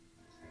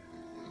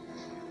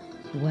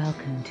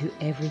Welcome to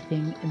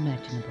Everything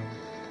Imaginable,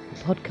 the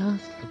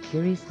podcast for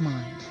curious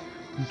minds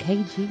on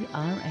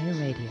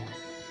KGRA Radio.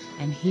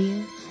 And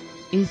here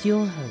is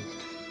your host,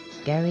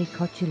 Gary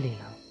Cocciolillo.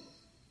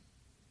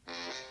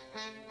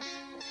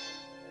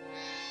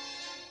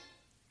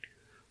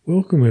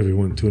 Welcome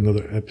everyone to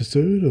another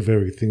episode of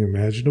Everything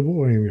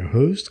Imaginable. I am your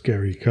host,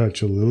 Gary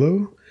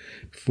Cocciolillo.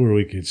 Before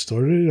we get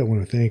started, I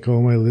want to thank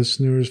all my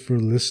listeners for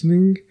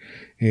listening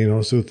and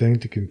also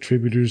thank the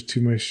contributors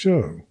to my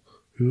show,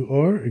 who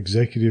are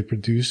executive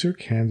producer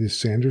Candace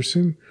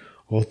Sanderson,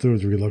 author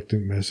of The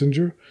Reluctant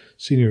Messenger,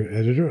 senior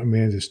editor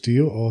Amanda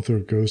Steele, author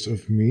of Ghost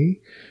of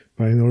Me,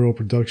 binaural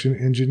production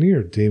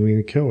engineer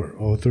Damien Keller,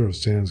 author of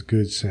Sounds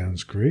Good,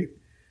 Sounds Great,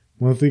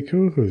 monthly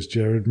co-host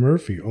Jared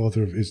Murphy,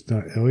 author of It's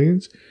Not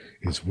Aliens,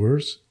 It's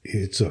Worse,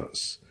 It's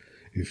Us.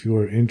 If you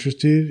are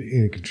interested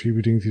in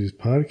contributing to this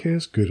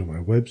podcast, go to my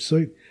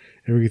website,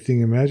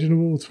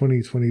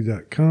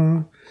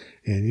 everythingimaginable2020.com,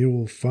 and you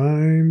will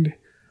find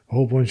a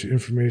whole bunch of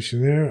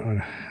information there on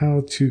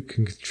how to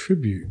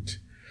contribute.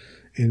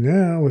 And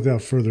now,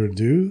 without further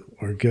ado,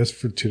 our guest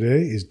for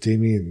today is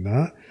Damien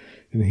Knott,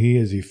 and he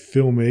is a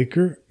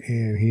filmmaker,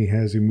 and he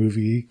has a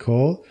movie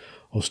called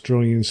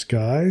Australian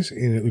Skies,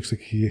 and it looks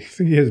like I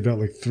think he has about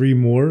like 3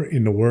 more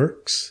in the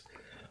works.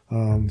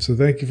 So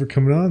thank you for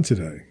coming on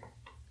today.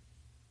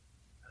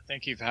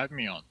 Thank you for having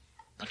me on.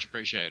 Much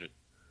appreciated.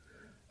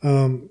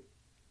 So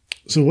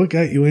what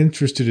got you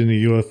interested in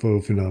the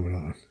UFO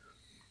phenomenon?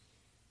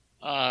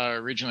 I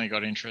originally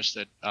got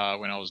interested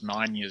when I was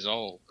 9 years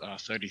old,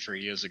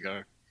 33 years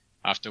ago,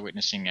 after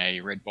witnessing a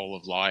red ball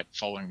of light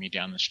following me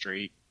down the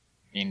street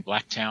in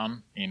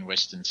Blacktown in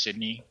Western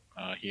Sydney,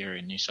 here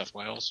in New South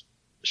Wales,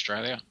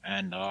 Australia.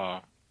 And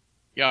my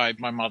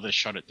mother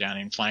shot it down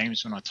in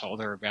flames when I told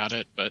her about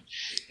it, but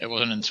it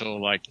wasn't until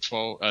like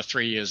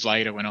 3 years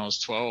later, when I was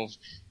 12,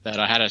 that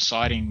I had a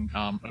sighting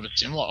of a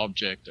similar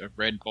object, a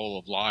red ball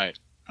of light,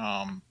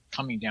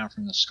 coming down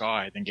from the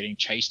sky, then getting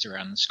chased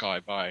around the sky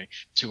by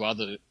 2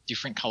 other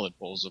different coloured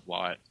balls of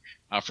light.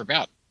 For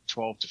about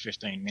 12 to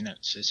 15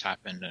 minutes this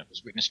happened, and it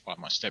was witnessed by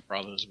my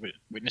stepbrothers,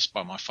 witnessed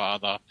by my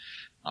father.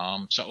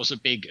 So it was a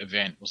big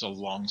event, it was a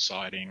long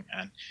sighting,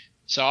 and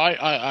so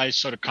I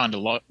sort of kind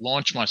of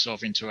launched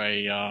myself into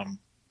a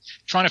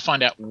trying to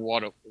find out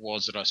what it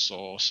was that I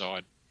saw. So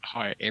I'd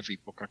hire every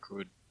book I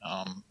could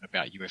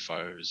about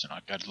UFOs, and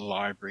I'd go to the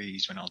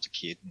libraries when I was a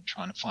kid and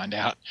trying to find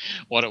out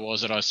what it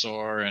was that I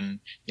saw. And,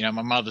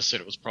 my mother said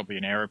it was probably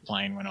an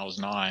aeroplane when I was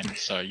 9.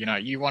 So,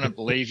 you want to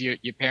believe your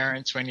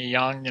parents when you're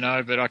young,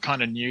 but I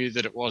kind of knew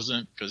that it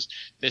wasn't, because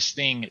this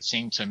thing, it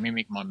seemed to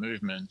mimic my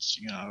movements.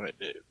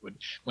 It would,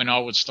 when I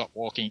would stop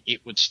walking,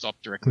 it would stop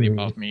directly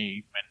above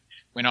me.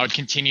 When I would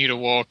continue to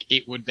walk,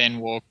 it would then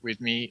walk with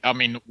me.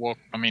 It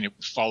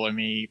would follow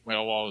me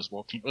while I was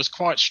walking. It was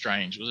quite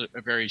strange. It was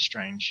a very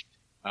strange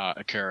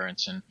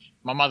occurrence. And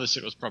my mother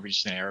said it was probably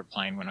just an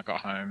aeroplane when I got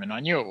home, and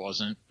I knew it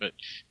wasn't. But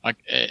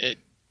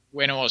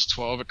when I was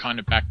 12, it kind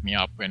of backed me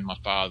up when my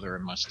father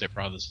and my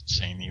stepbrothers had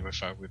seen the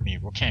UFO with me.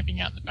 We were camping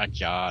out in the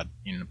backyard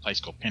in a place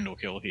called Pendle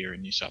Hill here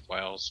in New South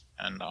Wales.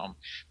 And it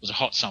was a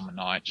hot summer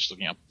night, just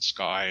looking up at the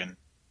sky, and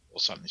all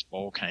of a sudden this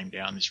ball came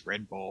down, this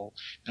red ball.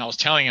 And I was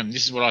telling him,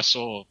 this is what I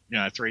saw,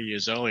 3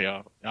 years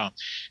earlier.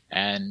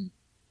 And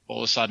all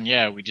of a sudden,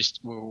 we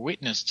were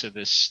witness to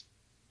this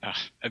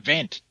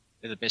event.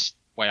 The best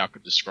way I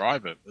could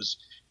describe it was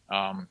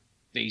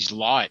these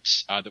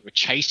lights that were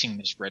chasing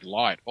this red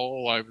light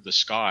all over the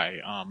sky.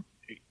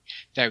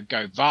 They would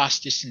go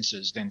vast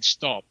distances, then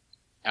stop,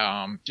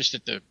 just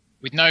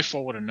with no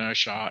forward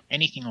inertia,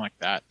 anything like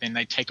that. Then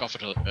they take off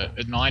at a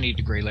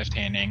 90-degree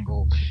left-hand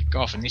angle,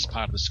 go off in this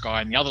part of the sky,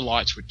 and the other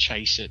lights would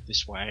chase it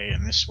this way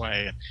and this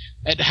way. And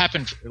it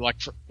happened, like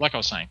I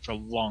was saying, for a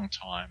long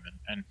time.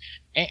 And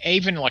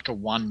even like a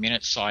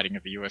 1-minute sighting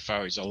of a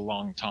UFO is a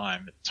long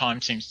time. Time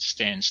seems to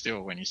stand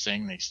still when you're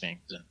seeing these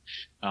things.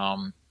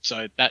 And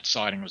so that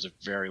sighting was a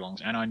very long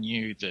time. And I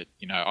knew that,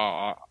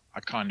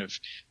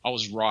 I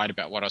was right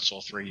about what I saw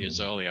 3 years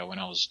earlier when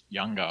I was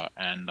younger,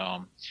 and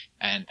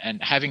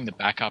having the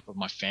backup of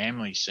my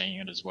family seeing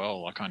it as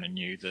well, I kind of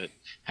knew that,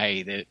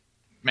 hey, that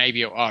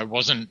maybe I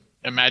wasn't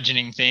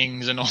imagining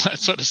things and all that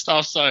sort of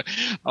stuff. So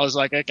I was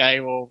like,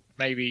 okay, well,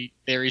 maybe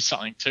there is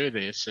something to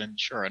this. And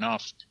sure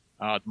enough,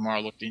 the more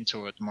I looked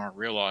into it, the more I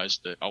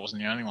realized that I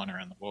wasn't the only one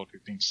around the world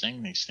who'd been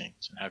seeing these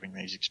things and having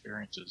these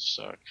experiences.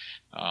 So,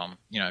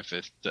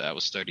 that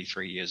was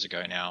 33 years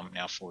ago now. I'm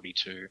now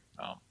 42.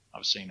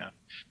 I've seen a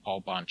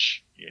whole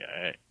bunch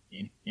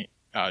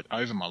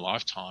over my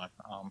lifetime.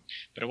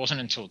 But it wasn't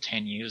until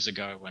 10 years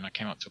ago when I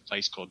came up to a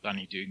place called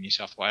Dunedoo, New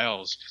South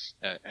Wales,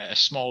 a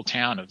small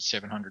town of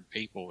 700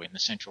 people in the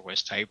Central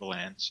West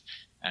Tablelands.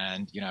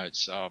 And,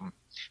 it's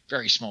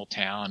very small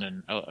town,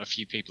 and a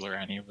few people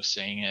around here were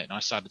seeing it. And I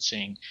started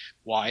seeing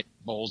white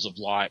balls of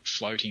light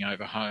floating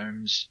over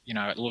homes,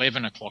 at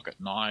 11 o'clock at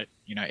night.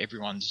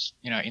 Everyone's,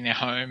 in their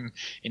home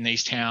in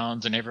these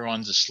towns, and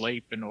everyone's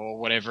asleep or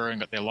whatever, and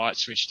got their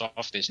lights switched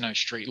off. There's no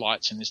street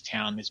lights in this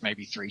town. There's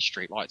maybe 3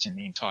 street lights in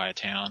the entire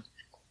town.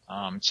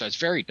 So it's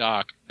very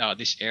dark.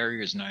 This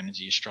area is known as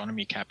the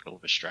astronomy capital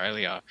of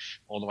Australia,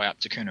 all the way up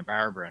to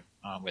Coonabarabran,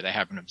 where they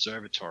have an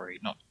observatory,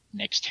 not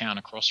next town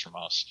across from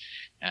us.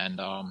 And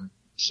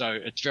so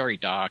it's very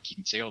dark. You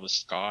can see all the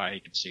sky,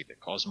 you can see the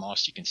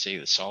cosmos, you can see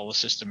the solar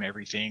system,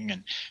 everything,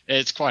 and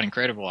it's quite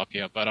incredible up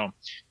here. But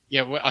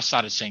yeah, I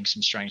started seeing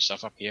some strange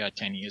stuff up here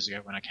 10 years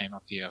ago when I came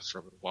up here for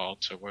a little while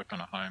to work on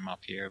a home up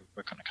here,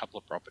 work on a couple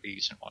of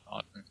properties and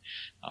whatnot,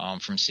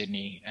 and, from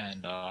Sydney.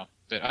 And,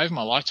 but over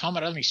my lifetime,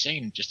 I'd only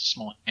seen just a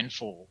small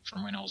handful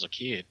from when I was a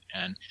kid.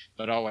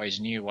 But I always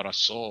knew what I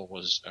saw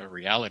was a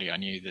reality. I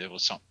knew there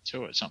was something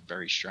to it, something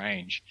very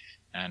strange.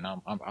 And,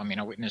 I mean,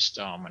 I witnessed,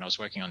 when I was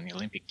working on the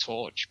Olympic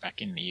torch back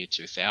in the year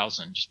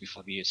 2000, just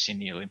before the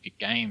Sydney Olympic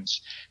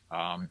Games,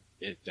 I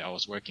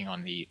was working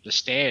on the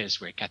stairs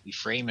where Kathy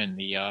Freeman,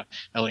 the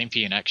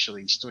Olympian,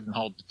 actually stood and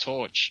held the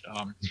torch.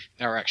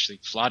 They were actually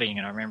flooding,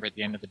 and I remember at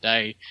the end of the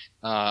day,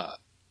 I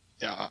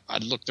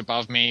looked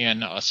above me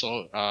and I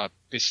saw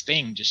this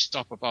thing just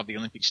stop above the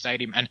Olympic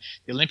Stadium. And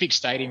the Olympic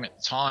Stadium at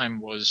the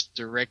time was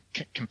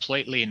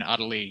completely and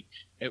utterly,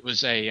 it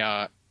was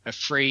a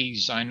free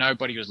zone.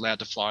 Nobody was allowed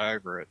to fly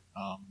over it,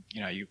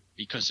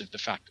 because of the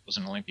fact it was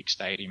an Olympic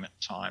stadium at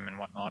the time and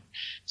whatnot.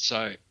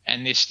 So,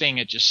 and this thing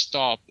had just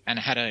stopped and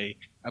had a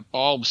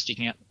bulb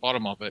sticking out the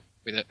bottom of it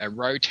with a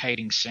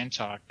rotating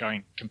center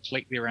going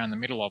completely around the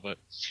middle of it.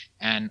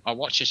 And I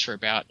watched this for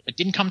it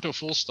didn't come to a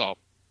full stop,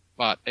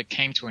 but it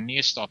came to a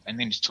near stop and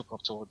then just took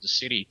off towards the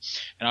city.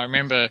 And I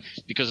remember,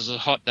 because it was a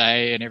hot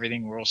day and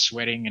everything, we're all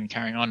sweating and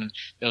carrying on, and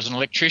there was an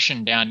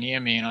electrician down near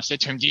me, and I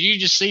said to him, "Did you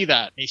just see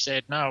that?" And he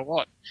said, "No,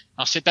 what?"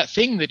 I said, "That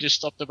thing that just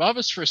stopped above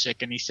us for a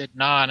second." He said,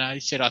 No. He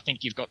said, "I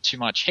think you've got too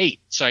much heat."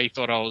 So he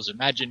thought I was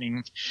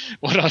imagining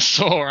what I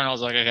saw, and I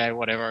was like, okay,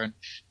 whatever, and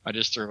I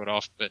just threw it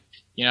off. But,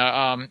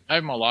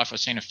 over my life, I've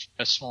seen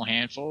a small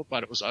handful,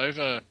 but it was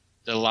over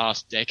the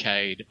last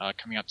decade,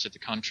 coming up to the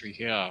country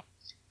here.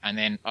 And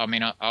then, I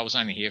mean, I was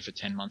only here for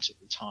 10 months at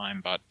the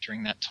time, but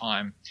during that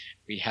time,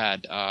 we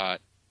had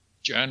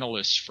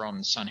journalists from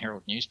the Sun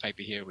Herald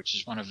newspaper here, which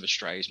is one of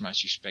Australia's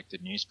most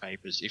respected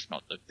newspapers, if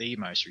not the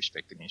most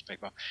respected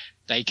newspaper.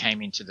 They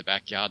came into the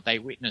backyard. They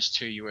witnessed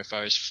 2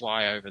 UFOs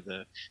fly over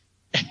the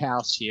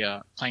house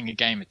here, playing a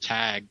game of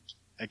tag,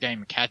 a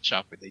game of catch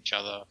up with each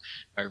other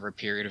over a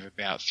period of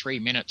about 3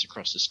 minutes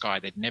across the sky.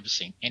 They'd never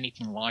seen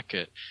anything like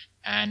it.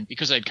 And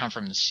because they'd come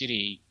from the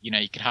city, you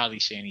could hardly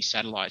see any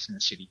satellites in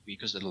the city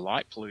because of the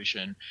light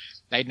pollution.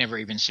 They'd never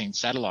even seen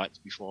satellites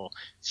before.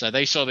 So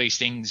they saw these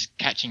things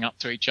catching up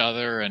to each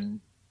other and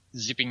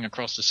zipping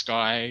across the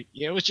sky.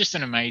 Yeah, it was just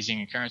an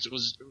amazing occurrence. It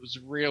was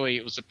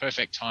the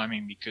perfect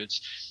timing,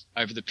 because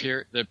over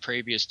the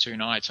previous 2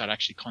 nights, I'd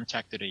actually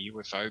contacted a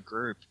UFO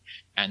group,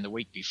 and the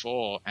week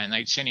before, and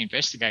they'd sent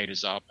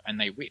investigators up, and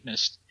they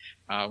witnessed,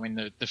 when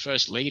the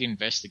first lead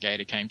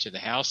investigator came to the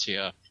house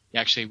here, he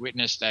actually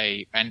witnessed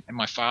and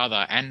my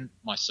father and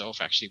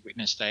myself actually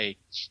witnessed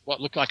what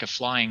looked like a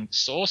flying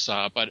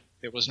saucer, but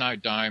there was no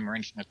dome or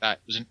anything like that.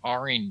 It was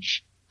an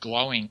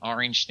glowing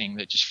orange thing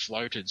that just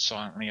floated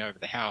silently over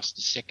the house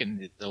the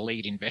second the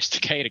lead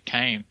investigator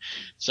came.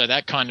 So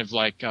that kind of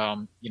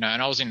and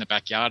I was in the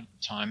backyard at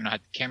the time, and I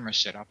had the camera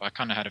set up. I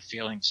kind of had a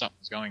feeling something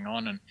was going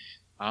on,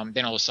 and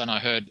then all of a sudden I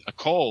heard a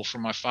call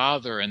from my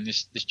father and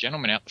this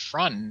gentleman out the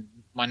front, and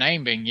my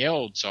name being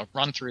yelled. So I've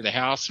run through the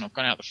house and I've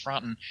gone out the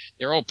front, and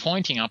they're all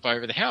pointing up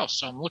over the house.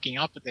 So I'm looking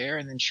up at there,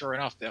 and then sure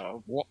enough,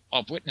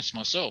 I've witnessed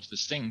myself,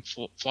 this thing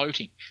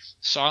floating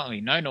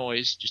silently, no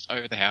noise, just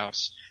over the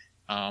house.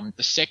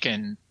 The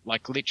second,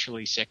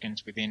 literally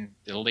seconds within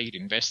the lead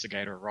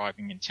investigator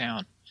arriving in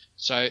town.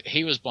 So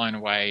he was blown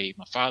away.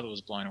 My father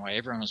was blown away.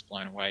 Everyone was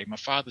blown away. My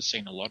father's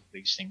seen a lot of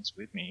these things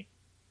with me.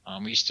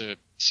 We used to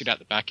sit out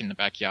the back in the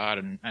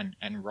backyard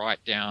and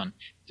write down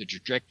the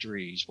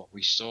trajectories, what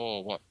we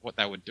saw, what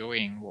they were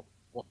doing,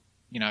 what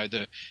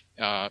the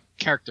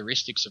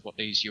characteristics of what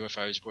these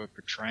UFOs were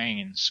portraying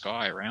in the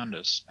sky around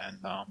us. And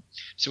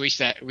so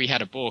we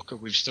had a book.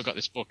 We've still got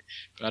this book,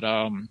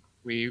 but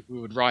we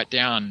would write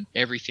down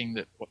everything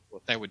that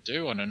what they would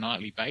do on a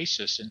nightly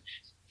basis. And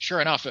sure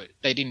enough,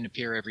 they didn't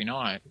appear every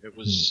night. It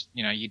was,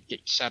 you'd get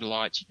your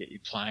satellites, you'd get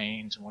your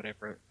planes and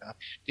whatever.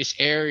 This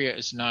area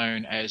is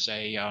known as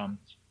an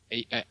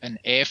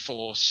Air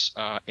Force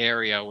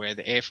area where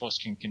the Air Force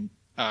can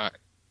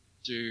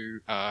do,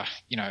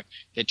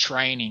 their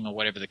training or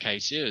whatever the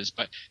case is.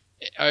 But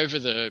over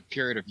the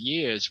period of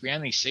years, we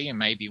only see them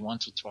maybe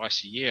once or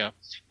twice a year.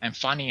 And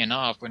funny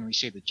enough, when we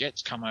see the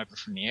jets come over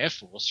from the Air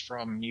Force,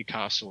 from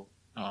Newcastle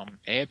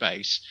Air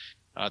Base,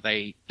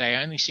 they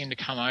only seem to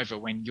come over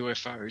when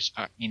UFOs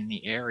are in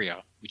the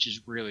area, which is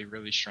really,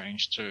 really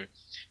strange too.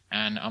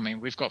 And I mean,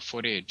 we've got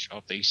footage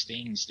of these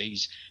things,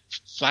 these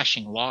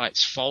flashing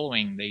lights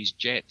following these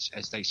jets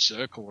as they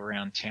circle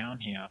around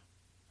town here.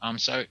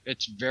 So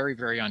it's very,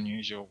 very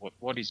unusual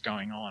what is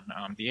going on.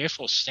 The Air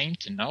Force seem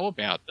to know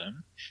about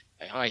them,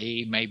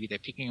 i.e. maybe they're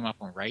picking them up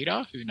on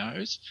radar, who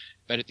knows?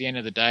 But at the end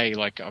of the day,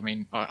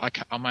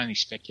 I'm only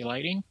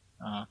speculating.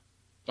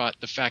 But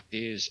the fact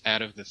is,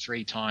 out of the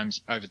 3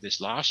 times over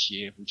this last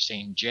year, we've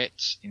seen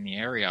jets in the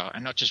area,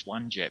 and not just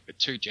one jet, but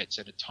 2 jets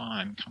at a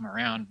time come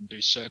around and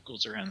do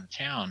circles around the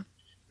town.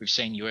 We've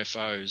seen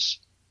UFOs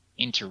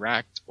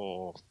interact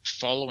or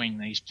following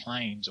these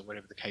planes or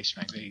whatever the case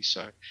may be.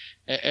 So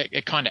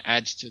it kind of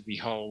adds to the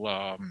whole,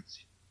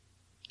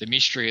 the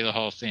mystery of the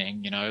whole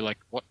thing, like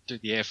what do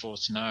the Air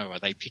Force know? Are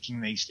they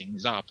picking these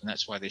things up? And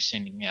that's why they're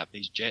sending out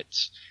these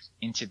jets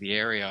into the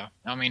area.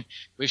 I mean,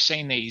 we've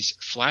seen these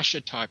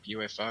flasher type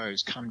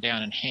UFOs come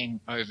down and hang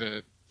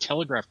over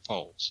telegraph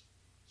poles.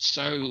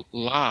 So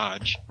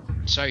large,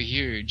 so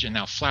huge, and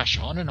they'll flash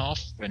on and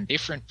off and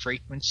different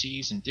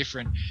frequencies and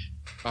different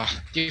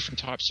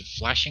types of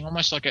flashing,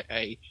 almost like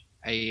a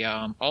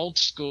old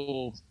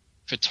school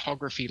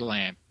photography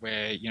lamp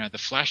where, the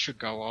flash would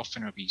go off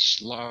and it'll be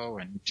slow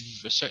and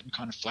a certain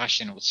kind of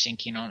flash and it will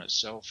sink in on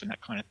itself and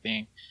that kind of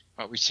thing.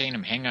 But we've seen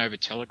them hang over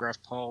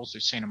telegraph poles.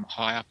 We've seen them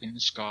high up in the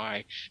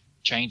sky,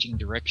 changing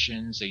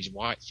directions, these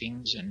white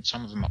things, and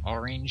some of them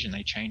are orange and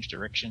they change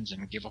directions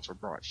and give off a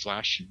bright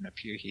flash and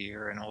appear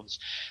here and all this.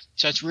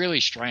 So it's really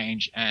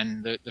strange.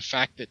 And the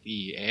fact that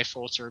the Air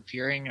Force are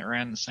appearing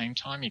around the same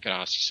time, you could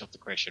ask yourself the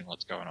question,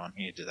 what's going on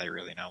here? Do they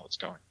really know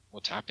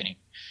what's happening?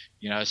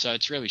 So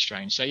it's really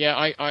strange. So yeah,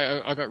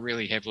 I got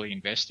really heavily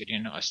invested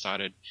in it. I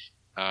started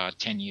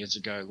 10 years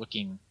ago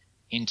looking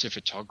into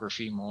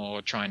photography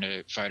more, trying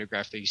to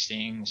photograph these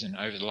things. And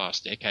over the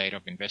last decade,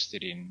 I've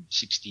invested in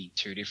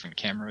 62 different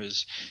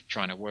cameras,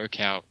 trying to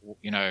work out,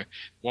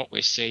 what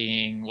we're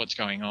seeing, what's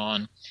going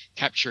on,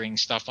 capturing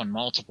stuff on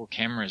multiple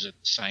cameras at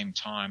the same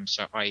time.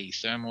 So i.e.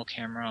 thermal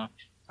camera,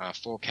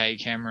 4K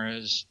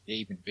cameras,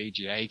 even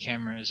VGA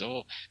cameras,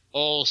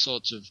 all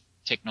sorts of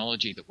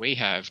technology that we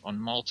have on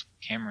multiple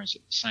cameras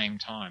at the same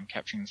time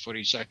capturing the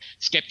footage. So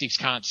skeptics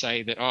can't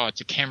say that,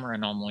 it's a camera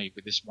anomaly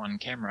with this one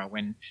camera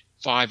when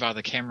 5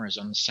 other cameras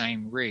on the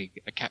same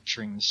rig are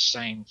capturing the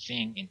same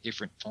thing in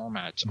different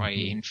formats,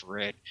 i.e.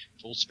 infrared,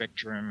 full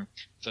spectrum,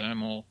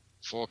 thermal,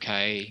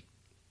 4K,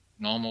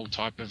 normal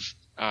type of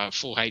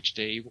full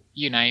HD,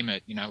 you name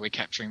it, we're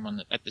capturing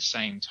them at the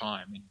same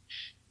time.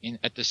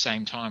 At the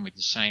same time with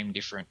the same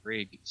different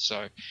rig.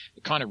 So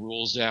it kind of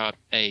rules out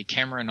a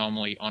camera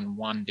anomaly on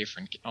one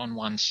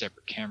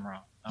separate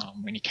camera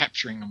when you're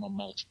capturing them on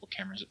multiple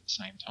cameras at the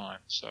same time.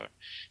 So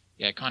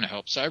yeah, it kind of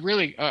helps. So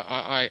really,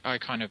 I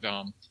kind of,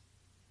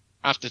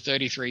 after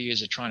 33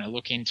 years of trying to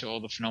look into all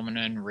the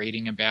phenomenon,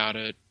 reading about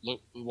it,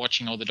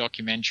 watching all the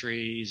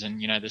documentaries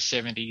and, the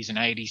 70s and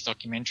 80s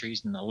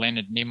documentaries and the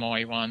Leonard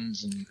Nimoy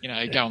ones and,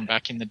 going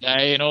back in the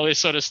day and all this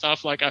sort of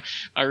stuff. Like I've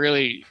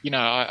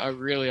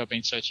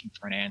been searching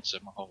for an answer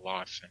my whole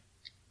life.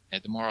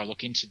 And the more I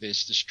look into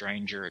this, the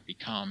stranger it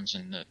becomes,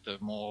 and the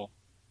more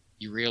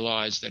you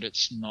realize that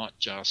it's not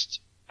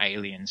just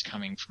aliens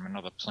coming from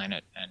another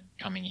planet and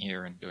coming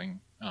here and doing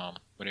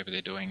whatever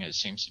they're doing. It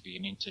seems to be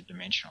an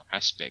interdimensional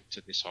aspect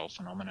to this whole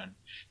phenomenon.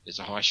 There's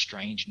a high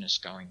strangeness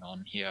going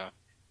on here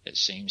that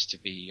seems to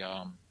be,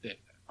 that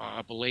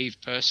I believe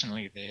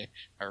personally they're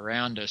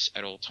around us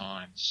at all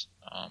times,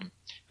 and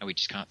we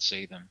just can't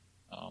see them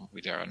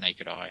with our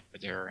naked eye,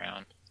 but they're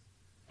around.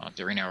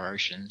 They're in our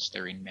oceans,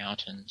 they're in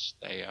mountains,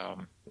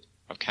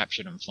 I've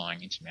captured them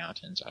flying into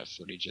mountains. I have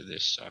footage of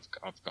this.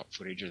 I've got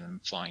footage of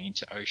them flying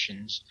into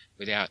oceans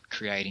without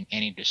creating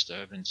any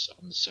disturbance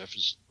on the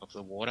surface of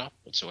the water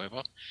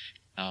whatsoever.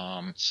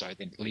 So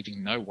they're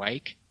leaving no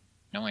wake,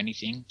 no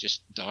anything,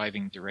 just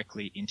diving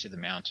directly into the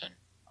mountain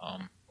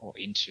or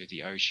into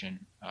the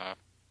ocean.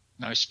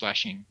 No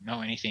splashing,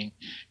 no anything,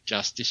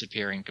 just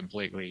disappearing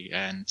completely.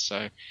 And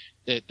so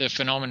the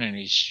phenomenon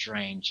is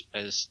strange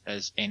as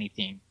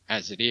anything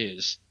as it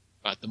is.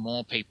 But the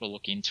more people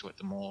look into it,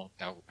 the more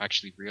they'll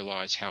actually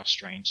realize how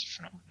strange the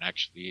phenomenon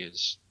actually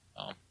is.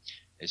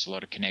 There's a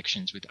lot of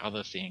connections with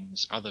other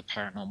things, other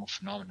paranormal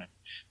phenomena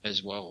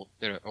as well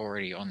that are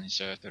already on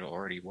this earth, that are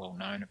already well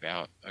known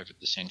about over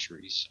the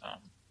centuries,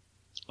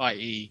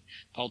 i.e.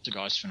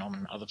 poltergeist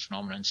phenomena. Other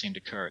phenomena seem to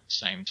occur at the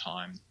same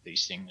time.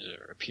 These things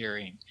are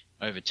appearing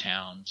over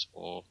towns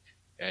or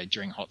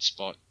during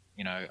hotspot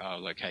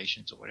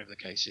locations or whatever the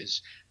case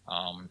is.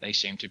 They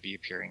seem to be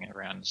appearing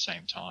around the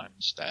same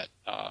times that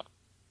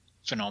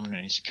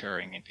phenomenon is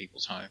occurring in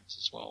people's homes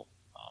as well.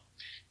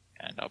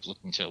 And I've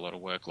looked into a lot of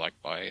work like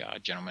by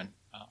gentlemen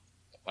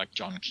like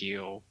John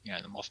Keel,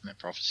 the Mothman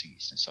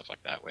prophecies and stuff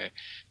like that, where,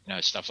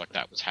 stuff like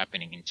that was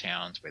happening in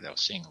towns where they were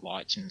seeing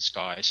lights in the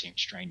sky, seeing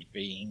strange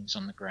beings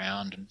on the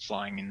ground and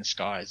flying in the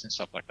skies and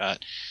stuff like that.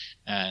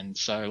 And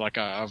so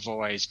I've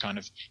always kind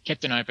of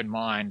kept an open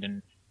mind,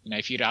 and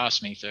if you'd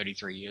asked me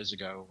 33 years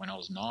ago when I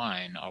was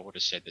 9, I would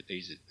have said that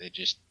they're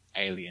just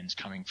aliens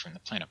coming from the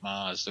planet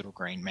Mars, little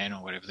green men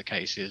or whatever the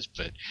case is.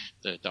 But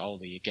the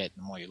older you get,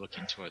 the more you look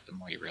into it, the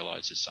more you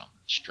realize there's something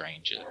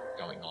stranger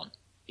going on.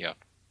 Yeah.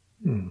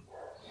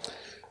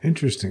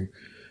 Interesting.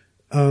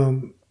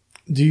 Do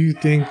you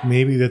think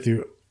maybe that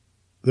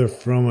they're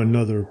from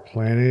another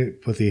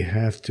planet, but they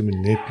have to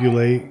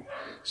manipulate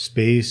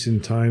space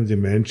and time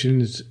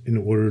dimensions in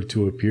order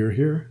to appear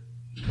here?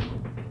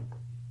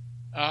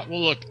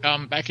 Well, look,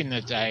 back in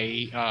the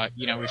day,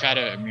 we've had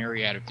a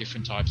myriad of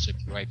different types of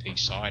UAP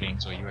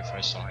sightings or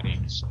UFO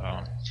sightings.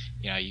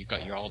 You've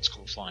got your old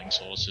school flying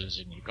saucers,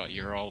 and you've got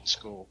your old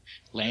school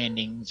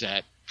landings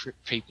at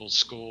people's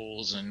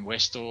schools and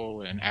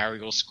Westall and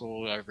Ariel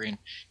School over in,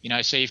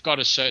 so you've got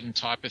a certain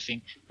type of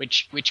thing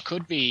which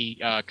could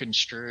be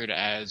construed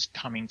as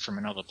coming from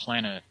another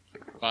planet.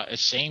 But it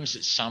seems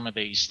that some of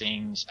these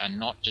things are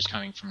not just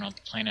coming from another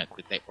planet,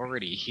 that they're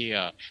already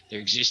here. They're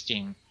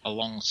existing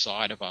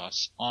alongside of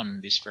us on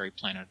this very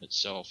planet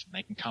itself, and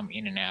they can come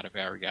in and out of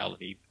our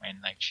reality when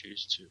they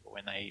choose to, or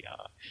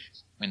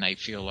when they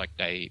feel like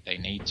they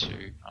need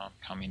to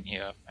come in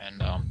here.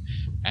 And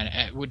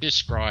it would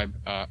describe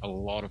a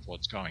lot of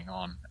what's going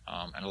on,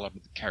 and a lot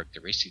of the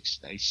characteristics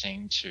they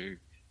seem to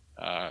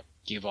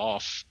give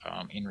off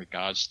in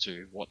regards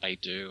to what they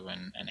do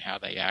and how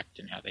they act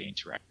and how they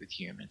interact with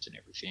humans and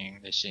everything.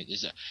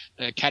 There's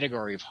a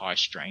category of high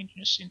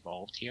strangeness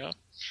involved here.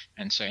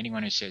 And so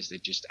anyone who says they're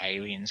just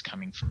aliens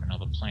coming from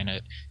another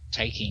planet,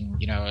 taking,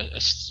 a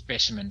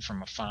specimen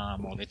from a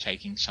farm, or they're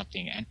taking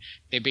something, and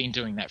they've been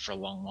doing that for a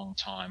long, long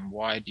time.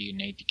 Why do you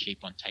need to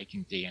keep on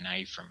taking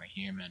DNA from a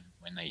human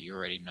when you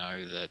already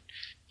know that,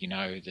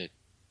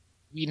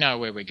 we know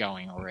where we're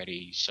going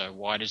already? So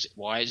why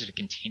is it a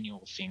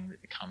continual thing that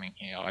they're coming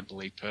here? I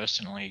believe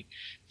personally,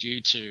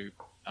 due to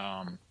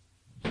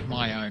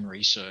my own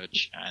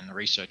research and the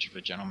research of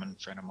a gentleman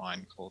friend of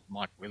mine called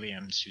Mike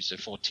Williams, who's a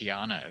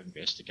Forteana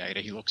investigator.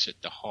 He looks at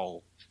the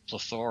whole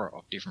plethora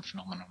of different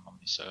phenomena on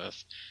this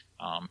earth,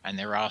 and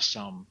there are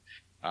some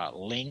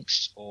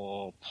links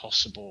or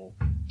possible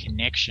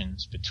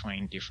connections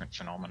between different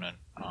phenomena,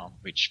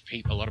 which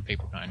a lot of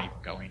people don't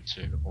even go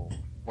into or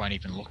won't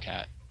even look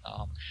at.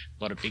 A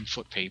lot of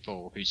Bigfoot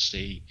people who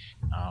see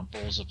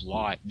balls of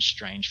light and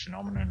strange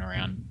phenomenon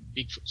around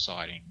Bigfoot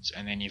sightings,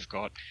 and then you've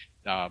got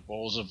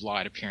balls of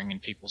light appearing in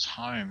people's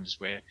homes.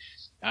 Where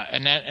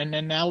an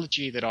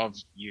analogy that I've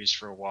used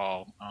for a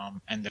while,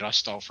 and that I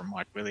stole from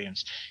Mike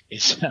Williams,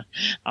 is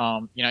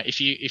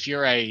if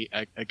you're a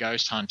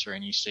ghost hunter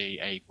and you see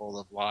a ball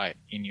of light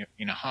in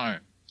a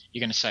home, you're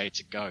going to say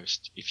it's a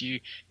ghost.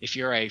 If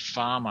you're a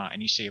farmer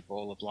and you see a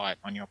ball of light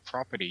on your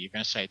property, you're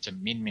going to say it's a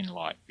min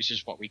light, which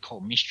is what we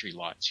call mystery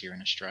lights here in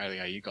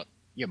Australia. You got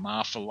your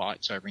Marfa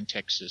lights over in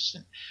Texas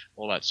and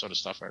all that sort of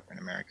stuff over in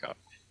America.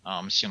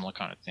 Similar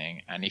kind of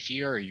thing. And if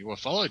you're a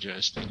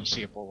ufologist and you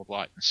see a ball of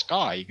light in the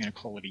sky, you're going to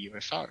call it a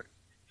UFO.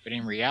 But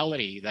in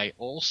reality, they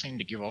all seem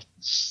to give off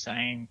the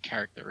same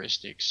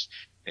characteristics.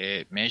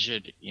 They're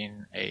measured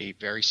in a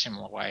very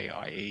similar way,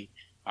 i.e.,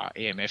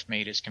 EMF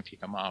meters can pick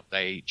them up.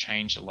 They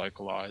change the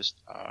localized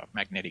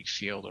magnetic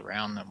field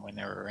around them when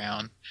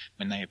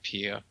they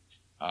appear.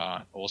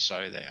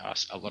 Also,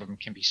 a lot of them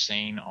can be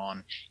seen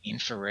on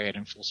infrared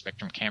and full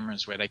spectrum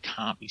cameras where they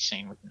can't be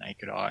seen with the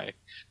naked eye.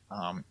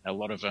 A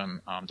lot of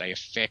them, they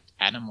affect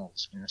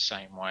animals in the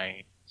same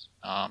way.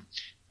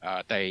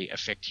 They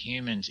affect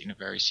humans in a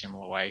very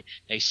similar way.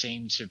 They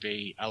seem to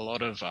be a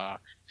lot of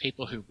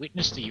people who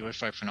witness the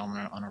UFO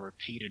phenomenon on a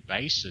repeated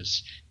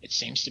basis. It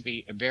seems to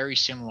be a very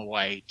similar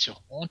way to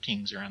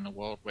hauntings around the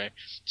world, where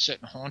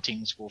certain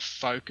hauntings will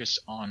focus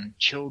on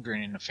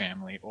children in the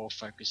family, or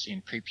focus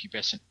in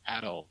prepubescent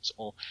adults,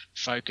 or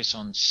focus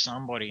on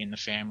somebody in the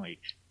family.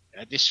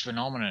 This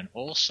phenomenon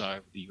also,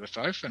 the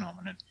UFO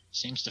phenomenon,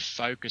 seems to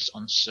focus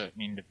on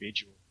certain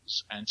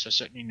individuals. And so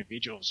certain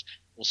individuals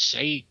will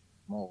see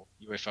more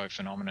UFO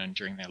phenomenon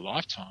during their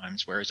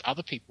lifetimes, whereas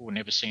other people will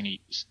never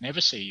see a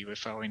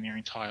UFO in their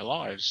entire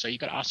lives. So you've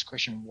got to ask the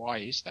question, why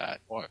is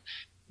that?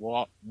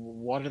 What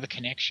are the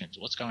connections?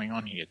 What's going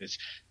on here?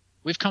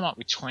 We've come up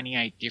with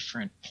 28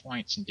 different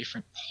points and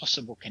different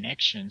possible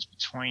connections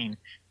between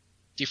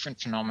different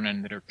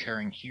phenomena that are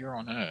occurring here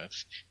on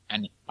Earth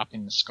and up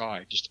in the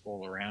sky, just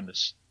all around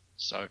us.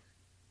 So,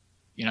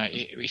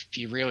 if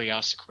you really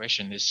ask the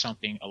question, there's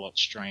something a lot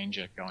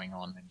stranger going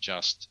on than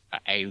just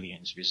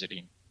aliens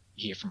visiting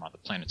here from other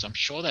planets. I'm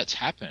sure that's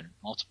happened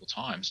multiple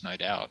times, no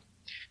doubt.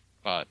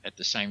 But at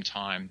the same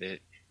time,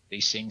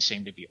 these things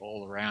seem to be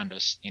all around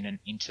us in an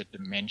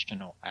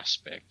interdimensional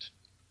aspect.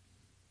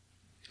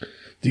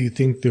 Do you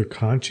think they're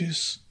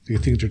conscious? Do you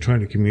think they're trying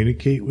to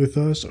communicate with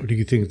us? Or do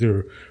you think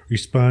they're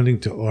responding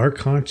to our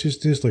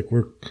consciousness, like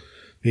we're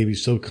maybe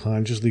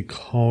subconsciously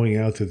calling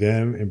out to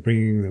them and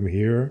bringing them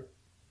here?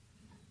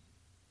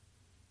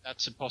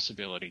 That's a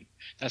possibility.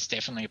 That's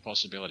definitely a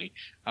possibility.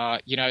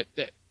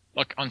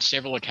 Like on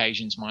several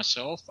occasions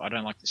myself, I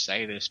don't like to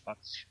say this, but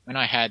when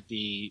I had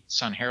the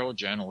Sun Herald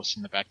journalist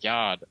in the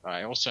backyard,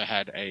 I also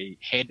had a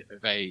head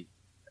of a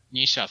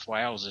New South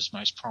Wales'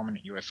 most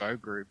prominent UFO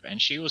group,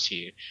 and she was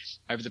here.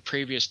 Over the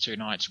previous 2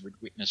 nights, we'd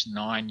witnessed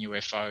 9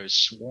 UFOs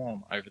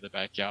swarm over the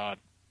backyard.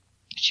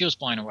 She was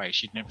blown away.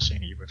 She'd never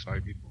seen a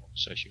UFO before,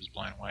 so she was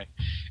blown away.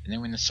 And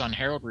then when the Sun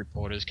Herald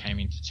reporters came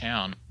into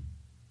town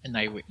and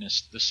they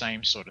witnessed the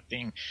same sort of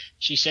thing,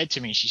 she said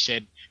to me,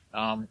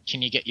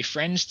 can you get your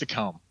friends to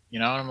come?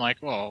 And I'm like,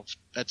 well,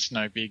 that's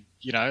no big,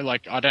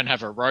 I don't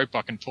have a rope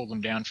I can pull them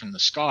down from the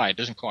sky. It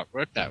doesn't quite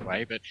work that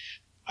way. But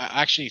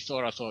I actually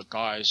thought,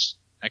 guys,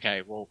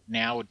 okay, well,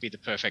 now would be the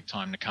perfect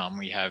time to come.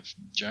 We have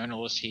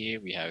journalists here.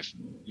 We have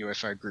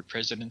UFO group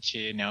presidents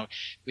here. Now,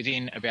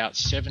 within about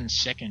 7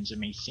 seconds of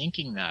me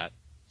thinking that,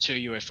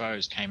 2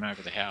 UFOs came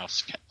over the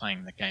house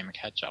playing the game of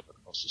catch up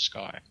across the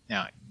sky.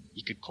 Now,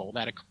 you could call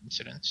that a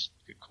coincidence.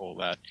 You could call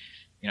that,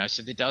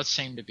 so there does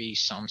seem to be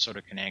some sort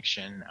of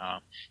connection.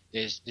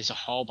 There's a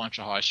whole bunch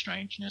of high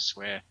strangeness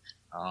where,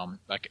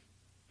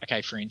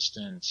 for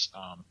instance,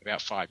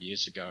 about 5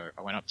 years ago,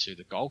 I went up to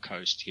the Gold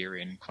Coast here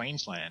in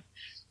Queensland,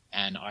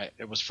 and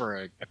it was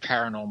for a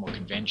paranormal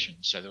convention.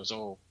 So there was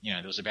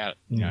there was about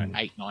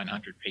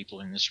 800-900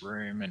 people in this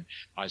room, and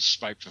I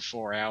spoke for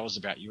 4 hours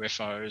about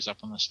UFOs up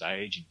on the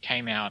stage, and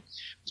came out,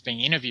 was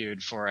being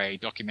interviewed for a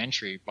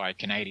documentary by a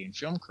Canadian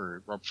film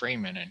crew, Rob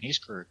Freeman and his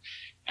crew,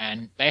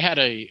 and they had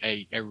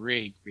a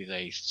rig with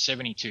a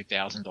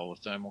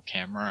 $72,000 thermal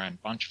camera and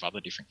a bunch of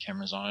other different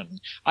cameras on it, and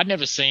I'd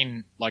never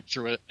seen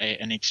through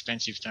an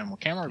expensive thermal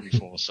camera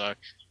before. So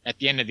at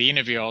the end of the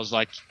interview, I was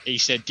like, he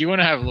said, "Do you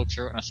want to have a look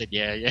through it?" And I said,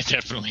 yeah,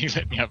 definitely.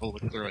 Let me have a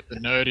look through it. The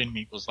nerd in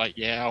me was like,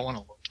 yeah, I want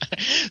to look.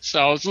 So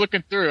I was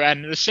looking through,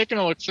 and the second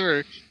I looked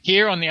through,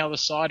 here on the other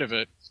side of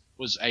it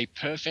was a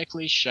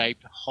perfectly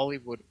shaped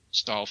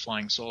Hollywood-style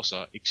flying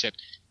saucer,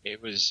 except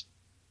it was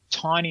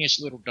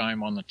tiniest little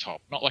dome on the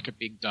top, not like a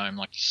big dome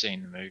like you see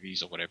in the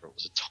movies or whatever. It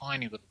was a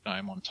tiny little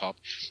dome on top,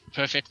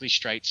 perfectly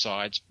straight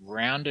sides,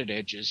 rounded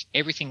edges.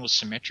 Everything was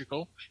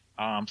symmetrical,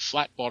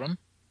 flat bottom.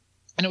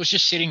 And it was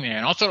just sitting there,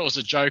 and I thought it was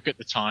a joke at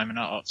the time.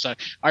 And so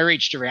I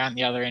reached around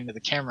the other end of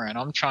the camera, and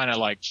I'm trying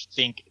to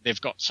think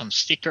they've got some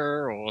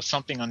sticker or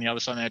something on the other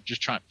side. And they're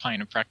just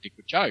playing a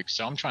practical joke.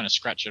 So I'm trying to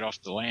scratch it off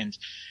the lens.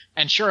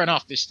 And sure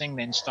enough, this thing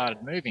then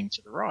started moving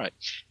to the right.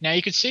 Now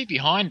you could see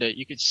behind it,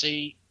 you could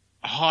see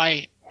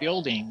high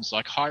buildings,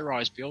 like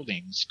high-rise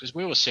buildings, because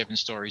we were 7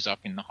 stories up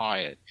in the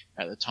Hyatt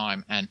at the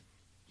time, and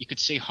you could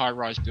see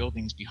high-rise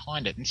buildings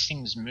behind it, and this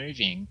thing was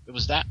moving. It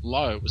was that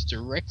low. It was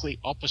directly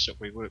opposite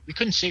we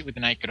couldn't see it with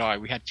the naked eye.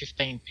 We had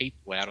 15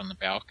 people out on the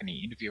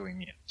balcony interviewing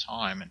me at the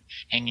time and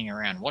hanging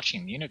around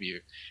watching the interview.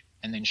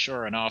 And then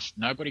sure enough,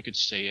 nobody could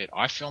see it.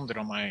 I filmed it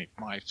on my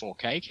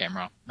 4K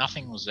camera.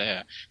 Nothing was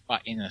there.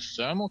 But in a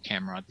thermal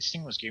camera, this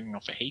thing was giving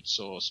off a heat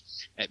source.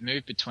 It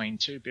moved between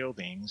 2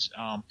 buildings.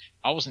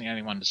 I wasn't the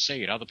only one to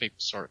see it. Other people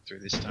saw it through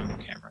this thermal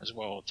camera as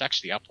well. It's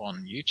actually up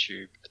on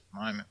YouTube at the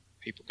moment.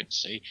 People can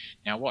see.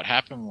 Now, what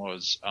happened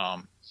was,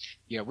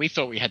 we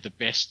thought we had the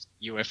best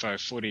UFO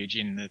footage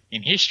in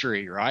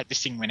history, right?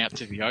 This thing went out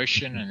to the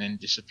ocean and then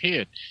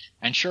disappeared.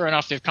 And sure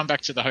enough, they've come back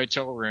to the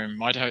hotel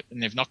room,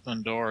 and they've knocked on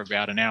the door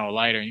about an hour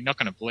later, and you're not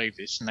going to believe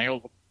this. And they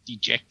all look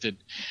dejected.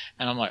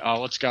 And I'm like,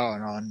 oh, what's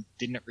going on?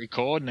 Didn't it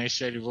record? And they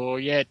said, well,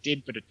 yeah, it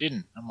did, but it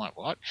didn't. I'm like,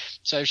 what?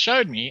 So they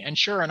showed me, and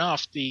sure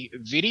enough, the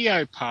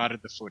video part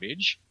of the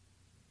footage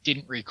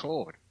didn't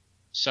record.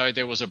 So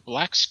there was a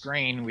black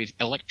screen with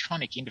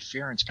electronic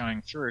interference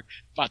going through,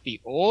 but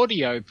the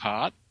audio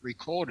part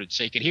recorded.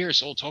 So you could hear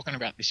us all talking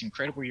about this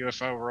incredible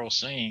UFO we're all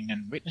seeing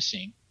and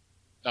witnessing.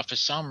 But for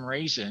some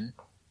reason,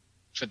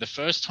 for the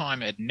first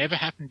time, it never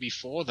happened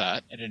before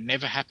that, and it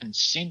never happened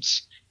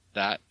since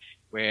that,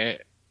 where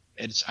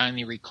it's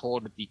only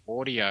recorded the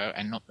audio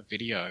and not the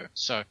video.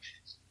 So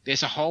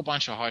there's a whole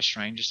bunch of high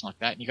strangeness like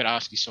that, and you got to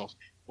ask yourself,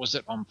 was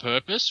it on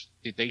purpose?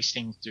 Did these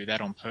things do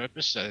that on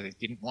purpose so they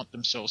didn't want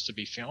themselves to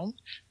be filmed?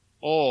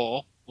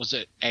 Or was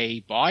it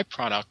a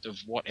byproduct of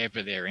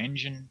whatever their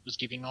engine was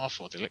giving off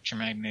or the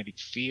electromagnetic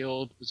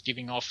field was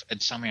giving off and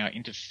somehow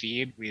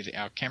interfered with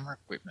our camera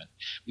equipment?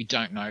 We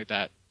don't know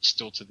that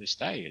still to this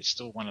day. It's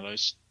still one of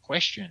those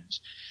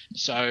questions.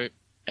 So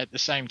at the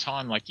same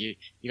time, you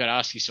got to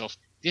ask yourself,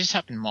 this has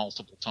happened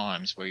multiple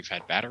times where we've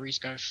had batteries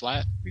go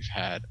flat. We've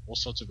had all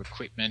sorts of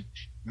equipment,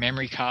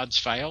 memory cards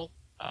fail.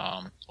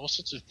 All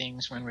sorts of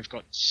things when we've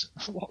got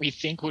what we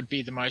think would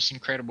be the most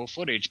incredible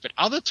footage. But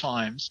other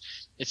times,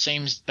 it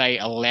seems they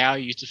allow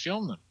you to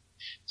film them.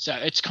 So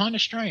it's kind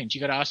of strange.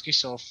 You got to ask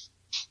yourself,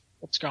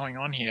 what's going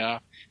on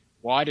here?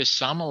 Why does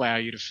some allow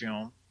you to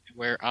film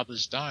where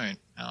others don't?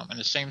 And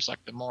it seems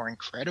like the more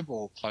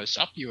incredible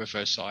close-up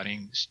UFO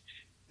sightings,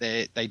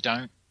 they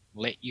don't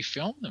let you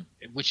film them,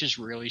 which is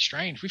really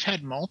strange. We've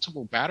had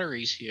multiple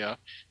batteries here,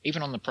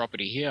 even on the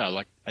property here,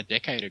 like a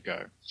decade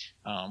ago.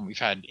 We've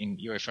had in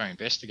UFO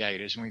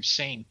investigators, and we've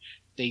seen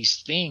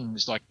these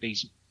things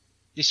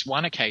this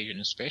one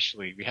occasion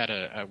especially. We had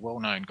a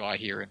well-known guy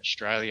here in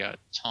Australia at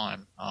the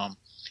time,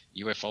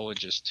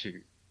 ufologist who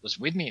was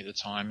with me at the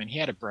time, and he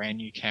had a brand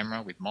new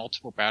camera with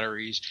multiple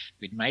batteries.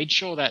 We'd made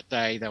sure that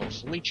day they were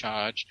fully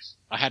charged.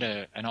 I had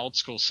an old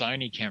school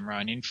Sony camera,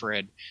 an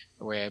infrared,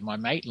 where my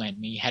mate lent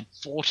me, had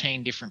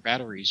 14 different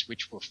batteries,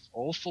 which were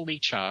all fully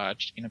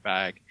charged in a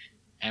bag,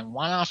 and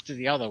one after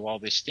the other while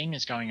this thing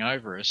is going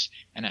over us,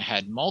 and it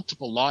had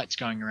multiple lights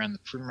going around the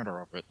perimeter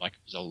of it, like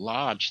it was a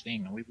large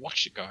thing, and we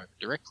watched it go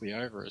directly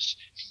over us.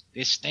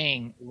 This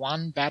thing,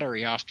 one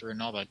battery after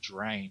another,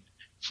 drained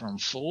from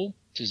full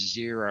to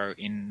zero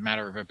in a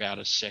matter of about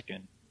a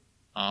second.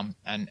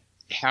 And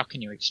how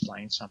can you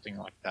explain something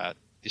like that,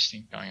 this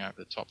thing going over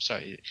the top? So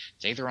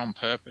it's either on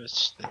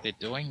purpose that they're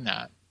doing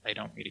that, they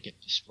don't need to get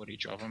this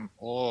footage of them,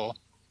 or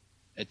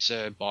it's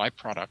a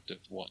byproduct of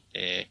what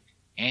their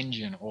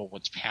engine or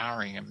what's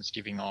powering them is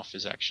giving off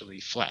is actually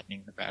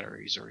flattening the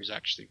batteries or is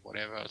actually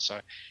whatever. So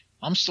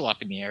I'm still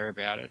up in the air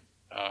about it,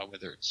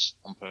 whether it's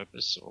on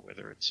purpose or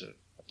whether it's a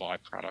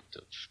byproduct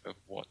of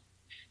what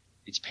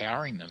it's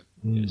powering them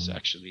is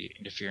actually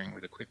interfering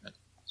with equipment.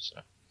 So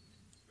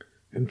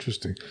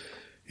interesting.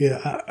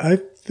 Yeah, I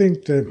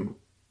think that,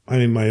 I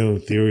mean, my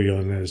own theory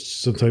on that is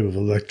some type of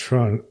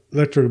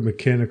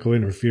electromechanical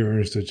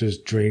interference that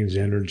just drains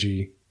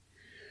energy.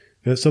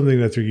 That's something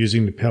that they're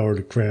using to power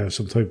the craft,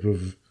 some type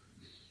of,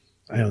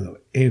 I don't know,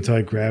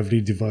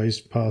 anti-gravity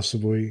device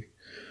possibly.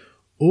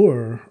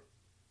 Or,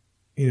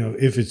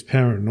 if it's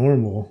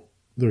paranormal,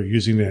 they're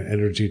using that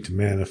energy to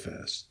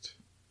manifest.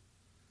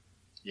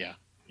 Yeah.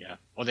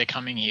 Or they're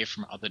coming here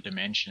from other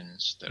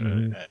dimensions that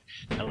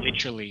are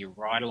literally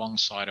right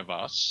alongside of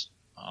us,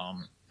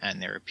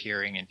 and they're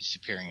appearing and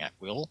disappearing at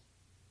will.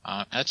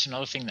 That's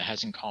another thing that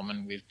has in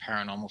common with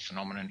paranormal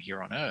phenomenon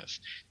here on Earth.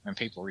 When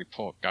people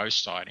report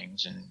ghost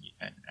sightings and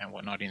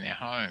whatnot in their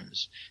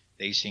homes,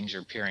 these things are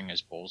appearing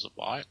as balls of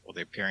light, or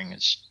they're appearing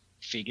as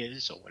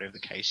figures, or whatever the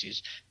case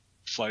is,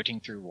 floating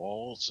through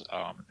walls.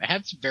 They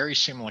have very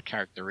similar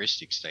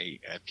characteristics. They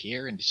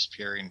appear and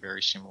disappear in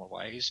very similar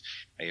ways.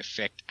 They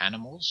affect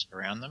animals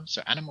around them.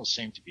 So animals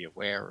seem to be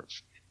aware of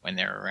when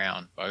they're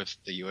around both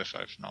the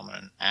UFO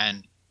phenomenon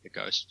and the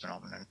ghost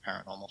phenomenon,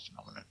 paranormal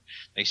phenomenon.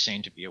 They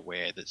seem to be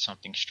aware that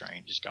something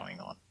strange is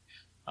going on.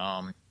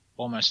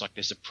 Almost like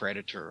there's a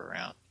predator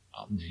around.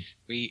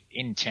 We,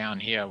 in town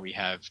here, we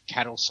have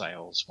cattle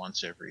sales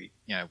once every,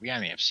 we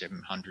only have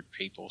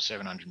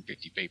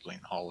 750 people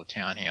in the whole of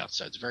town here,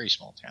 so it's a very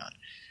small town.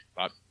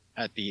 But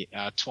at the,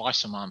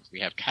 twice a month, we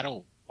have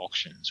cattle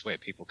auctions where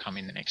people come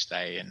in the next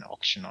day and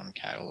auction on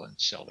cattle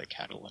and sell their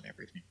cattle and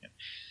everything.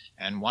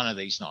 And one of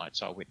these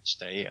nights I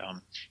witnessed a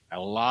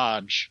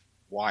large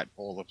white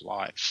ball of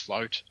light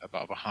float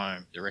above a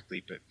home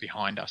directly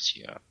behind us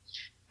here.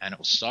 And it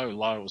was so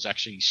low, it was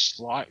actually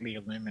slightly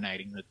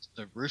illuminating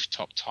the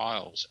rooftop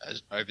tiles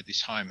over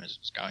this home as it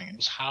was going. It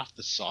was half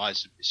the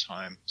size of this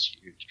home. It was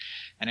huge.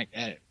 And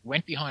it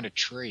went behind a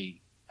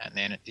tree and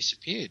then it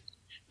disappeared.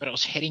 But it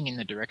was heading in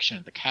the direction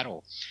of the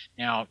cattle.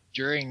 Now,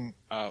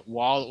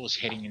 while it was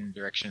heading in the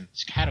direction of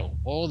this cattle,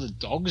 all the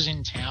dogs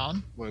in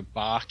town were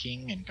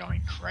barking and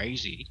going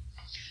crazy.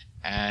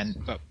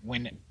 But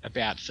when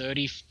about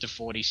 30 to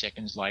 40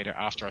 seconds later,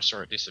 after I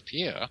saw it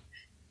disappear,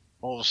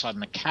 all of a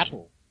sudden the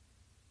cattle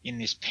in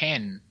this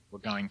pen were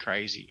going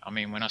crazy. I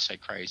mean, when I say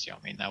crazy, I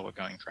mean they were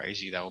going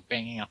crazy. They were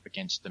banging up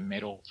against the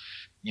metal,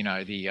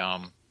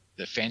 the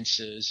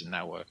fences, and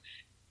they were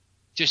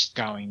just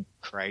going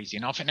crazy.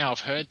 And I've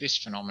heard this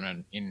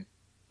phenomenon in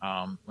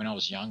when I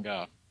was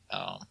younger,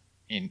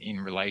 in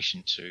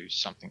relation to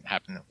something that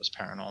happened that was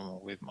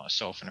paranormal with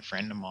myself and a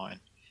friend of mine.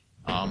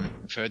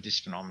 I've heard this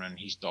phenomenon,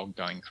 his dog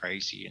going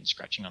crazy and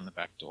scratching on the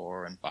back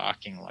door and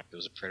barking like there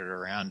was a predator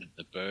around, and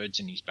the birds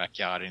in his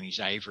backyard and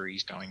his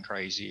aviaries going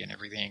crazy and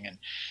everything.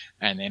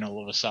 And then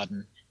all of a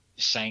sudden,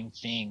 the same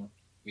thing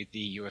with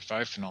the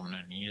UFO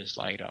phenomenon. Years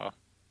later,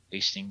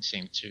 these things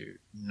seem to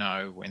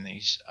know when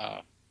these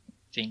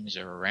things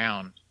are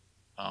around.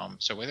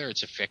 So whether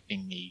it's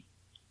affecting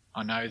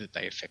I know that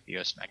they affect the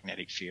Earth's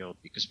magnetic field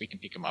because we can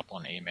pick them up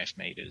on EMF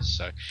meters.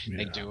 So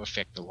they do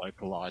affect the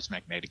localized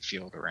magnetic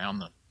field around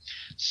them.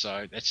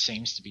 So that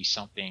seems to be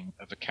something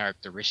of a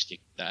characteristic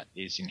that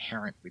is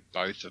inherent with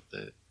both of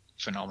the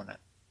phenomena,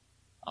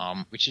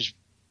 which is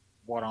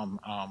what I'm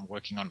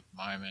working on at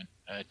the moment,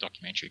 a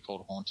documentary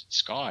called Haunted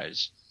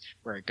Skies,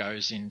 where it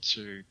goes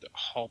into the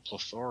whole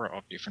plethora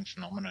of different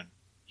phenomena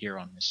here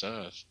on this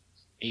Earth,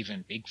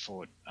 even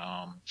Bigfoot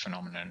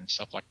phenomenon and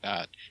stuff like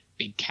that,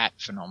 big cat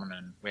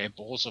phenomenon, where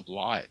balls of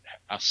light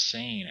are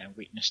seen and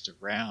witnessed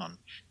around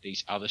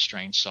these other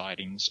strange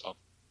sightings of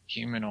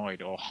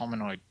humanoid or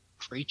hominoid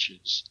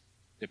creatures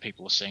that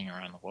people are seeing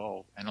around the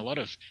world. And a lot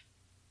of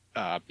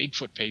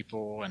Bigfoot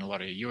people and a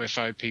lot of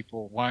UFO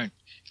people won't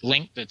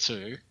link the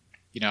two,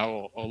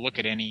 or look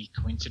at any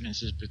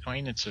coincidences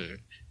between the two.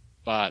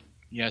 But,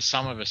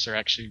 some of us have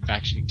actually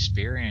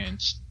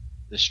experienced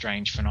the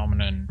strange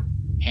phenomenon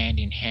hand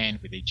in hand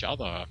with each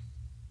other.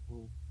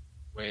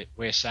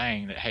 We're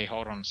saying that, hey,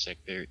 hold on a sec,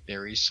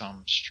 there is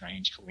some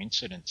strange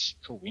coincidence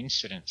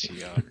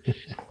here,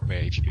 where,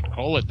 if you could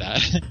call it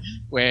that,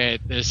 where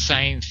the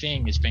same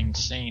thing is being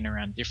seen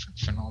around different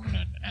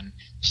phenomena, and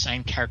the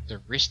same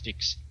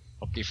characteristics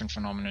of different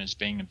phenomena is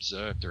being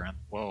observed around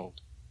the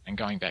world, and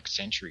going back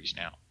centuries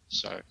now.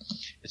 So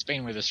it's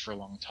been with us for a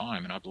long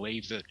time, and I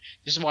believe that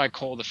this is why I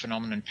call the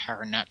phenomenon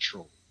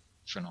paranatural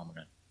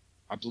phenomenon.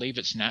 I believe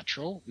it's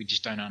natural, we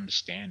just don't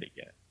understand it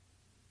yet.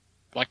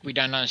 Like we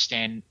don't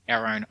understand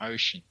our own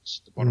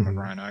oceans, the bottom of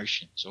our own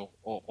oceans, or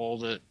all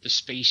the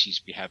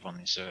species we have on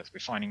this Earth. We're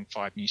finding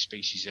 5 new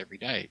species every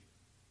day,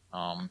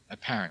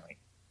 apparently.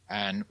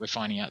 And we're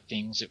finding out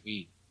things that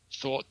we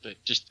thought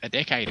that just a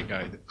decade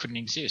ago that couldn't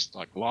exist,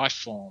 like life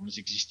forms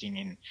existing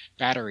in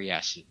battery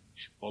acid,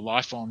 or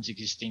life forms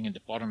existing at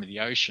the bottom of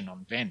the ocean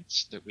on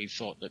vents that we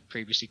thought that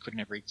previously could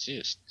never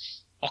exist.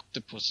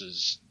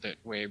 octopuses that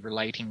we're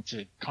relating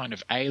to kind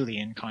of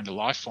alien kind of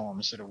life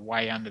forms that are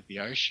way under the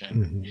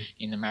ocean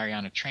in the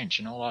Mariana Trench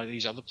and all of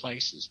these other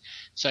places.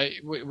 So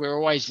we're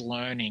always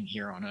learning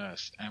here on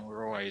Earth, and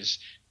we're always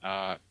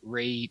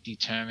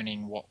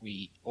redetermining what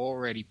we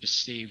already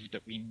perceived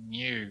that we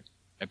knew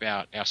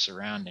about our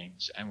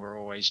surroundings, and we're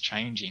always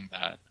changing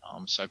that.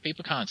 So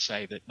people can't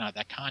say that, no,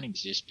 that can't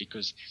exist,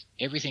 because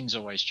everything's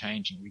always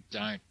changing. We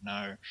don't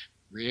know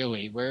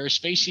really. We're a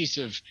species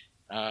of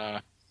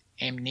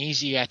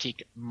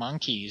amnesiatic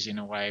monkeys in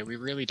a way. We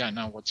really don't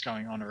know what's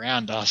going on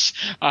around us.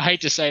 I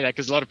hate to say that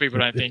because a lot of people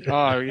don't think,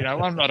 oh, you know,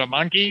 I'm not a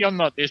monkey, I'm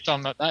not this,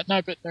 I'm not that.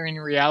 No, but in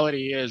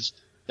reality is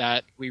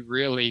that we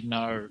really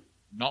know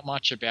not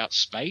much about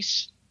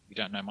space. We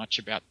don't know much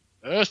about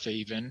Earth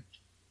even,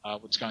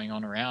 what's going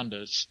on around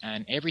us.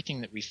 And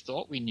everything that we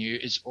thought we knew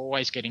is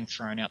always getting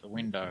thrown out the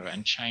window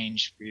and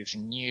changed with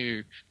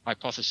new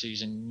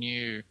hypotheses and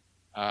new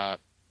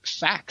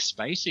facts,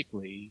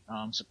 basically,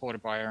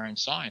 supported by our own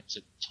science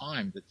at the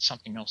time, that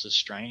something else as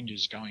strange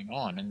is going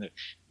on, and that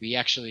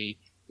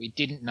we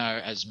didn't know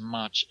as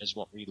much as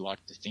what we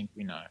like to think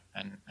we know.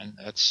 And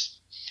that's,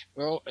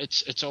 well,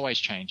 it's always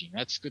changing.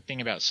 That's the good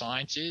thing about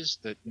science, is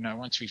that, you know,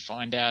 once we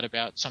find out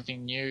about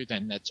something new,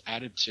 then that's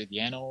added to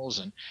the annals,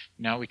 and,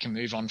 you know, we can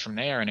move on from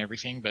there and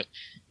everything. But,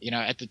 you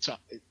know, at the time,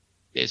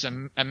 there's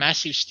a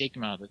massive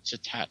stigma that's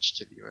attached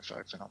to the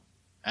UFO phenomenon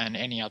and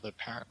any other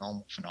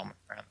paranormal phenomenon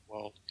around the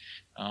world.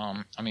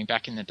 I mean,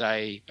 back in the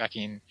day, back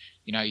in,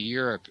 you know,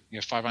 Europe,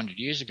 500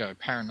 years ago,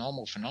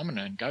 paranormal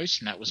phenomena and ghosts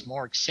and that was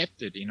more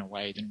accepted in a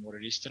way than what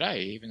it is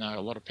today. Even though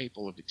a lot of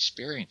people have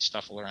experienced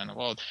stuff all around the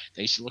world,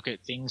 they used to look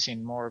at things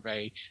in more of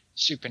a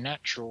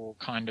supernatural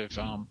kind of,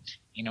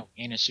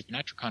 in a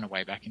supernatural kind of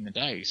way back in the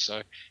day.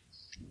 So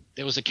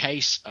there was a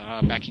case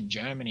back in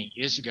Germany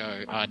years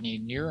ago near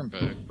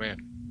Nuremberg, where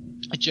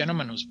a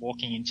gentleman was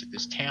walking into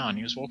this town.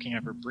 He was walking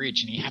over a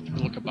bridge, and he happened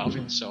to look above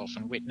himself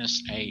and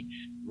witnessed a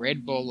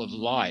red ball of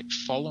light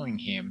following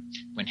him.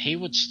 When he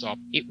would stop,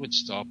 it would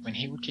stop. When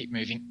he would keep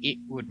moving, it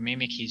would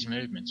mimic his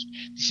movements.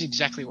 This is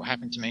exactly what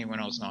happened to me when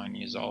I was 9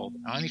 years old.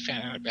 I only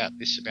found out about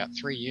this about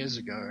 3 years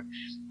ago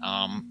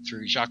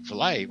through Jacques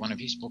Vallée, one of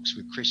his books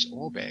with Chris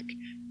Aubeck,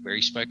 where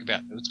he spoke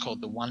about, it's called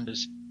The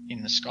Wonders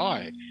in the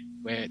Sky,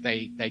 where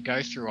they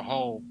go through a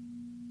whole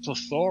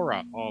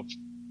plethora of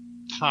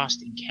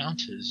past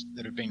encounters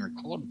that have been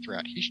recorded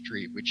throughout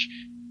history, which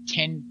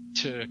tend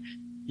to,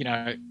 you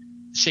know,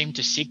 seem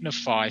to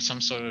signify some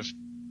sort of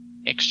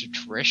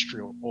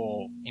extraterrestrial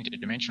or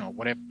interdimensional,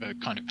 whatever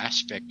kind of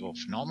aspect or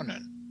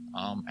phenomenon.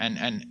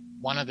 And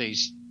one of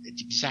these,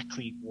 it's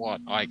exactly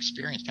what I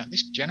experienced. Now,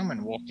 this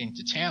gentleman walked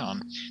into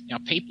town. Now,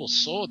 people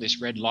saw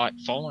this red light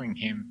following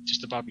him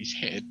just above his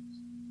head.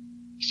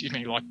 Excuse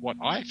me, like what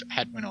I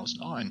had when I was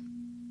 9.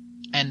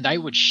 And they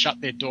would shut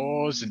their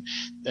doors, and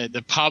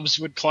the pubs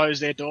would close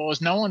their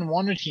doors. No one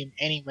wanted him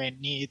anywhere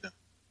near them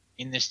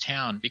in this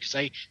town, because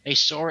they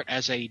saw it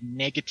as a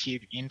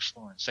negative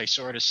influence. They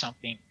saw it as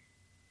something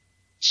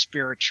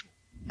spiritual.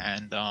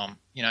 And,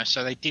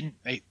 so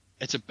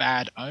it's a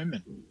bad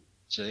omen.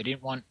 So they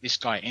didn't want this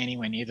guy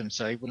anywhere near them,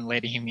 so they wouldn't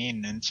let him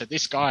in. And so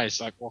this guy is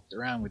like walked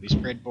around with his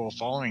red ball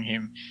following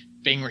him,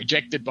 being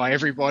rejected by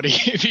everybody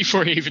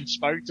before he even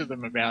spoke to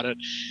them about it.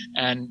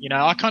 And,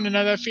 I kind of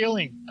know that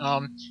feeling.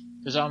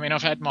 Because,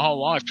 I've had my whole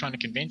life trying to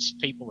convince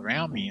people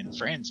around me and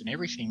friends and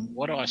everything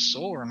what I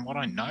saw and what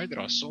I know that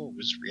I saw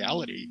was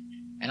reality.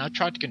 And I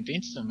tried to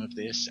convince them of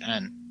this,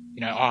 and,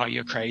 oh,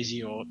 you're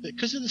crazy, or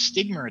because of the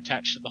stigma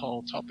attached to the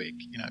whole topic,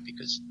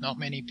 because not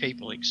many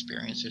people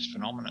experience this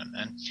phenomenon.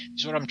 And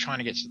it's what I'm trying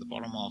to get to the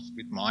bottom of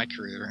with my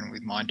career and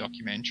with my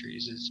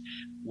documentaries, is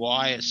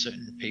why are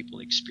certain people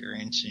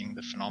experiencing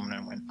the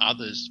phenomenon when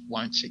others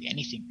won't see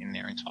anything in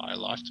their entire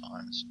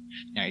lifetimes?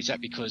 Now, is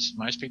that because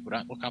most people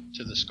don't look up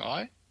to the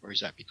sky? Or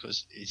is that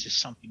because is there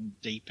something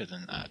deeper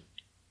than that?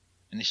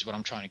 And this is what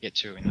I'm trying to get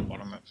to in the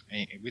bottom of,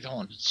 with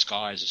Haunted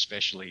Skies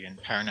especially,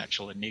 and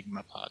Paranatural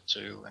Enigma Part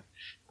 2,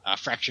 and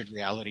Fractured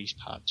Realities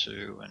Part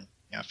 2, and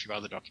a few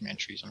other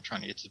documentaries. I'm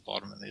trying to get to the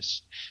bottom of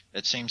this.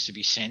 That seems to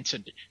be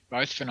centered,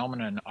 both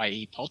phenomenon,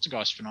 i.e.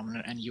 poltergeist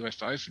phenomenon, and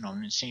UFO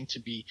phenomenon, seem to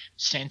be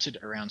centered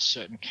around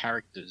certain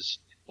characters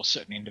or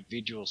certain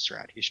individuals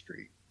throughout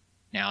history.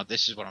 Now,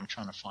 this is what I'm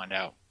trying to find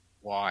out.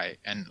 Why?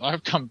 And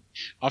I've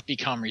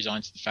become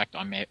resigned to the fact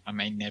I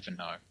may never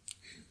know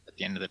at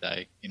the end of the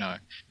day, but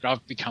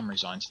I've become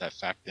resigned to that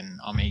fact, and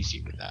I'm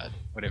easy with that,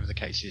 whatever the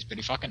case is. But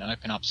if I can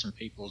open up some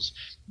people's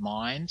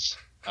minds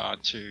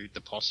to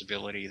the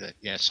possibility that,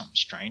 something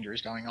stranger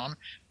is going on,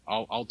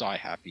 I'll die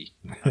happy.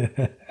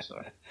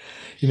 So,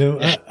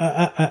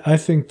 I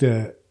think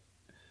that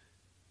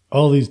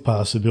all these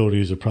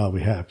possibilities are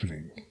probably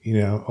happening.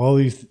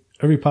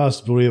 Every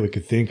possibility that we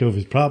could think of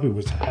is probably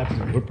what's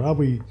happening. We're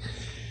probably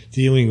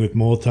dealing with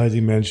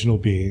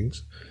multidimensional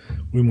beings.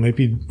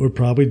 We're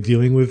probably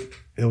dealing with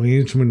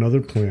aliens from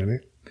another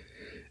planet.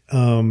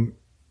 And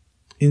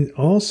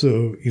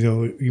also,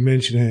 you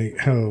mentioned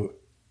how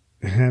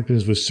it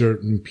happens with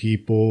certain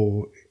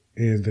people,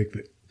 and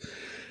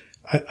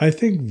I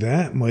think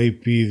that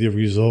might be the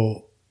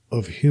result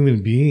of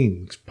human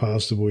beings,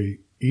 possibly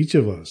each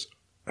of us,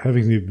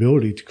 having the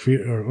ability to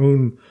create our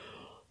own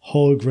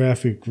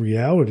holographic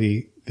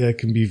reality that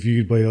can be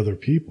viewed by other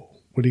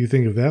people. What do you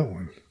think of that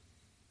one?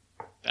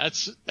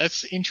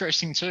 That's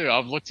interesting too.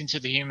 I've looked into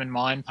the human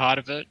mind part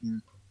of it,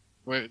 and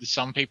where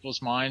some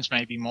people's minds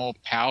may be more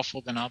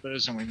powerful than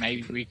others, and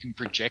we can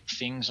project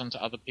things onto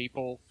other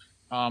people.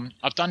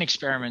 I've done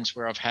experiments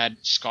where I've had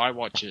sky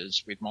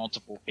watchers with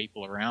multiple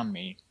people around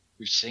me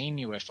who've seen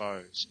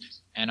UFOs,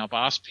 and I've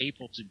asked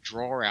people to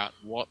draw out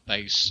what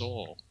they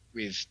saw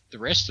with the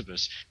rest of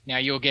us. Now,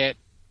 you'll get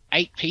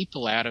 8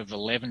 people out of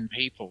 11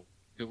 people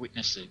who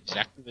witness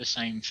exactly the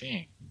same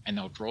thing, and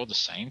they'll draw the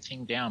same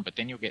thing down, but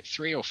then you'll get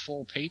 3 or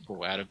 4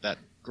 people out of that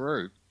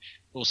group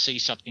who'll see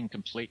something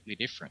completely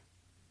different.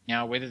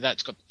 Now, whether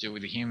that's got to do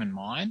with the human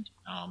mind,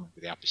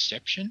 with our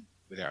perception,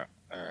 with our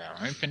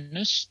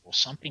openness, or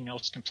something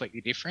else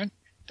completely different,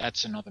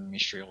 that's another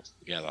mystery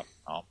altogether.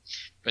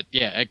 But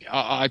yeah,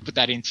 I put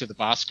that into the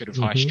basket of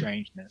high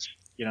strangeness.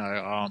 You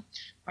know,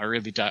 I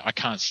really don't. I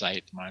can't say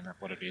at the moment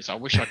what it is. I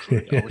wish I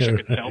could. I wish I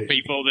could tell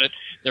people that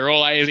they're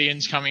all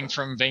aliens coming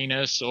from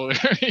Venus, or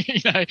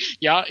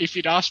yeah. If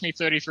you'd asked me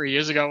 33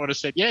 years ago, I would have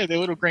said, yeah, they're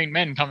little green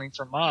men coming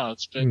from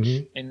Mars. But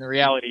in the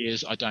reality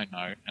is, I don't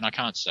know, and I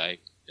can't say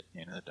at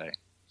the end of the day.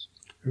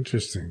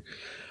 Interesting.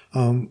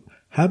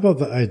 How about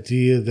the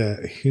idea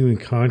that human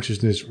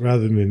consciousness,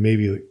 rather than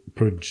maybe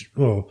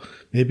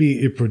maybe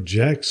it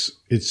projects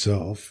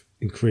itself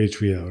and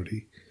creates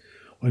reality?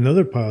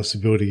 Another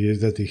possibility is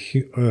that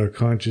our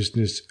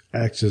consciousness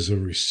acts as a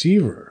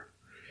receiver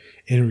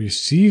and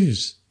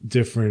receives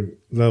different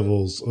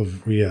levels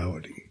of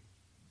reality.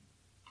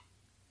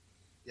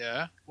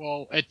 Yeah,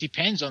 well, it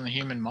depends on the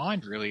human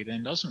mind, really,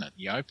 then, doesn't it?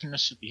 The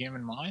openness of the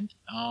human mind.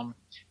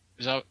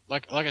 Because,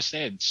 like I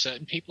said,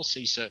 certain people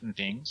see certain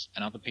things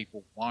and other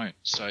people won't.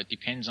 So it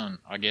depends on,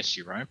 I guess,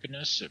 your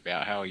openness,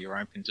 about how you're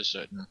open to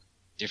certain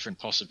different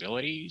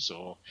possibilities,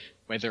 or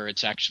whether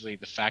it's actually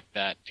the fact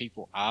that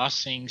people are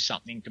seeing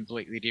something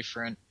completely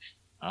different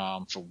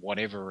for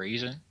whatever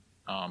reason.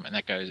 And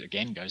that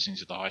goes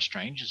into the high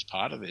strangeness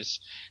part of this.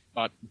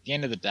 But at the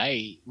end of the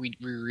day, we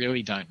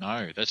really don't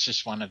know. That's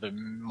just one of the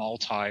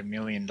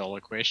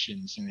multi-million-dollar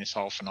questions in this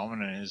whole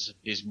phenomenon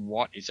is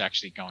what is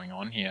actually going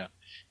on here,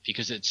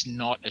 because it's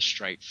not as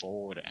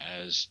straightforward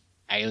as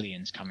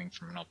aliens coming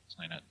from another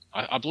planet.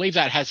 I believe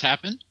that has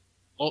happened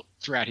all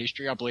throughout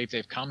history. I believe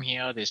they've come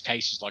here. There's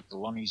cases like the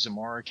Lonnie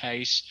Zamora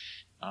case.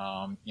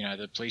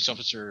 The police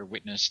officer who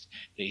witnessed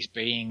these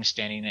beings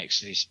standing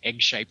next to this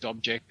egg-shaped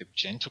object that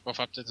then took off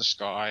up to the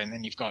sky. And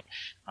then you've got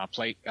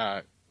like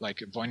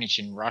Voynich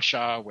in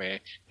Russia, where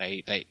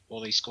they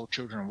all these school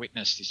children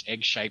witnessed this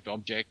egg-shaped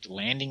object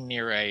landing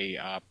near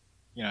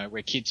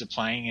where kids are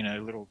playing in a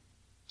little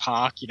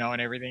park,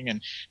 and everything,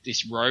 and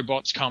these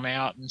robots come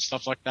out and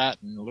stuff like that,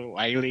 and little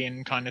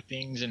alien kind of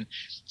things. And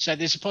so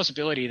there's a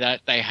possibility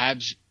that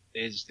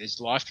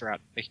there's life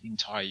throughout the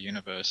entire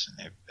universe,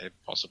 and they've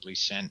possibly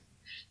sent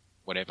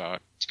whatever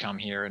to come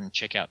here and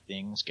check out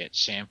things, get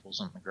samples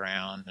on the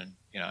ground, and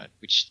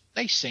which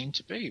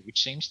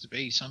seems to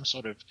be some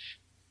sort of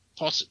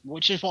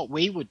which is what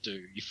we would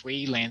do if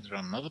we landed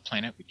on another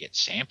planet. We'd get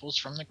samples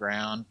from the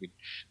ground, we'd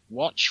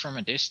watch from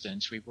a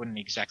distance. We wouldn't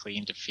exactly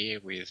interfere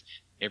with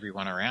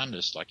everyone around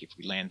us. Like if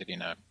we landed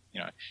in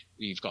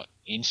we've got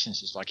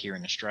instances like here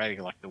in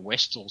Australia, like the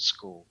Westall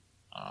School,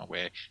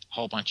 where a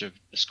whole bunch of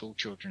the school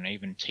children,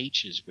 even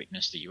teachers,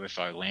 witnessed the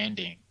UFO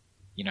landing,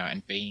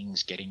 and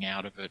beings getting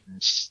out of it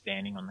and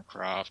standing on the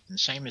craft, and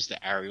same as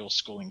the Ariel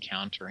School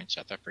encounter in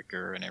South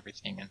Africa and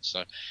everything. And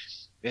so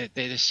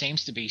there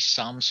seems to be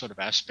some sort of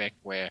aspect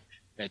where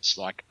it's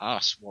like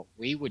us, what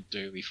we would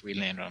do if we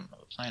landed on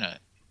another planet.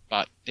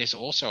 But there's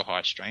also a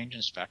high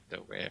strangeness factor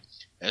where,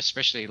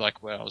 especially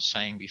like what I was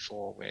saying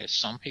before, where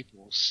some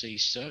people will see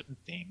certain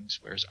things,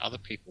 whereas other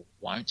people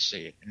won't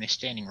see it, and they're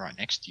standing right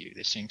next to you.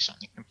 They're seeing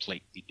something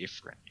completely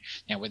different.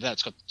 Now, whether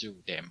that's got to do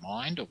with their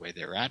mind or where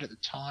they're at the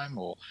time,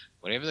 or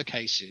whatever the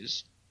case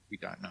is, we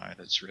don't know.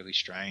 That's really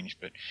strange.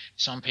 But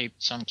some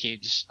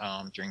kids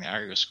during the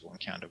Ariel School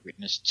encounter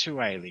witnessed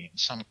 2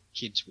 aliens. Some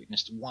kids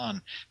witnessed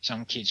 1.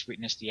 Some kids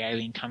witnessed the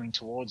alien coming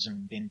towards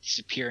them, then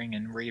disappearing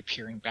and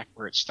reappearing back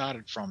where it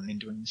started from, and then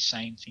doing the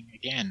same thing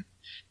again,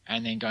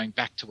 and then going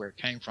back to where it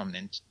came from,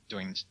 then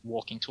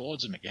walking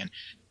towards them again.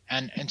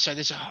 And so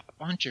there's a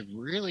bunch of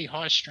really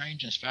high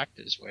strangeness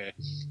factors where,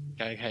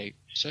 okay,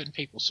 certain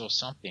people saw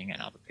something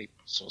and other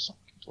people saw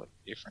something completely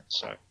different.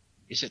 So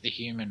is it the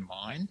human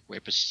mind?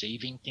 We're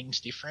perceiving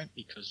things different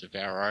because of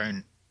our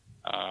own,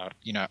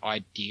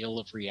 ideal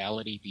of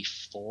reality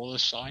before the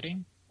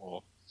sighting?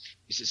 Or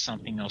is it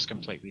something else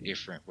completely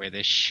different where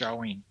they're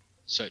showing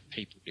certain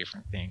people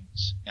different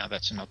things? Now,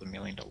 that's another $1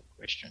 million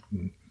question.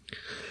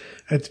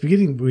 At the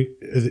beginning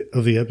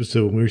of the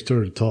episode, when we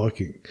started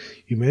talking,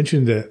 you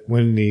mentioned that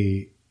when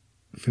the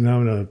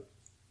phenomena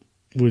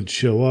would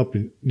show up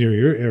near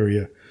your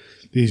area,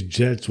 these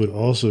jets would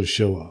also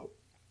show up.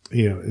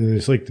 And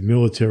it's like the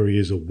military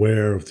is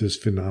aware of this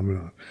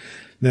phenomenon.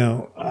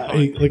 Now,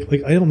 I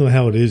don't know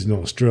how it is in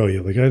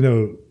Australia. Like I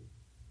know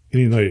in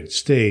the United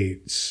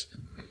States,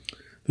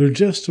 they're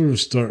just sort of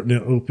starting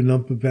to open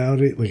up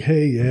about it. Like,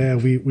 hey, yeah,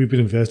 we've been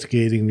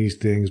investigating these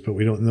things, but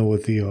we don't know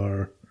what they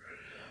are.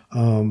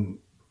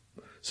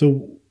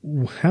 So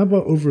how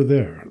about over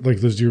there?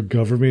 Like, does your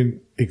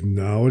government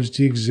acknowledge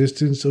the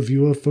existence of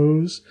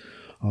UFOs?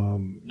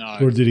 No.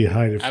 Or did he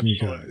hide it from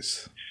Absolutely. you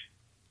guys?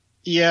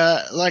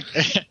 Yeah, like,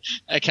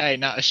 okay,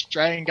 no,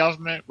 Australian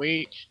government,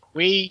 we're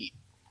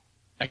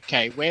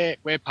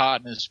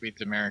partners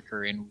with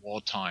America in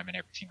wartime and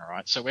everything, all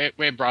right? So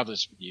we're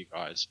brothers with you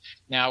guys.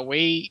 Now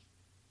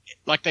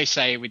like they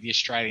say with the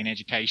Australian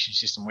education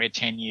system, we're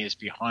 10 years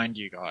behind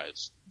you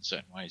guys in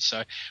certain ways.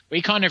 So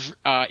we kind of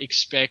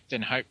expect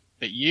and hope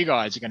that you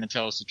guys are going to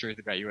tell us the truth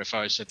about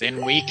UFOs, so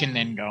then we can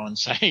then go and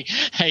say,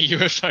 hey,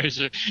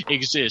 UFOs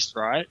exist,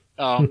 right?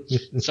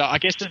 So I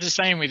guess it's the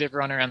same with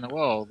everyone around the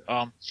world,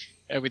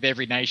 with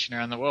every nation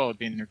around the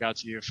world in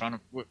regards to UFO.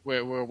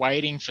 We're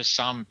waiting for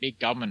some big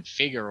government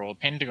figure or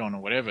Pentagon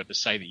or whatever to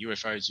say that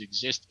UFOs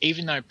exist,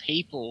 even though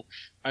people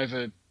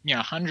over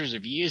hundreds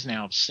of years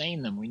now have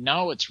seen them. We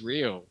know it's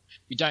real.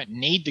 We don't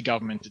need the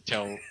government to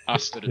tell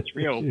us that it's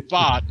real,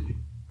 but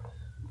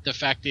the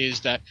fact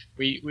is that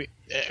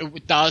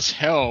it does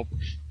help,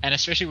 and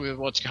especially with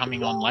what's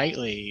coming on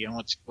lately and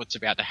what's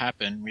about to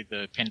happen with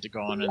the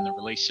Pentagon and the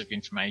release of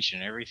information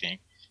and everything.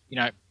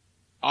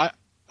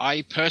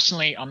 I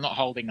personally, I'm not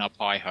holding up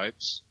high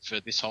hopes for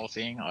this whole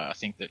thing. I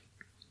think that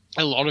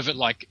a lot of it,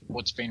 like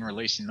what's been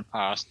released in the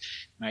past,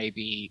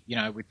 maybe,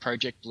 with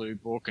Project Blue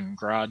Book and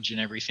Grudge and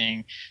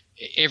everything,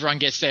 everyone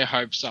gets their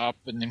hopes up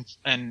and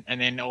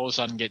then all of a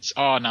sudden gets,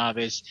 oh no,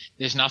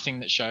 there's nothing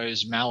that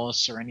shows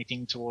malice or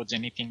anything towards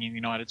anything in the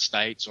United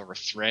States or a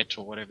threat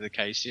or whatever the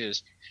case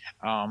is.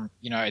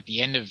 At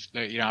the end of,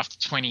 after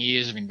 20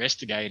 years of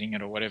investigating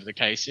it or whatever the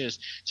case is.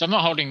 So I'm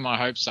not holding my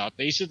hopes up.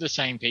 These are the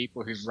same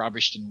people who've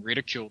rubbished and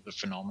ridiculed the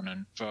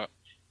phenomenon for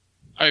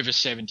over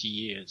 70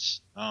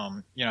 years.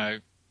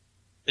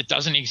 It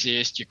doesn't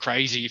exist. You're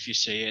crazy if you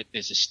see it.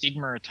 There's a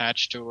stigma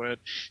attached to it,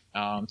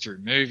 through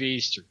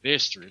movies, through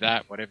this, through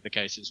that, whatever the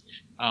case is.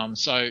 I'm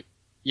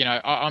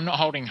not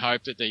holding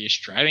hope that the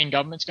Australian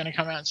government's going to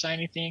come out and say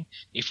anything.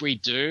 If we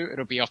do,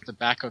 it'll be off the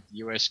back of the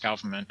US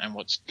government and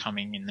what's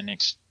coming in the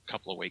next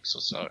couple of weeks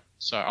or so.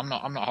 So I'm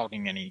not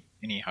holding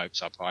any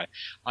hopes up high.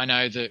 I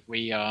know that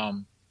we,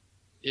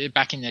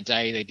 back in the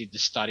day, they did the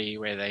study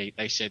where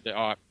they said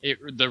that,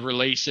 the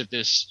release of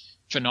this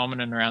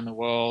phenomenon around the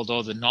world,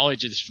 or the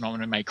knowledge of this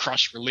phenomenon, may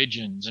crush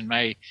religions and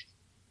may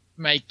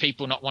make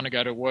people not want to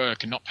go to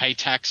work and not pay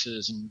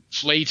taxes and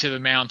flee to the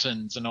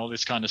mountains and all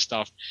this kind of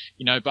stuff,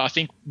 but I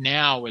think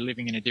now we're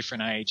living in a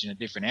different age and a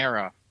different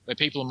era where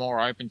people are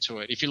more open to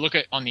it. If you look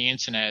at on the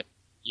internet,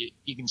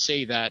 you can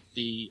see that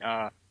the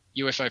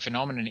UFO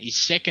phenomenon is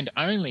second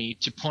only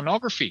to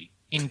pornography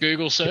in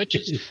Google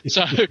searches.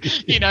 So,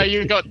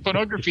 you've got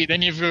pornography,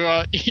 then you've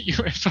got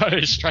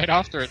UFOs straight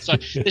after it. So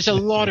there's a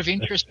lot of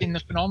interest in the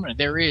phenomenon.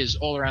 There is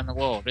all around the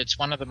world. It's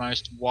one of the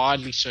most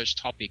widely searched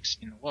topics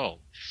in the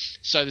world.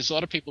 So there's a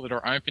lot of people that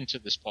are open to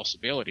this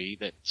possibility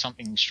that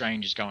something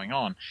strange is going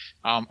on,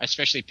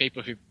 especially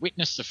people who've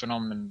witnessed the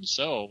phenomenon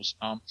themselves,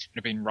 and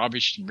have been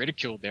rubbished and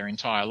ridiculed their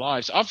entire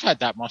lives. I've had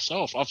that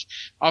myself.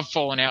 I've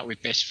fallen out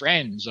with best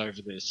friends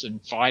over this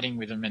and fighting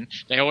with them, and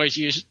they always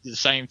use the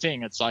same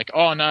thing. It's like,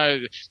 oh no,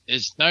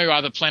 there's no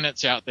other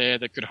planets out there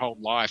that could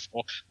hold life,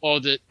 or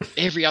that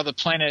every other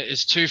planet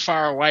is too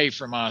far away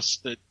from us,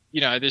 that,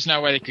 there's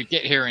no way they could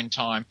get here in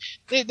time.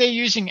 They're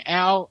using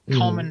our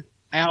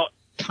our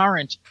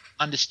current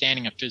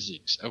understanding of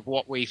physics, of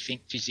what we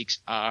think physics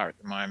are at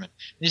the moment.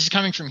 This is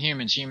coming from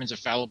humans. Humans are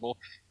fallible.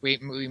 We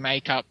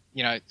make up,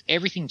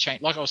 everything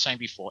change. Like I was saying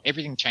before,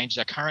 everything changes.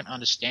 Our current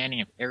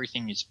understanding of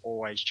everything is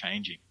always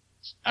changing.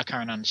 Our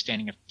current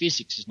understanding of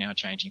physics is now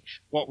changing.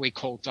 What we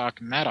call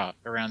dark matter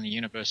around the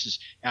universe, is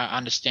our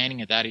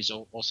understanding of that is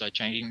also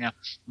changing. Now,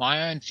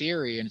 my own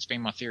theory, and it's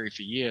been my theory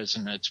for years,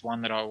 and it's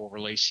one that I will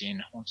release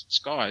in Haunted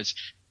Skies,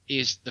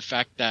 is the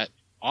fact that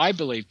I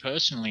believe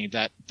personally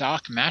that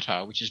dark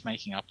matter, which is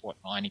making up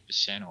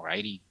 90% or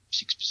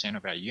 86%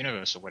 of our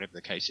universe, or whatever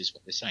the case is,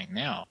 what they're saying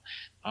now,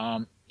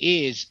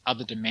 is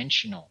other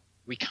dimensional.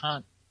 We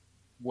can't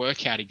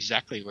work out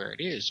exactly where it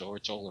is, or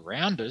it's all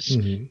around us.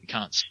 We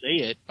can't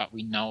see it, but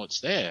we know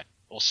it's there.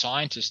 Or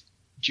scientists,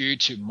 due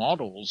to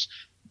models,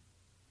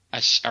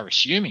 are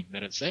assuming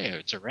that it's there,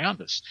 it's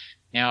around us.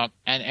 Now,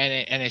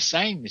 and they're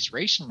saying this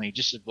recently,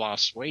 just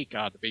last week,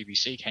 the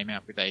BBC came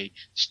out with a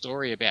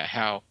story about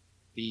how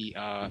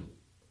our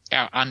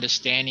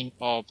understanding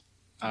of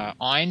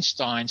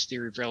Einstein's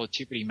theory of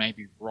relativity may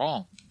be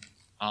wrong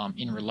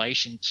in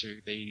relation to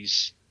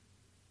this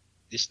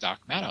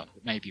dark matter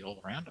that may be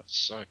all around us.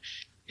 So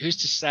who's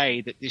to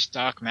say that this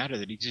dark matter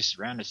that exists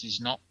around us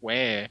is not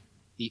where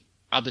the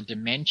other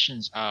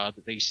dimensions are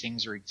that these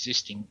things are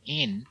existing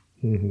in,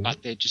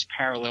 but they're just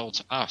parallel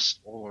to us,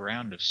 all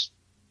around us?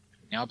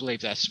 Now, I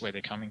believe that's where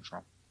they're coming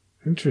from.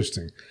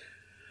 Interesting.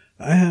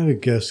 I have a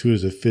guest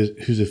who's a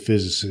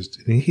physicist,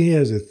 and he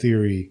has a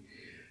theory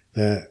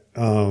that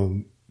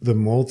the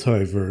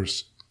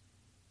multiverse,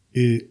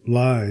 it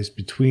lies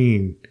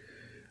between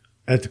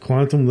at the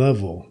quantum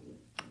level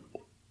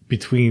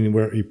between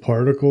where a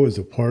particle is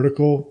a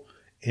particle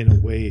and a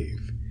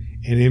wave.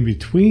 And in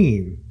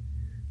between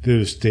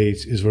those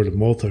states is where the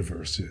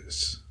multiverse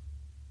is.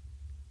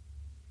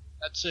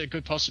 That's a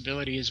good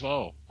possibility as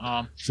well.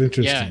 It's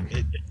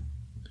interesting.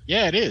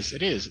 Yeah, it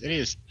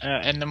is.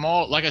 And the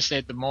more, like I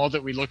said, the more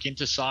that we look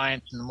into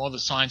science and the more that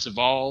science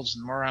evolves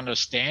and the more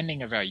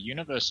understanding of our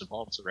universe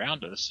evolves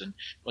around us and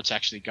what's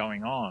actually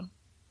going on,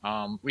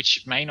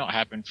 which may not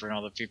happen for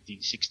another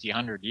 50, 60,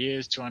 100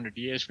 years, 200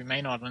 years. We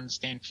may not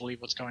understand fully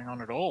what's going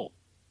on at all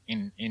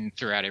in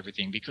throughout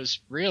everything, because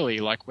really,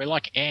 like, we're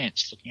like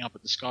ants looking up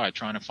at the sky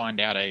trying to find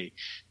out a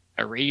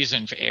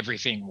reason for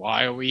everything.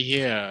 Why are we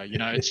here? You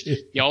know, it's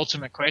the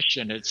ultimate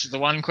question. It's the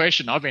one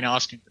question I've been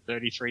asking for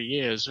 33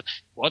 years.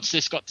 What's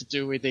this got to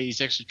do with these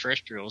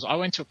extraterrestrials? I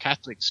went to a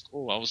Catholic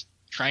school. I was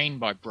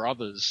trained by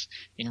brothers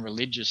in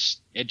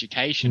religious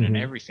education and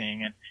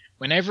everything. And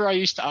whenever I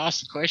used to ask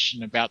the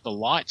question about the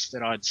lights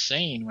that I'd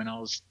seen when I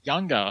was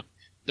younger,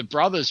 the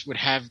brothers would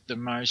have the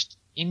most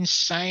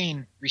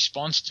insane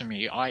response to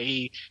me,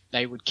 i.e.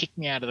 they would kick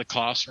me out of the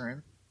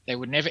classroom. They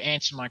would never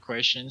answer my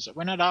questions.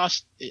 When I'd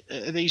ask,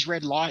 are these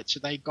red lights, are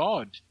they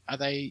God? Are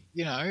they,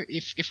 you know,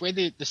 if we're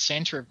the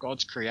center of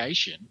God's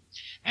creation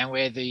and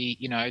we're the,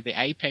 you know,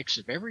 the apex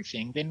of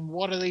everything, then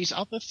what are these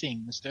other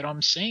things that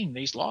I'm seeing,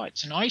 these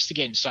lights? And I used to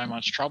get in so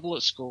much trouble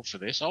at school for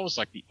this. I was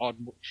like the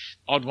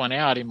odd one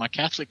out in my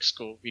Catholic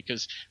school,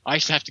 because I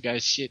used to have to go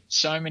sit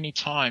so many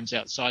times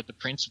outside the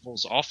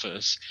principal's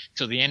office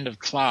till the end of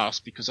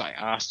class because I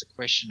asked a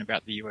question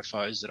about the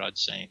UFOs that I'd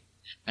seen.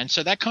 And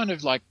so that kind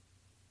of like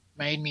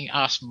made me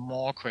ask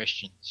more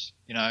questions,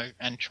 you know,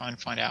 and try and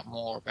find out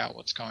more about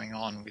what's going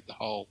on with the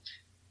whole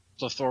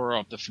plethora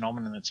of the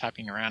phenomenon that's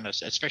happening around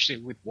us, especially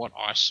with what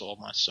I saw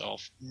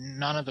myself.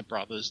 None of the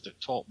brothers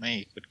that taught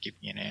me could give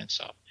me an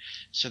answer.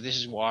 So this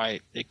is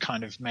why it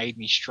kind of made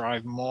me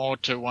strive more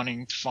to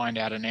wanting to find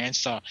out an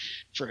answer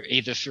for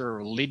either through a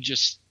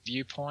religious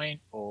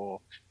viewpoint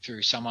or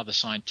through some other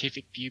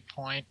scientific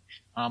viewpoint.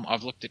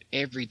 I've looked at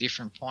every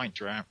different point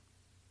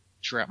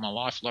throughout my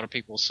life. A lot of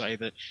people say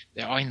that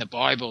in the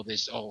Bible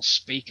there's all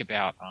speak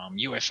about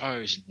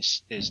UFOs,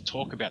 and there's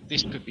talk about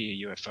this could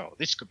be a UFO,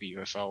 this could be a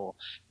UFO, or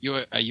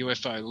a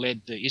UFO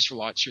led the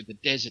Israelites through the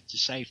desert to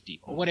safety,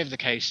 or whatever the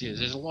case is.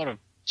 There's a lot of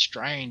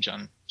strange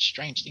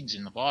things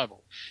in the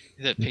Bible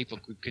that people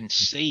could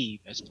conceive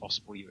as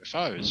possible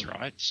UFOs,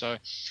 right? So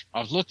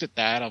I've looked at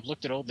that. I've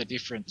looked at all the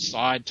different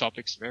side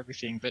topics of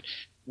everything, but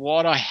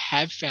what I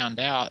have found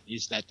out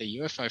is that the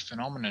UFO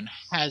phenomenon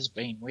has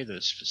been with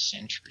us for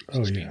centuries.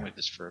 It's been with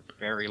us for a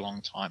very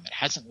long time. It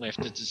hasn't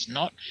left. It's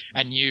not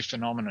a new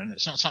phenomenon.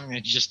 It's not something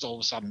that just all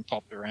of a sudden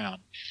popped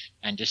around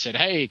and just said,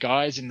 hey,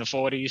 guys, in the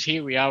 40s,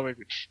 here we are.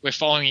 We're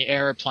following the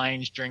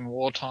aeroplanes during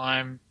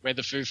wartime. We're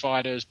the Foo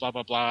Fighters, blah,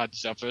 blah, blah. This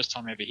is our first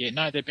time ever here.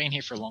 No, they've been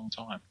here for a long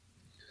time.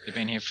 They've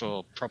been here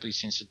for probably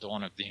since the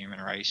dawn of the human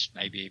race,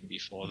 maybe even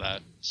before that.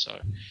 So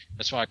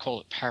that's why I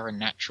call it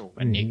paranatural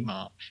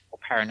enigma or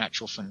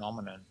paranatural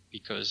phenomenon,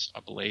 because I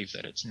believe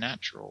that it's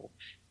natural.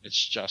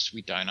 It's just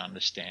we don't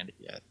understand it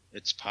yet.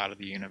 It's part of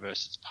the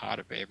universe. It's part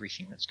of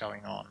everything that's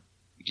going on.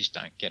 We just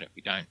don't get it.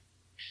 We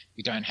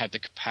don't have the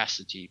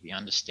capacity, the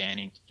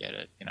understanding to get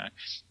it, you know.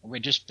 We're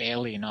just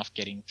barely enough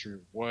getting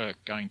through work,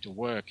 going to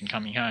work and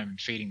coming home and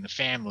feeding the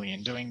family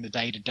and doing the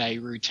day-to-day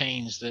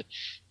routines that,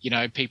 you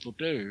know, people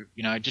do,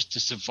 you know, just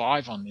to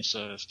survive on this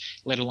earth,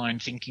 let alone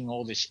thinking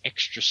all this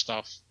extra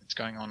stuff that's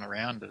going on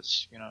around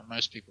us. You know,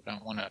 most people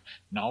don't want to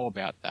know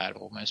about that,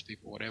 or most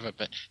people whatever,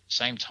 but at the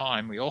same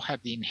time, we all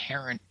have the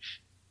inherent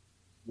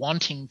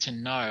wanting to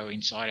know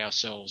inside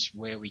ourselves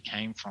where we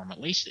came from. At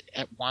least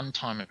at one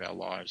time of our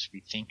lives, we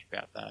think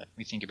about that.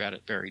 We think about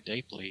it very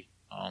deeply.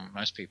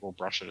 Most people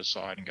brush it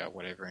aside and go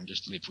whatever and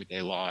just live with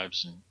their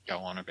lives and go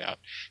on about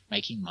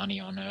making money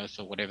on earth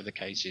or whatever the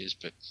case is.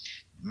 But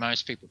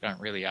most people don't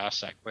really ask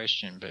that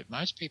question. But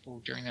most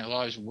people during their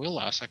lives will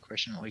ask that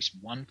question at least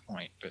one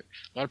point. But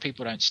a lot of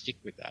people don't stick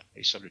with that.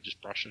 They sort of just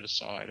brush it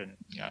aside and,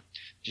 you know,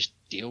 just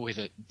deal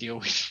with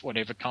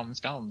whatever comes,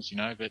 you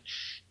know. But,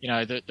 you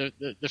know,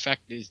 the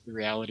fact is, the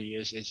reality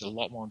is there's a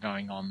lot more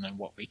going on than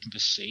what we can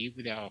perceive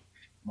with our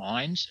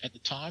minds at the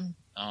time.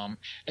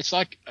 It's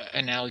like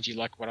an analogy,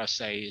 like what I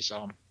say is,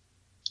 a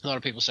lot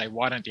of people say,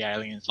 why don't the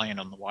aliens land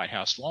on the White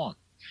House lawn?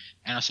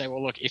 And I say,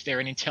 well, look, if they're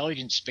an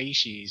intelligent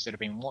species that have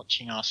been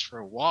watching us for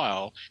a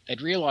while,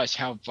 they'd realize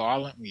how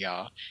violent we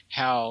are,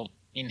 how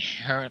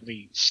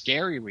inherently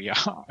scary we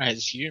are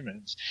as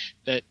humans,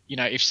 that, you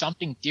know, if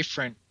something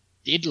different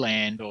did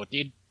land or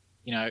did,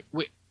 you know,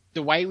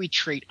 the way we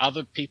treat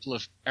other people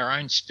of our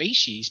own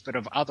species, but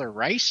of other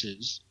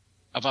races,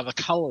 of other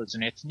colors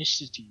and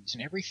ethnicities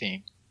and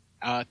everything,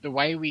 the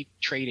way we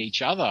treat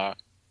each other,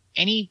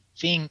 any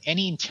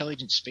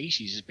intelligent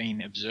species has been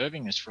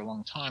observing us for a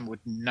long time would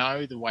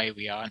know the way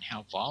we are and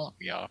how violent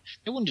we are.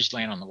 They wouldn't just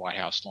land on the White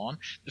House lawn.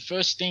 The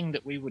first thing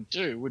that we would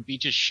do would be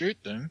to shoot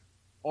them,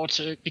 or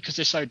because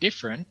they're so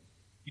different,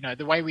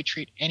 the way we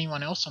treat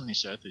anyone else on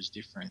this earth is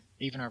different,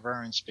 even of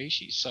our own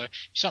species. So if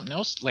something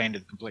else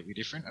landed completely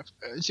different,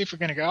 as if we're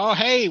going to go, oh,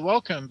 hey,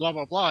 welcome, blah,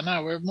 blah, blah.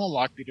 No, we're more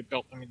likely to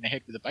belt them in the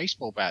head with a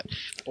baseball bat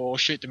or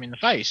shoot them in the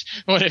face,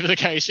 whatever the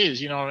case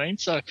is, you know what I mean?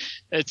 So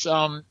it's,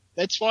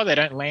 that's why they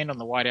don't land on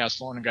the White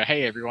House lawn and go,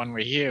 hey, everyone,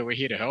 we're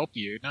here to help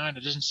you. No,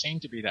 it doesn't seem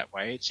to be that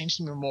way. It seems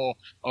to be more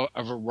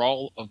of a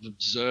role of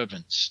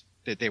observance,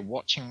 that they're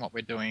watching what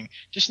we're doing,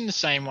 just in the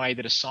same way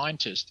that a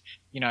scientist,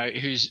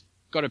 who's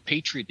got a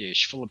petri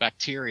dish full of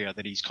bacteria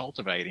that he's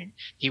cultivating,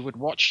 he would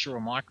watch through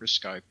a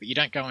microscope, but you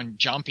don't go and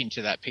jump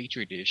into that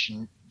petri dish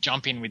and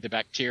jump in with the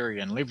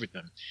bacteria and live with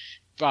them.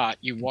 But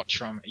you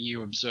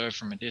observe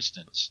from a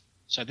distance.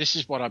 So this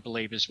is what I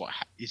believe is what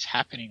is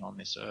happening on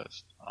this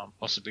earth.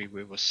 Possibly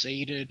we were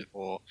seeded,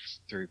 or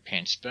through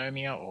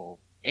panspermia, or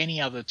any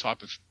other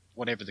type of,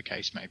 whatever the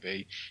case may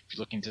be. If you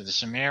look into the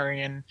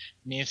Sumerian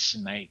myths,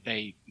 and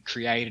they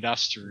created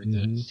us through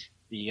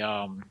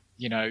the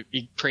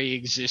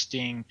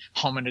pre-existing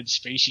hominid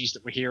species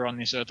that were here on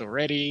this earth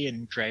already,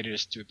 and created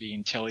us to be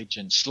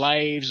intelligent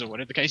slaves, or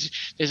whatever the case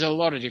is. There's a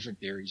lot of different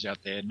theories out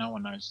there. No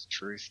one knows the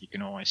truth. You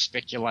can always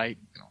speculate,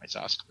 you can always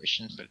ask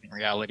questions, but in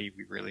reality,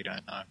 we really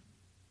don't know.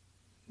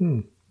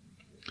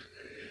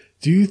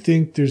 Do you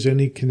think there's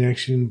any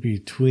connection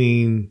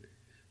between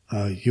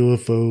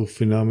UFO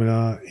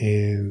phenomena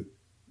and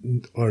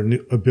our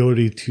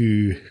ability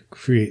to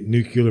create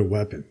nuclear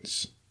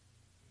weapons?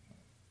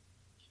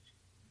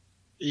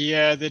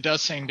 Yeah, there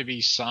does seem to be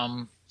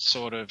some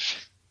sort of,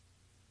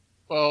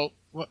 well,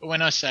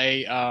 when I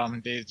say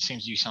there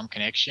seems to be some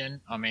connection,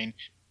 I mean,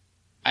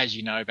 as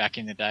you know, back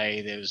in the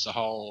day, there was the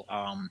whole,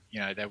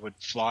 they would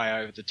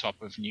fly over the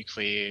top of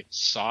nuclear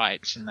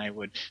sites, and they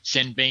would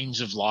send beams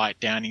of light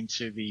down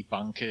into the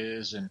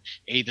bunkers and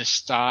either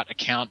start a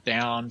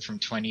countdown from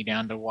 20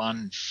 down to 1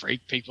 and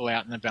freak people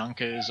out in the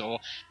bunkers, or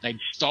they'd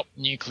stop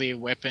nuclear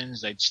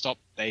weapons.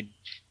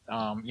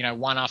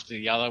 One after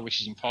the other,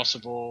 which is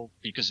impossible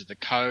because of the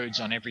codes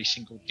on every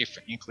single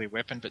different nuclear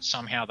weapon, but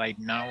somehow they'd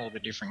know all the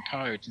different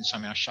codes and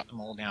somehow shut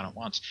them all down at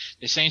once.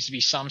 There seems to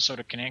be some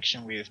sort of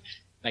connection with,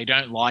 they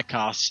don't like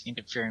us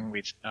interfering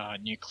with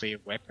nuclear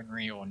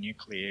weaponry or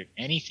nuclear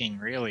anything,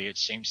 really. It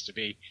seems to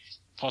be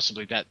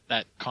possibly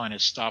that kind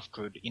of stuff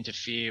could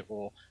interfere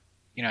or,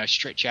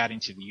 stretch out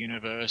into the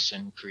universe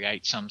and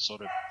create some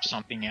sort of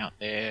something out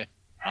there,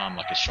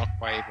 like a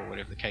shockwave or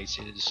whatever the case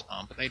is.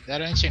 But they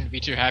don't seem to be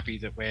too happy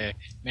that we're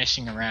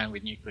messing around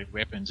with nuclear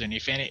weapons. And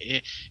if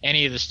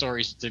any of the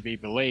stories to be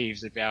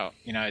believed about,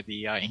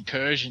 the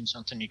incursions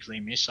onto nuclear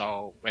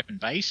missile weapon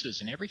bases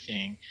and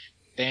everything,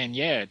 then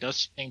yeah, it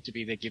does seem to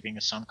be they're giving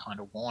us some kind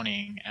of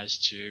warning as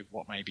to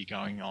what may be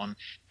going on,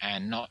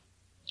 and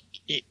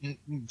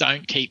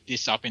don't keep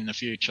this up in the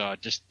future.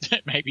 Just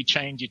maybe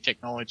change your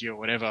technology or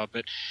whatever.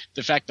 But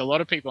the fact a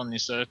lot of people on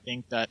this earth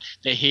think that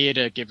they're here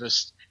to give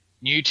us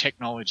new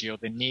technology, or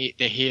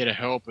they're here to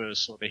help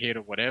us, or they're here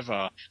to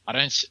whatever. I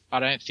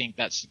don't think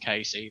that's the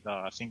case either.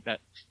 I think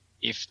that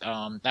if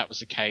that was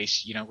the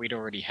case, we'd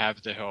already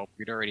have the help,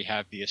 we'd already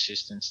have the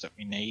assistance that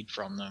we need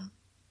from them.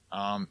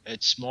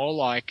 It's more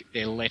like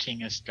they're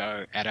letting us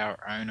go at our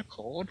own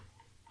accord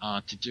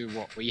to do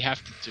what we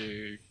have to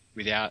do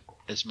without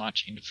as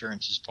much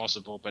interference as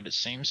possible. But it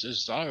seems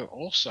as though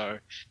also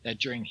that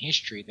during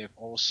history they've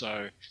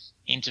also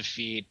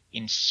interfered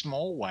in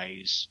small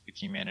ways with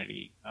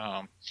humanity.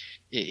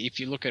 If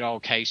you look at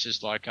old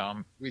cases like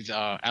with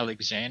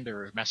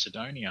Alexander of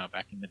Macedonia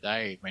back in the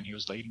day, when he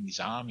was leading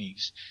his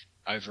armies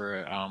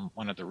over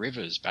one of the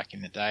rivers back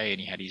in the day, and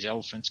he had his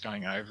elephants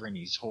going over and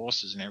his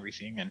horses and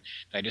everything, and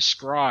they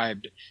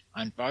described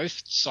on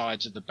both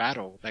sides of the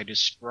battle, they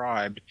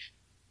described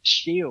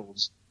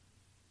shields,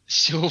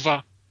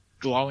 silver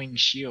glowing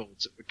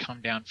shields that would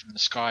come down from the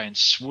sky and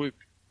swoop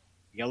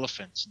the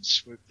elephants and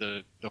swoop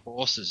the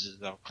horses as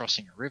they were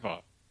crossing a river.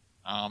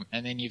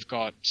 And then you've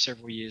got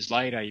several years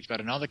later, you've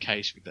got another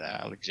case with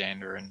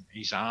Alexander and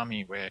his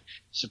army where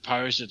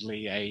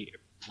supposedly a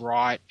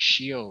bright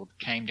shield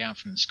came down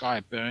from the sky,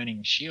 a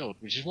burning shield,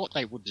 which is what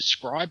they would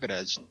describe it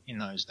as in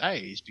those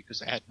days, because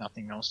they had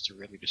nothing else to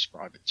really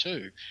describe it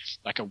to,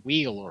 like a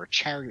wheel or a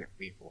chariot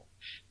wheel,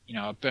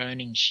 a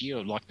burning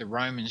shield, like the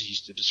Romans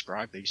used to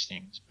describe these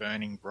things,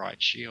 burning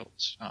bright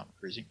shields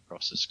cruising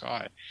across the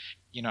sky.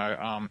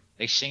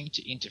 They seem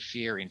to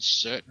interfere in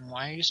certain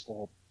ways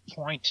or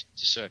point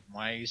to certain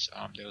ways.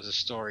 There was a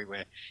story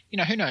where,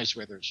 who knows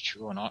whether it's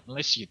true or not,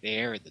 unless you're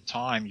there at the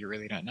time, you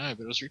really don't know,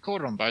 but it was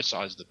recorded on both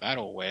sides of the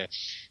battle where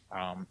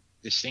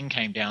this thing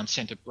came down,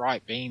 sent a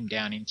bright beam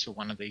down into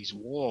one of these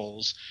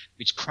walls,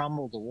 which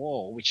crumbled the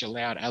wall, which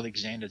allowed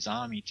Alexander's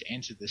army to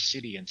enter the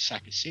city and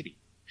sack a city.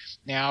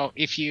 Now,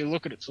 if you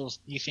look at it,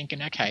 you're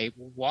thinking, okay,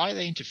 well, why are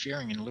they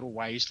interfering in little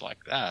ways like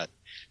that?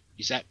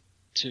 Is that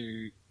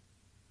to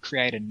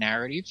create a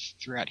narrative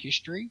throughout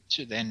history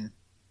to then,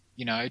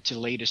 to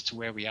lead us to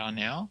where we are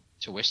now,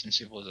 to Western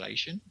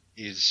civilization?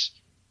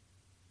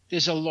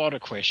 There's a lot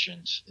of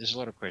questions.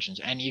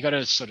 And you got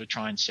to sort of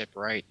try and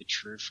separate the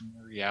truth from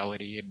the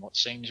reality and what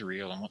seems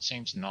real and what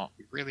seems not.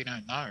 We really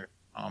don't know.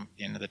 At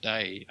the end of the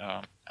day,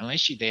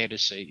 unless you're there to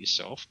see it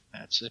yourself.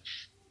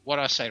 What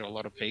I say to a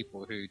lot of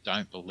people who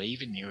don't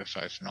believe in the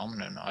UFO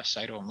phenomenon. I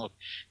say to them, look,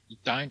 you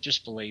don't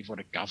just believe what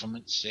a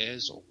government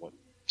says or what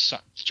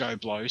Joe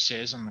Blow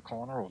says on the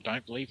corner, or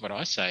don't believe what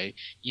I say.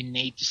 You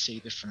need to see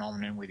the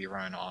phenomenon with your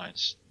own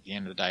eyes. At the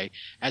end of the day,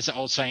 as the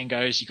old saying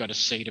goes, you got to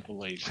see to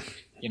believe,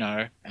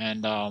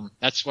 and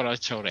that's what I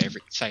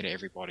say to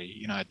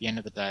everybody. At the end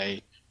of the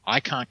day, I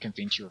can't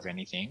convince you of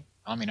anything.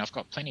 I mean, I've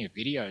got plenty of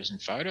videos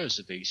and photos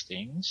of these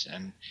things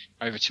and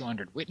over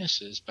 200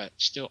 witnesses, but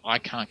still I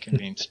can't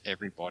convince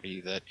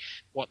everybody that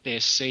what they're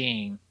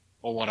seeing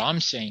or what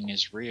I'm seeing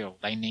is real.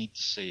 They need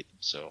to see it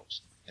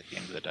themselves at the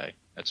end of the day.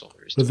 That's all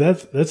there is.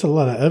 But that's a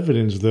lot of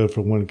evidence, though,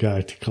 for one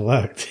guy to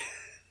collect.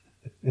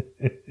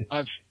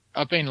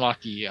 I've been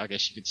lucky, I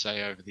guess you could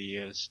say, over the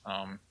years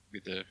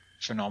with the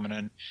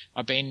phenomenon.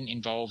 I've been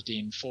involved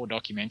in 4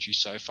 documentaries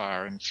so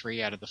far, and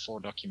 3 out of the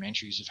 4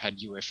 documentaries have had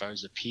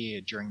UFOs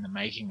appear during the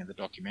making of the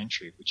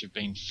documentary, which have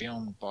been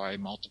filmed by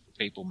multiple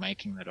people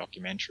making the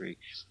documentary,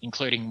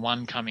 including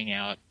one coming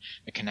out,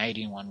 a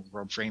Canadian one with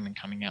Rob Freeman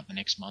coming out the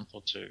next month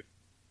or 2,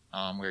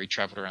 where he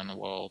travelled around the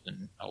world,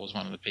 and I was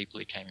one of the people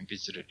he came and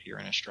visited here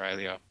in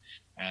Australia.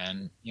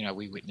 And,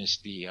 we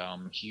witnessed the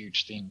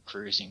huge thing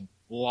cruising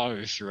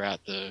low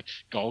throughout the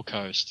Gold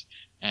Coast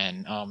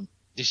and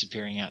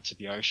disappearing out to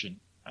the ocean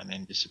and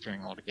then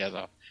disappearing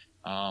altogether.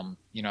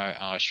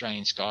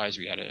 Australian Skies,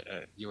 we had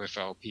a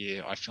UFO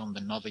appear. I filmed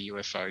another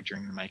UFO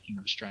during the making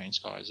of Australian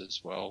Skies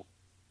as well.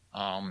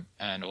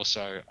 And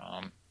also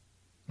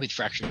with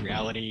Fractured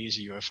Realities,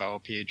 a UFO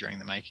appeared during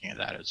the making of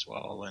that as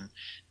well. And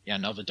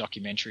another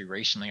documentary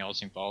recently I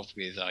was involved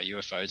with,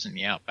 UFOs in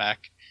the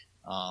Outback,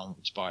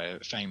 which by a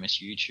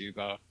famous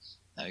YouTuber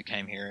who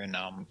came here, and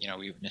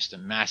we witnessed a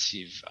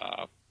massive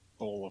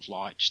ball of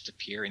light just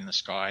appear in the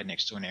sky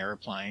next to an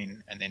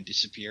aeroplane and then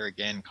disappear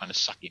again, kind of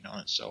sucking on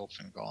itself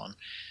and gone.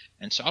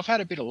 And so I've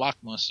had a bit of luck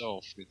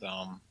myself with,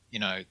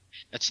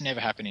 that's never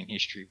happened in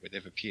history where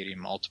they've appeared in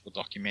multiple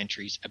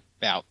documentaries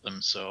about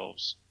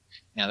themselves.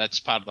 Now, that's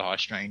part of the high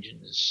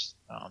strangeness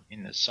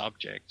in the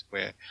subject,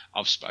 where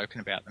I've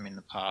spoken about them in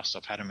the past.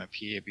 I've had them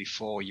appear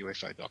before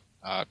UFO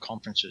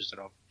conferences that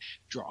I've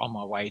on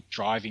my way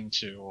driving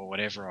to or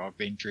whatever, I've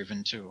been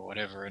driven to or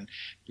whatever, and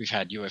we've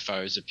had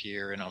UFOs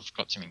appear, and I've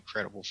got some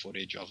incredible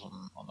footage of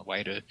them on the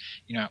way to,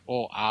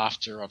 or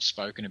after I've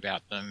spoken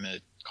about them at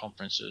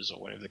conferences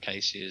or whatever the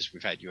case is.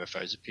 We've had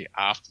UFOs appear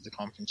after the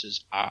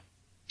conferences,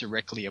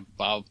 directly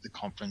above the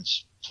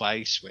conference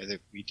place where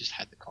we just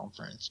had the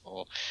conference,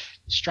 or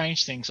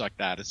strange things like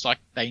that. It's like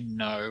they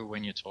know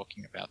when you're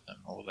talking about them,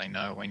 or they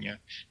know when you're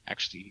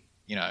actually,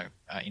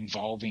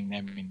 involving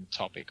them in the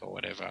topic or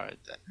whatever. And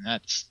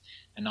that's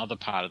another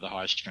part of the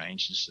high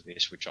strangeness of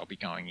this, which I'll be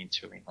going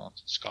into in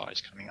Haunted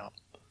Skies coming up.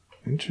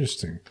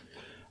 Interesting.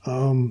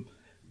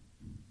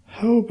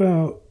 How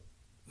about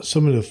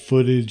some of the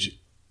footage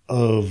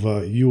of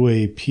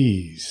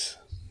UAPs?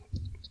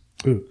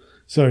 Ooh,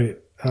 sorry.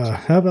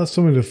 How about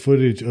some of the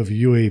footage of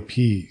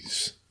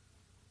UAPs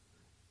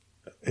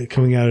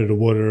coming out of the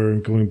water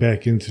and going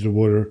back into the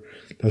water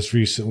that's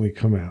recently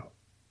come out?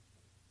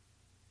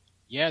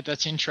 Yeah,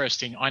 that's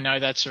interesting. I know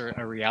that's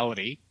a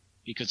reality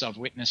because I've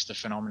witnessed the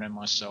phenomenon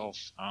myself,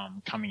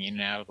 coming in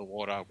and out of the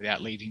water without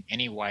leaving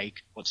any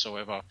wake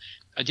whatsoever.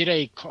 I did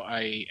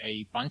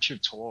a bunch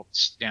of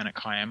talks down at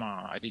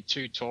Kiama. I did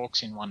 2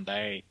 talks in one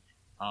day.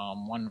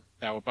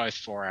 They were both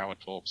 4-hour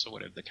talks or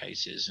whatever the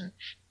case is, and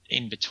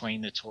in between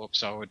the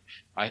talks, I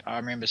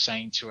remember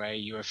saying to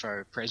a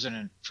UFO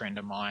president friend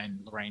of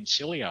mine, Lorraine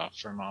Cilia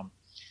from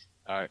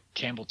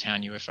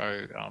Campbelltown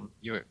UFO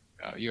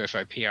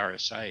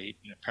PRSA,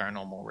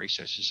 Paranormal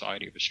Research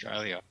Society of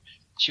Australia.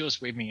 She was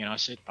with me, and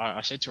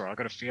I said to her, I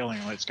got a feeling,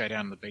 let's go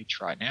down to the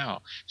beach right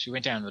now. So we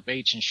went down to the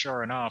beach, and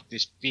sure enough,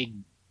 this big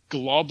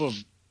glob of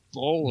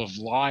ball of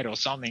light or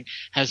something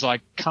has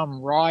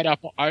come right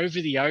up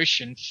over the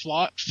ocean,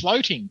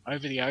 floating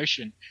over the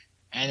ocean.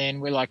 And then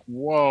we're like,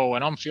 whoa,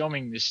 and I'm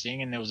filming this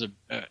thing, and there was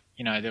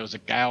a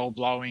gale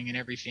blowing and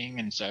everything,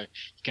 and so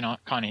you can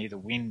kind of hear the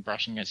wind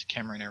brushing against the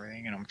camera and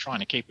everything, and I'm trying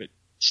to keep it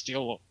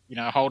still,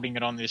 holding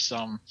it on this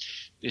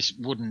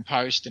wooden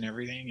post and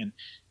everything, and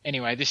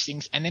anyway,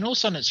 and then all of a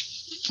sudden it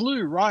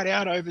flew right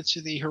out over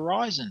to the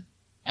horizon,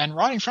 and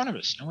right in front of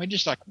us, and we're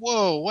just like,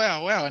 whoa,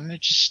 wow, and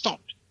it just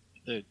stopped,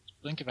 the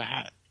blink of a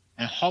hat,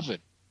 and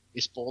hovered,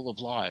 this ball of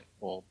light,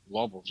 or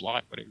blob of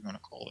light, whatever you want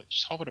to call it,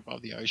 just hovered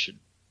above the ocean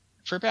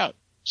for about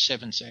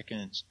 7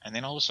 seconds, and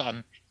then all of a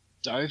sudden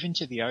dove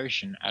into the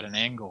ocean at an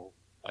angle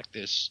like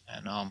this,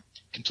 and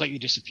completely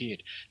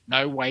disappeared.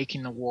 No wake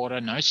in the water,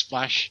 no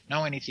splash,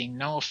 no anything,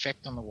 no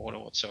effect on the water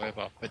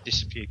whatsoever, but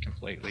disappeared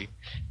completely.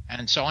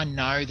 And so I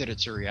know that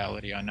it's a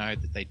reality. I know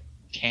that they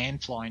can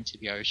fly into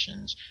the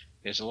oceans.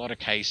 There's a lot of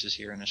cases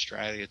here in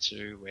Australia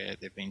too where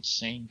they've been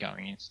seen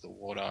going into the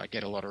water. I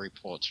get a lot of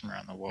reports from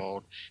around the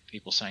world,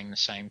 people saying the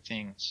same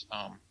things.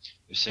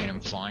 We've seen them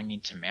flying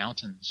into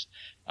mountains.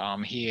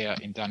 Here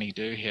in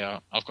Dunedoo here,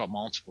 I've got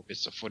multiple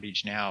bits of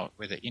footage now,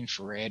 whether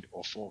infrared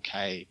or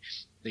 4K,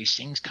 these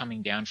things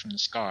coming down from the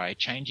sky,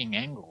 changing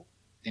angle,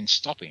 then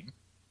stopping,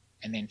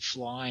 and then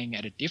flying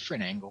at a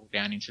different angle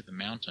down into the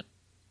mountain,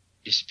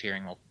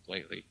 disappearing all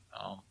completely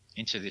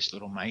into this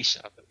little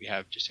mesa that we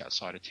have just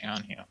outside of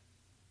town here.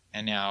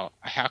 And now,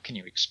 how can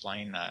you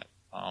explain that?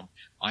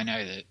 I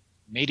know that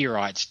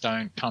meteorites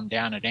don't come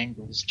down at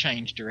angles,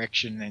 change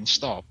direction, then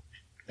stop.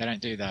 They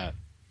don't do that.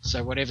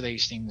 So whatever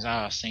these things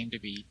are seem to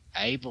be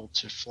able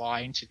to fly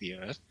into the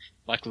Earth,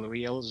 like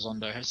Luis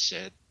Elizondo has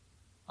said.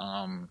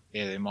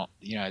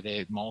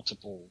 They're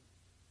multiple,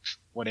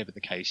 whatever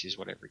the case is,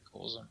 whatever he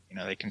calls them.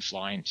 They can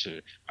fly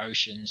into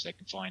oceans, they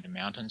can fly into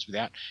mountains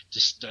without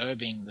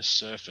disturbing the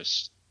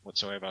surface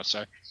whatsoever.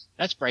 So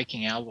that's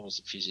breaking our laws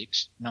of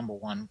physics. Number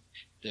one,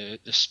 the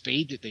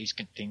speed that these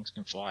things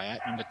can fly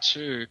at. Number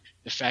two,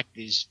 the fact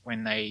is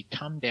when they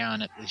come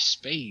down at these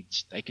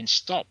speeds, they can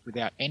stop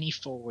without any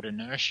forward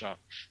inertia.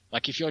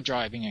 Like if you're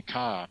driving a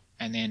car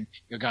and then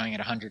you're going at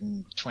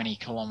 120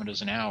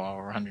 kilometers an hour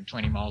or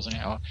 120 miles an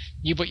hour,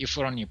 you put your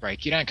foot on your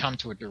brake. You don't come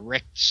to a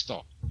direct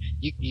stop.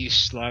 You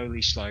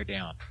slowly slow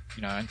down,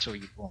 until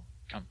you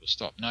come to a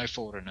stop. No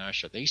forward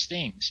inertia. These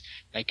things,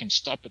 they can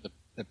stop at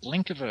the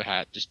blink of a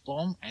hat, just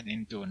boom, and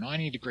then do a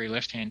 90-degree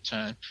left-hand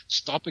turn,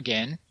 stop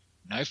again,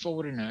 no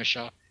forward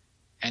inertia,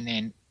 and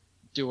then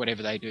do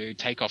whatever they do,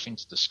 take off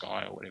into the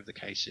sky or whatever the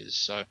case is.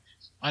 So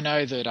I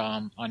know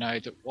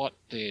that what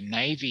the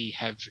Navy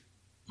have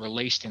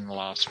released in the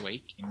last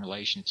week in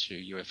relation to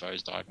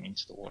UFOs diving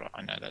into the water,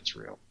 I know that's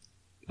real.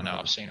 I know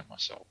I've seen it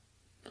myself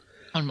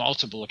on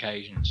multiple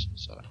occasions.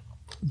 So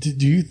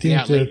do you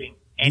think without that leaving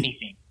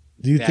anything?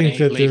 Do you think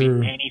that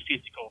leaving any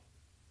physical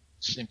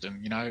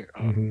symptom,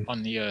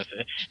 on the Earth?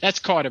 That's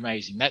quite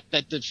amazing.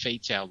 That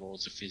defeats our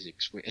laws of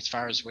physics. As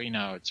far as we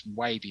know, it's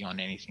way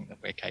beyond anything that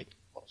we're capable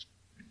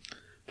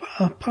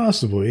of.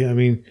 Possibly. I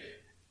mean,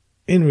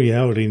 in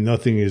reality,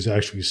 nothing is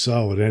actually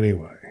solid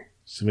anyway.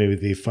 So maybe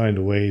they find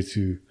a way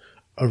to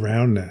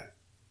around that.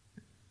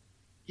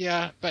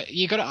 Yeah, but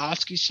you got to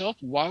ask yourself,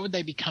 why would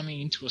they be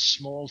coming into a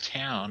small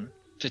town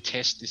to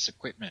test this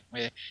equipment?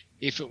 Where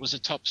if it was a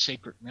top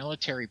secret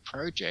military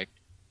project,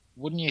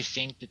 wouldn't you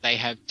think that they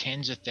have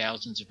tens of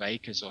thousands of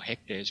acres or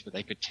hectares where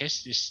they could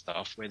test this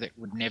stuff where that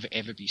would never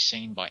ever be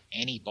seen by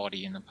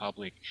anybody in the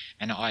public,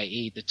 and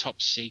i.e. the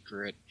top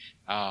secret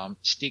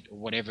stick or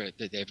whatever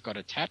that they've got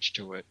attached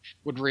to it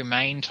would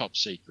remain top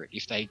secret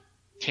if they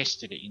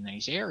tested it in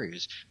these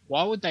areas?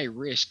 Why would they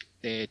risk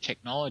their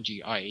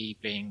technology, i.e.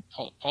 being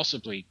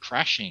possibly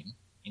crashing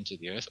into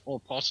the Earth or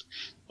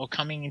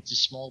coming into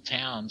small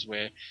towns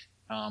where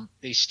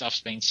these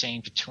stuff's been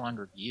seen for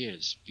 200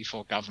 years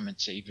before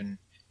governments even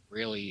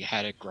really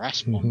had a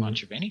grasp on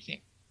much of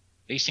anything?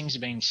 These things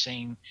have been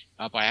seen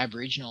by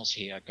Aboriginals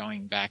here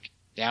going back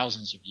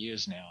thousands of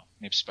years now.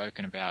 They've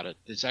spoken about it.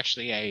 There's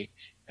actually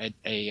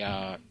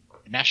a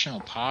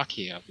national park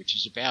here, which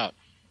is about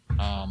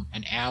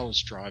an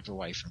hour's drive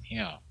away from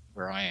here,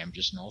 where I am,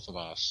 just north of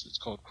us. It's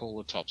called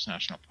Cooler Tops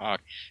National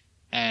Park.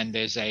 And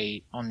there's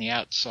on the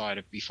outside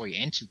of, before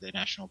you enter the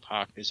national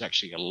park, there's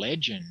actually a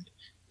legend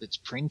that's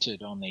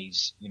printed on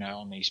these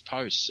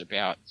posts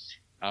about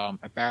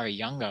a Barra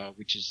Younger,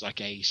 which is like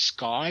a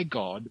sky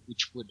god,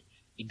 which would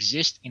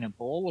exist in a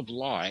ball of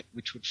light,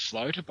 which would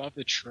float above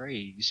the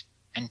trees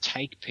and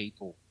take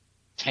people,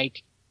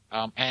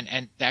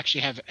 and they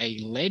actually have a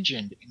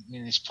legend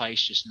in this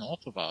place just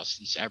north of us,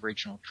 this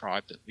Aboriginal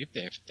tribe that lived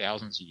there for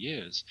thousands of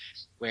years,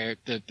 where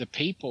the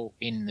people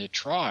in the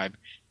tribe,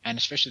 and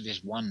especially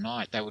this one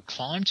night, they would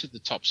climb to the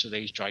tops of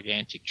these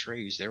gigantic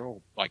trees. They're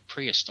all like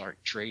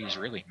prehistoric trees,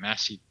 really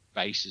massive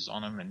bases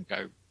on them, and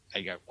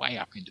they go way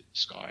up into the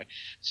sky.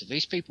 So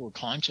these people would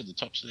climb to the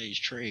tops of these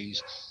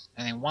trees,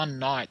 and then one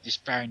night, this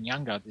Baron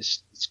Younger,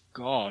 this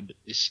god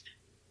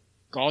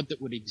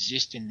that would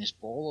exist in this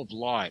ball of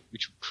light,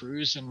 which would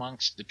cruise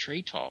amongst the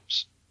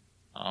treetops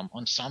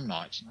on some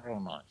nights, not all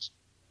nights.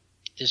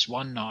 This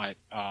one night,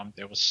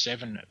 there were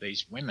 7 of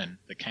these women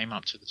that came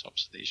up to the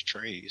tops of these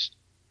trees,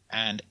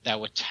 and they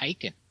were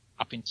taken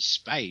up into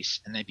space,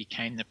 and they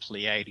became the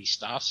Pleiades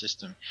star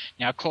system.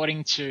 Now,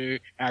 according to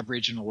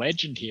Aboriginal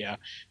legend here,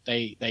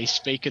 they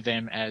speak of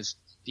them as,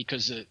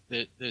 because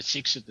the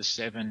 6 of the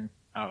 7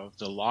 of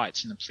the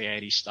lights in the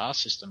Pleiades star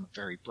system are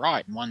very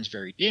bright, and one's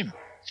very dim.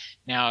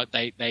 Now,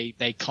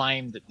 they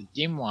claim that the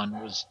dim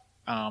one was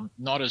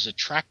not as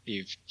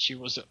attractive. She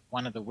was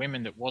one of the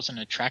women that wasn't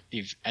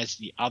attractive as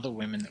the other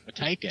women that were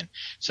taken.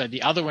 So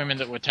the other women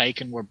that were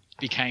taken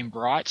became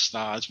bright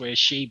stars, where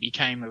she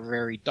became a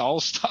very dull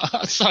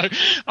star. So,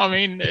 I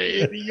mean,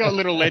 you got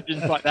little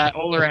legends like that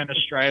all around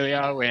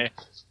Australia, where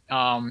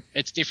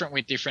it's different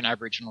with different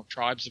Aboriginal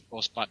tribes, of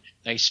course, but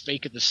they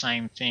speak of the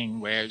same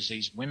thing, whereas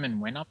these women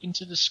went up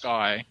into the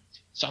sky.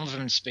 Some of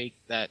them speak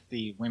that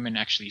the women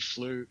actually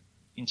flew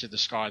into the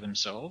sky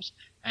themselves,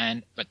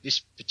 but this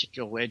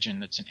particular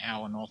legend that's an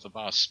hour north of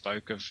us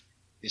spoke of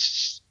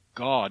this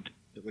god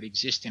that would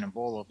exist in a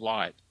ball of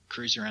light,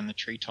 cruise around the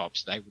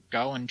treetops. They would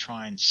go and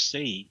try and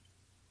see,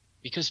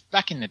 because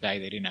back in the day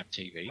they didn't have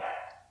TV.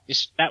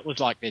 That was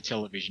like their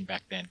television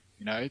back then.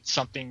 It's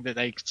something that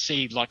they could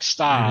see, like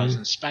stars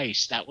and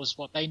space. That was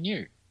what they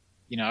knew.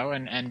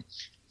 And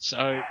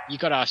So you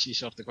got to ask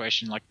yourself the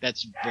question, like,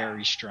 that's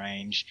very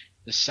strange.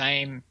 The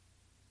same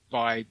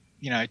by,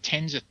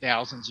 tens of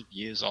thousands of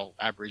years old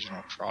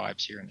Aboriginal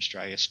tribes here in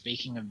Australia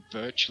speaking of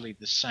virtually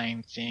the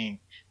same thing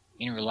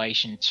in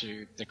relation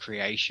to the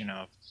creation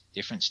of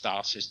different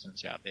star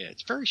systems out there.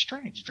 It's very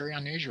strange, it's very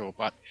unusual,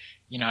 but,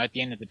 at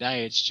the end of the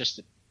day, it's just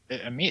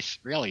a myth,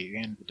 really, at the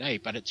end of the day,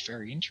 but it's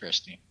very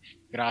interesting.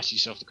 You could ask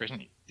yourself the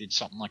question, did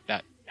something like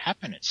that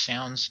happen? It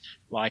sounds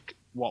like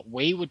what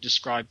we would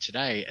describe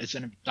today as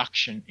an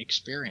abduction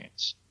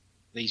experience.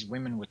 These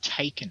women were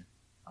taken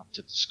up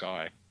to the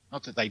sky.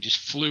 Not that they just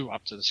flew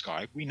up to the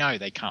sky. We know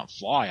they can't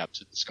fly up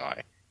to the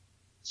sky.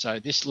 So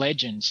this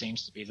legend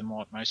seems to be the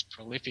most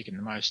prolific and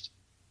the most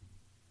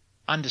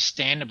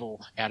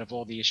understandable out of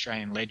all the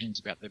Australian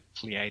legends about the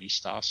Pleiades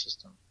star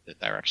system,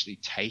 that they're actually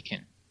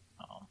taken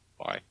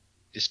by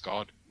this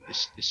god,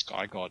 this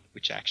sky god,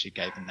 which actually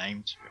gave a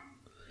name to it.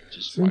 Which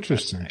is it's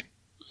interesting.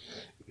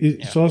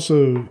 It's Yeah.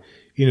 also,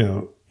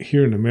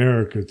 here in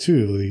America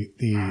too,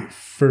 the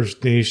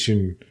First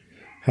Nation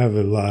have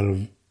a lot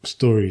of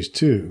stories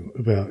too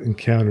about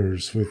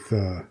encounters with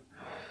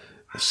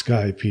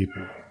sky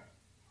people.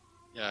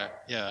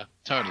 Yeah,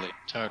 totally.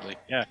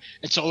 Yeah,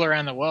 it's all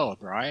around the world,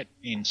 right?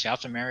 In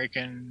South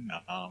American,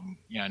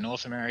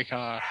 North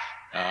America,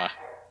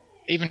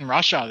 even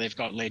Russia, they've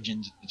got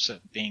legends of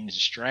certain things.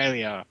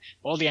 Australia,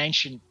 all the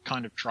ancient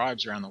kind of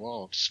tribes around the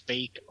world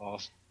speak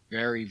of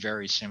very,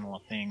 very similar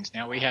things.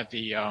 Now we have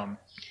the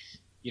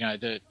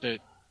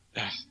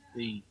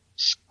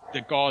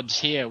gods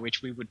here,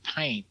 which we would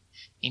paint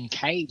in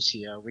caves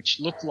here, which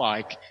look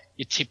like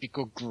your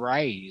typical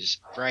grey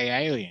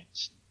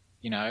aliens,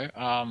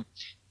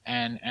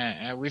 and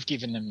we've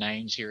given them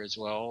names here as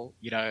well,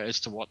 as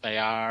to what they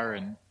are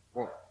and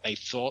what they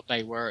thought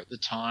they were at the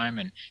time,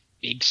 and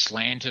big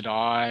slanted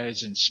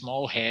eyes and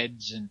small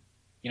heads and,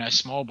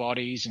 small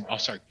bodies and,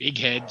 big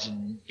heads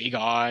and big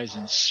eyes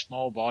and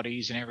small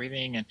bodies and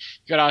everything. And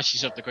you got to ask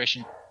yourself the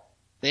question,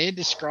 they're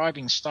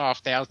describing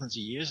stuff thousands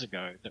of years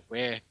ago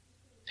that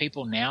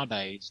people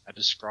nowadays are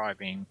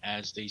describing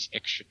as these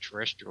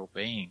extraterrestrial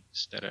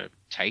beings that are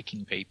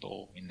taking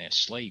people in their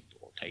sleep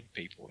or take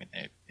people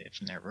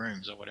from their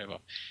rooms or whatever.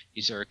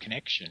 Is there a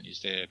connection? Is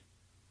there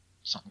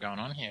something going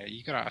on here?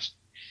 You got to ask.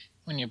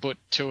 When you put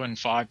 2 and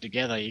 5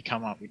 together, you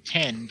come up with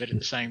 10, but at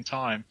the same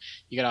time,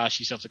 you got to ask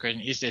yourself the question,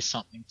 is there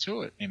something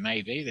to it? There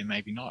may be, there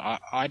may be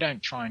not. I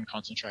don't try and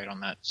concentrate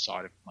on that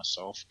side of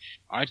myself.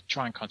 I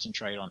try and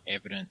concentrate on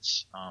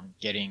evidence,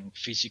 getting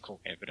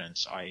physical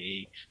evidence,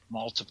 i.e.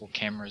 multiple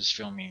cameras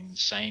filming the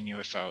same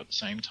UFO at the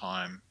same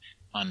time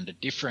under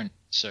different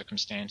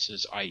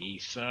circumstances, i.e.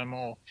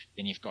 thermal,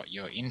 then you've got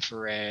your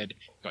infrared,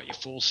 you've got your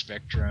full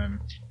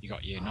spectrum, you've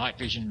got your night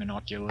vision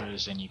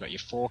binoculars, and you've got your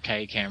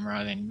 4K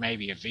camera, then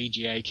maybe a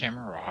VGA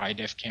camera or a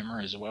high-def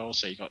camera as well.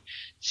 So you've got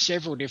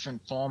several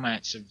different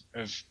formats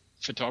of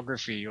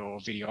photography or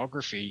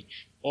videography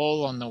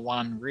all on the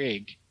one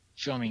rig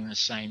filming the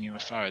same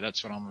UFO.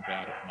 That's what I'm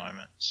about at the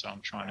moment. So I'm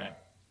trying to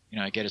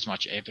get as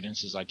much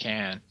evidence as I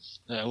can.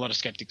 A lot of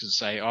skeptics will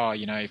say,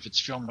 if it's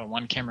filmed on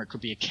one camera, it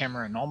could be a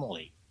camera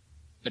anomaly.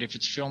 But if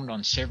it's filmed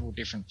on several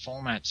different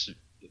formats of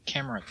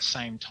camera at the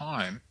same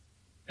time,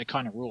 it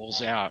kind of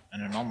rules out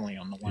an anomaly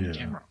on the one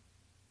camera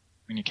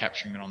when you're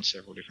capturing it on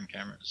several different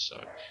cameras. So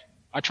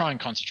I try and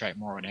concentrate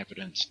more on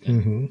evidence,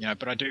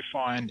 but I do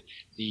find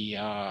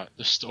the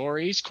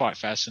stories quite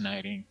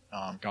fascinating.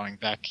 Going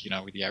back,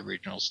 with the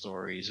Aboriginal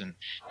stories and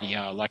the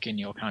like in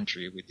your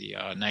country with the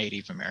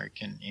Native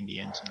American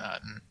Indians and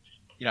that, and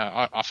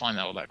I find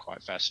all that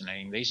quite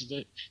fascinating. These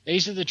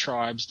are the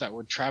tribes that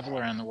would travel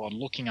around the world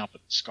looking up at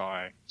the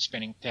sky,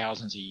 spending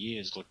thousands of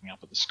years looking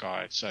up at the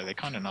sky, so they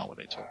kind of know what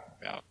they're talking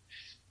about.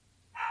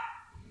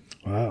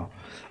 Wow.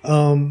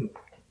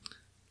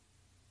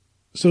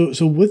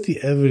 So with the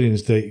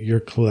evidence that you're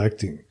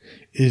collecting,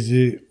 is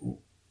it,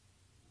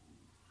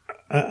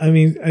 I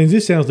mean,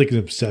 this sounds like an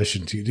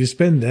obsession to you. To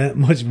spend that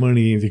much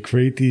money to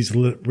create these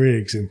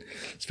rigs and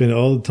spend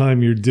all the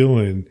time you're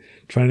doing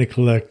trying to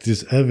collect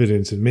this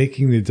evidence and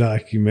making the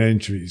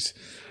documentaries.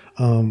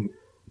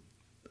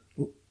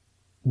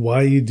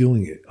 Why are you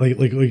doing it?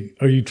 Like,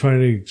 are you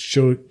trying to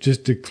show,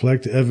 just to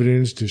collect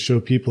evidence to show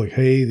people like,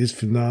 hey, this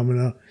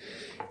phenomena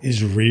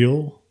is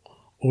real?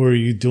 Or are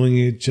you doing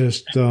it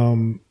just,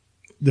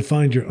 to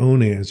find your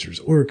own answers,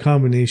 or a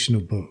combination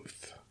of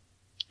both?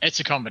 It's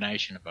a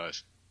combination of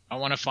both. I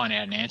want to find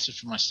out an answer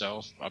for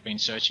myself. I've been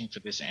searching for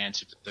this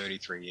answer for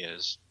 33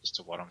 years as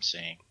to what I'm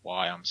seeing,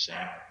 why I'm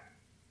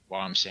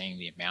seeing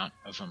the amount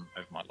of them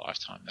over my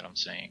lifetime that I'm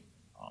seeing.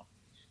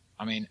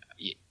 I mean,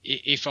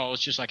 if I was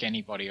just like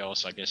anybody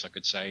else, I guess I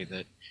could say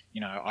that,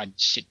 I'd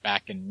sit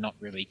back and not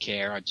really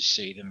care. I'd just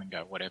see them and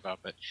go, whatever.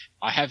 But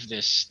I have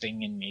this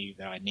thing in me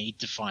that I need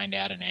to find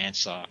out an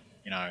answer,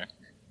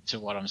 to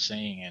what I'm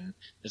seeing, and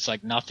it's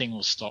like nothing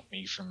will stop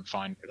me from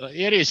finding.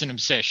 It is an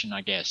obsession,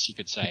 I guess you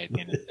could say. At the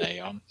end of the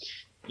day,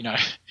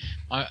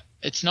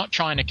 it's not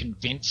trying to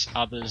convince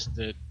others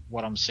that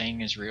what I'm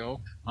seeing is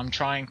real. I'm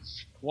trying.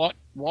 What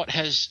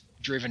has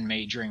driven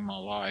me during my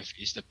life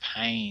is the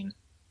pain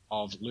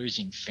of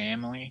losing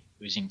family,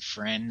 losing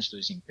friends,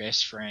 losing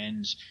best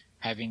friends,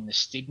 having the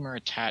stigma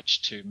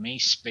attached to me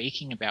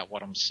speaking about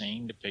what I'm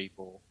seeing to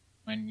people.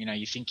 When,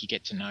 you think you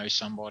get to know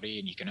somebody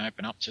and you can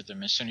open up to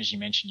them, as soon as you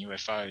mention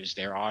UFOs,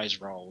 their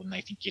eyes roll and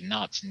they think you're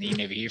nuts and you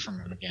never hear from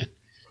them again.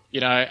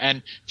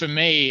 And for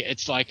me,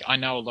 it's like I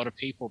know a lot of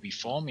people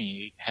before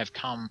me have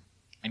come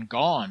and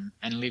gone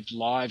and lived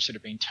lives that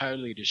have been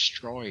totally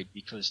destroyed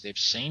because they've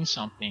seen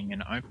something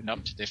and opened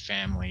up to their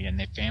family, and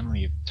their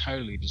family have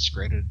totally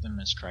discredited them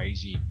as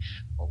crazy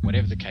or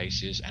whatever the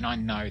case is. And I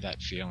know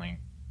that feeling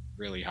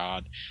really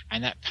hard,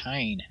 and that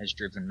pain has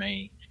driven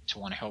me to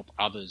want to help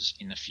others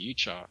in the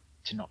future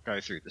to not go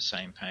through the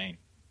same pain.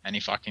 And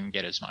if I can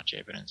get as much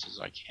evidence as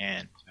I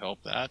can to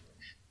help that,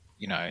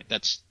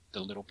 that's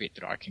the little bit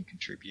that I can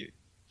contribute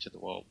to the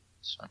world.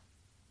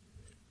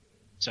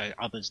 So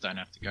others don't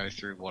have to go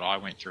through what I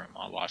went through in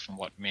my life and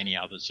what many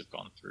others have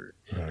gone through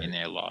in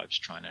their lives,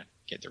 trying to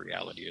get the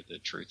reality of the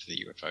truth of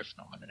the UFO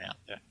phenomenon out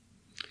there.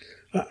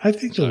 I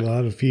think a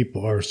lot of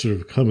people are sort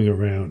of coming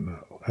around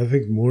now. I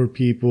think more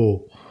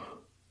people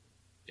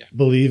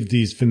believe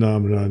these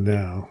phenomena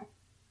now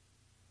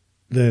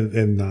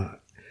than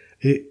not.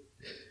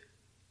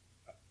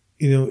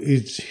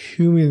 It's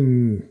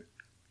human.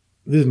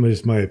 This is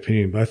just my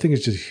opinion, but I think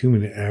it's just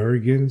human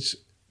arrogance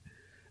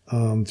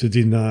to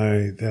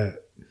deny that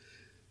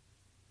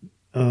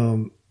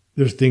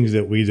there's things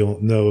that we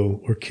don't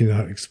know or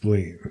cannot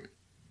explain.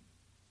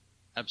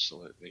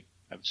 Absolutely.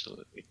 I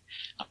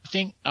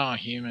think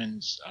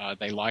humans,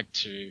 they like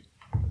to,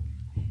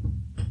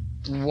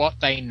 what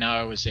they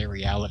know is their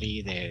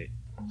reality, their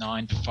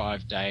 9 to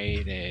 5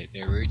 day,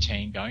 their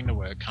routine, going to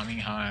work, coming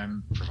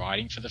home,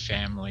 providing for the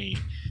family.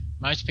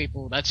 Most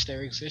people, that's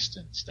their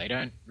existence. They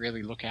don't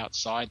really look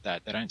outside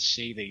that. They don't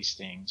see these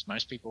things.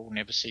 Most people will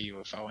never see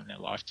UFO in their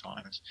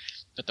lifetimes.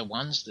 But the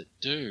ones that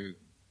do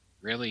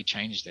really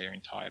change their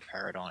entire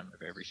paradigm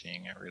of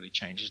everything. It really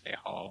changes their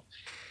whole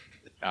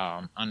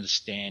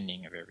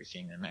understanding of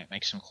everything, and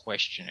makes them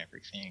question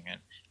everything. And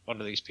a lot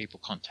of these people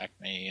contact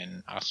me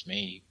and ask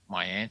me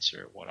my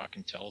answer, what I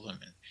can tell them.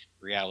 And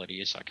the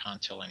reality is I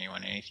can't tell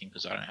anyone anything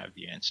because I don't have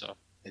the answer.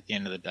 At the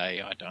end of the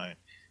day, I don't.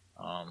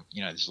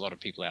 There's a lot of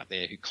people out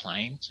there who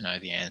claim to know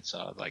the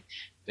answer, like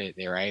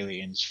they're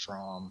aliens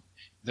from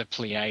the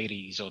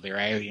Pleiades, or they're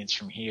aliens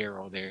from here,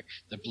 or they're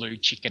the blue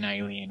chicken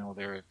alien, or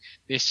they're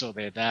this, or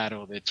they're that,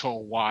 or they're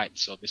tall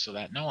whites, or this or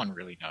that. No one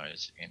really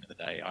knows at the end of the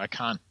day.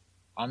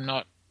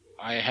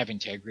 I have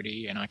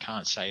integrity, and I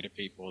can't say to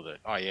people that,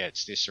 oh yeah,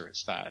 it's this or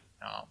it's that.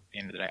 At the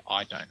end of the day,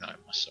 I don't know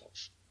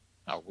myself.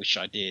 I wish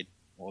I did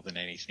more than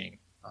anything.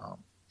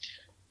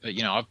 But,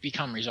 I've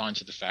become resigned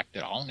to the fact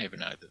that I'll never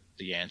know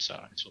the answer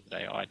until the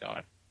day I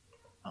die.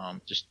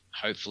 Just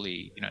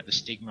hopefully, the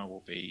stigma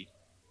will be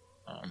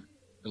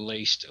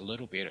released a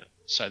little bit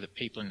so that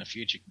people in the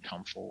future can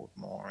come forward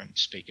more and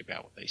speak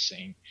about what they've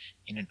seen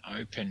in an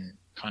open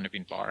kind of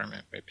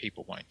environment where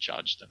people won't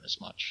judge them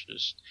as much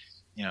as,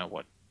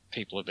 what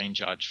people have been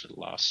judged for the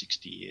last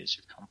 60 years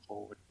who've come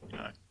forward.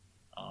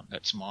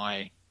 That's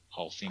my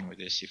whole thing with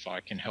this. If I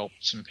can help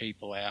some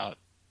people out,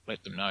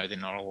 let them know they're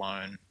not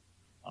alone.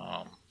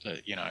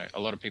 A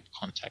lot of people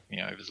contact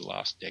me over the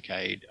last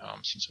decade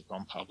since I've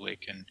gone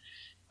public, and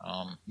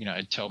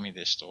tell me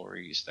their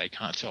stories. They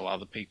can't tell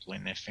other people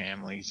in their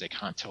families. They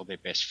can't tell their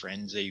best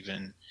friends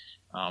even.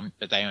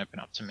 But they open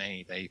up to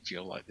me. They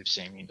feel like they've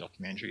seen me in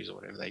documentaries or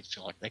whatever. They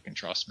feel like they can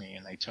trust me,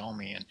 and they tell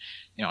me. And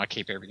I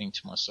keep everything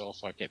to myself.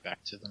 I get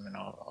back to them, and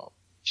I'll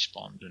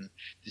respond. And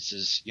this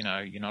is, you're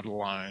not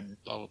alone.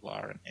 Blah blah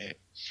blah. And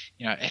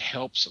it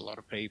helps a lot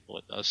of people.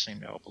 It does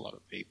seem to help a lot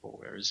of people.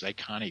 Whereas they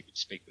can't even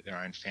speak with their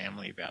own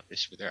family about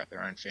this without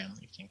their own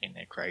family thinking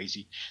they're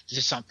crazy. This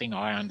is something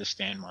I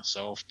understand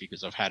myself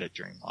because I've had it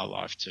during my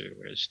life too.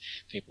 Whereas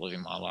people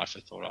in my life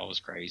have thought I was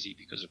crazy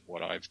because of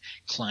what I've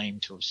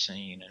claimed to have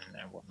seen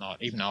and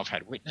whatnot. Even though I've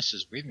had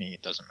witnesses with me,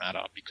 it doesn't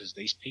matter because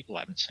these people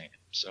haven't seen it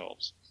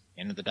themselves. At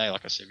the end of the day,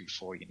 like I said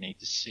before, you need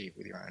to see it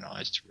with your own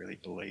eyes to really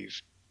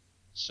believe.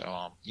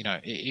 So,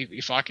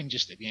 if I can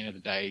just at the end of the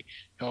day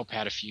help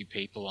out a few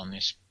people on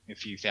this, a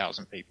few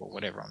thousand people,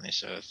 whatever on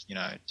this earth,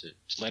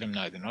 to let them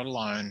know they're not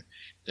alone,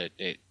 that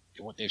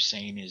what they've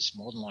seen is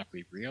more than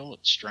likely real,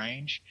 it's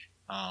strange,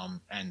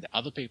 and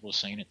other people have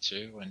seen it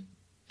too, and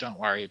don't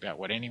worry about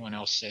what anyone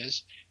else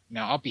says.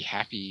 I'll be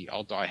happy,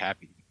 I'll die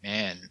happy,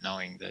 man,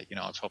 knowing that,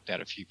 I've helped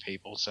out a few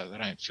people so they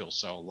don't feel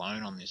so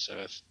alone on this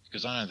earth,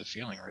 because I know the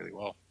feeling really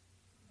well.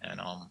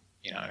 And,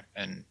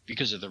 and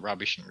because of the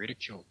rubbish and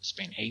ridicule that's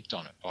been heaped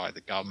on it by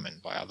the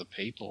government, by other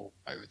people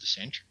over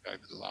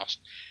the last,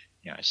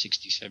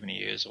 60, 70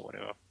 years or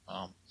whatever,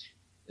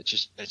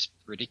 it's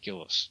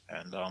ridiculous.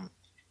 And,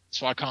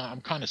 so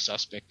I'm kind of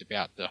suspect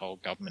about the whole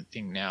government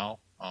thing now,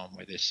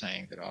 where they're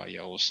saying that,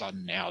 all of a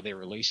sudden now they're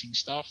releasing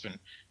stuff. And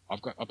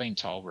I've been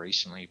told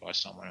recently by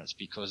someone it's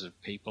because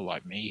of people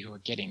like me who are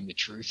getting the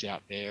truth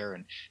out there,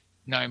 and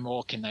no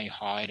more can they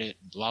hide it,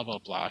 blah, blah,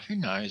 blah. Who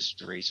knows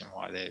the reason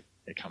why they're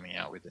coming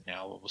out with it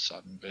now all of a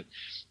sudden. But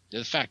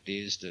the fact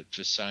is that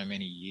for so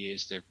many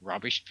years they've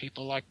rubbished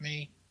people like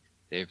me.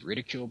 They've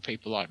ridiculed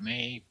people like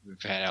me.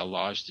 We've had our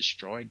lives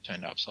destroyed,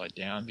 turned upside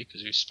down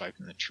because we've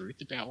spoken the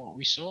truth about what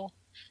we saw.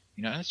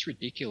 You know, it's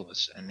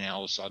ridiculous. And now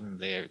all of a sudden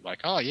they're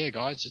like, oh yeah,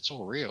 guys, it's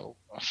all real.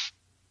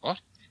 What?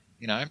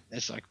 You know,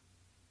 it's like,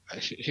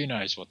 who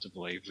knows what to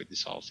believe with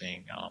this whole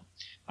thing.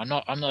 I'm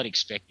not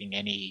expecting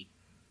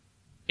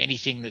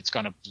anything that's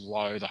going to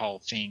blow the whole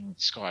thing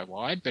sky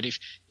wide. But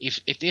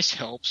if this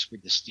helps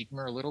with the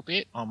stigma a little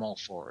bit, I'm all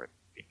for it.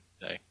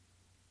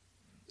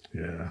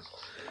 Yeah.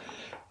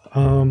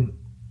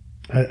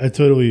 I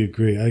totally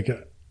agree.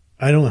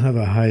 I don't have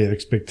a high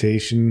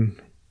expectation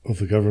of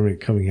the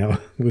government coming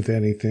out with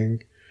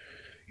anything.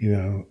 You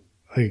know,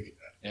 like,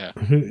 yeah.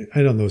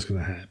 I don't know what's going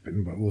to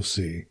happen, but we'll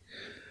see.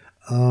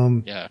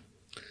 Yeah.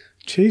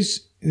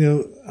 Chase, you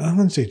know, I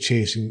wouldn't say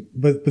chasing,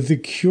 but the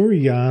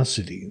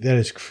curiosity that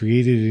is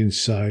created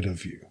inside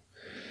of you.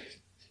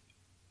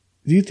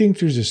 Do you think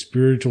there's a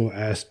spiritual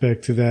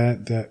aspect to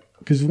that?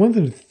 Because one of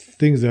the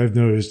things that I've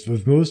noticed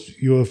with most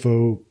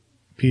UFO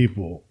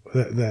people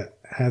that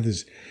have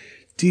this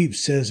deep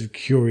sense of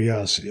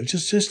curiosity, of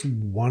just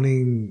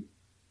wanting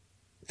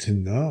to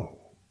know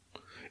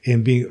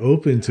and being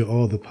open to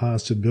all the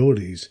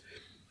possibilities,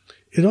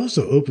 it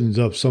also opens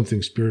up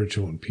something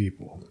spiritual in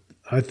people.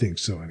 I think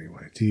so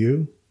anyway. Do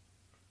you?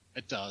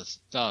 It does.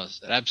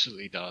 It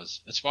absolutely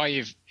does. That's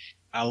why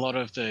a lot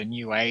of the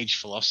New Age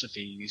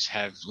philosophies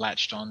have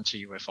latched on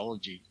to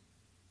ufology.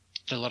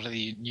 A lot of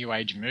the New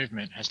Age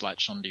movement has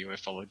latched on to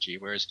ufology,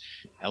 whereas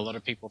a lot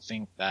of people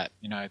think that,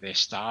 you know, they're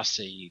star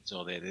seeds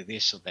or they're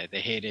this or that.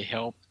 They're here to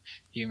help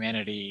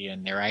humanity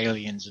and they're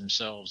aliens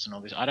themselves and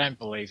all this. I don't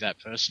believe that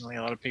personally.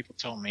 A lot of people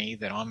tell me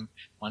that I'm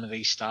one of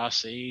these star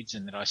seeds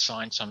and that I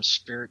signed some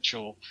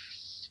spiritual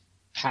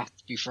path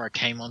before I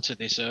came onto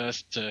this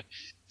earth to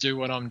do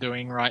what I'm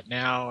doing right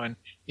now. And,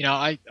 you know,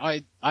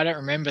 I don't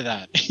remember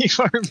that. If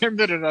I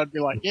remembered it, I'd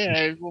be like,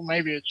 yeah, well,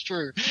 maybe it's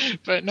true.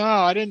 But no,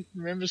 I didn't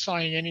remember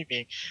signing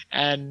anything.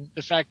 And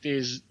the fact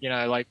is, you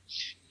know, like,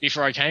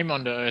 before I came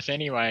onto Earth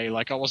anyway,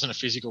 like, I wasn't a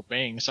physical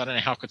being, so I don't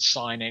know how I could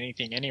sign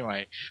anything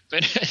anyway.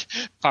 But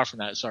apart from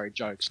that, sorry,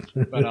 jokes.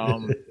 But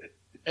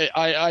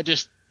I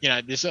just, you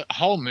know, there's a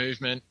whole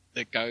movement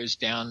that goes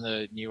down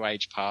the New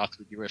Age path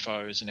with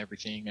UFOs and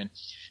everything. And,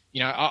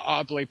 you know,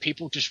 I believe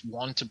people just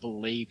want to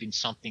believe in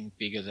something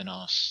bigger than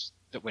us,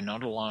 that we're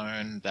not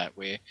alone, that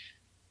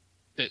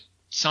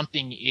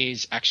something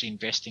is actually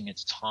investing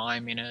its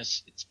time in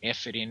us, its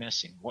effort in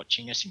us, in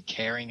watching us, in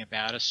caring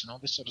about us and all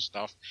this sort of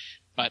stuff.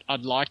 But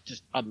I'd love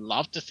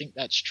to think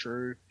that's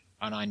true.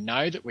 And I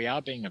know that we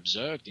are being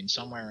observed in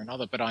some way or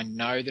another, but I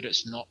know that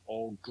it's not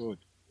all good.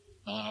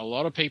 A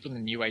lot of people in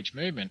the New Age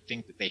movement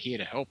think that they're here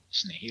to help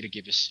us and they're here to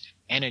give us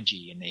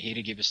energy and they're here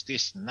to give us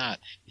this and that.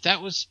 If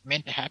that was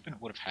meant to happen,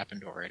 it would have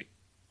happened already.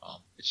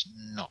 It's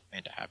not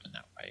meant to happen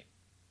that way.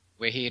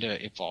 We're here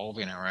to evolve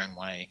in our own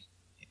way,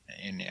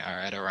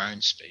 at our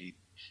own speed,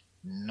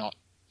 not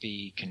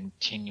be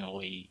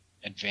continually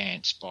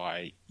advanced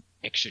by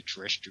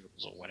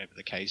extraterrestrials or whatever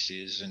the case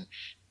is,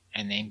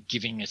 and then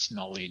giving us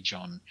knowledge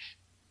on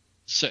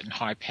certain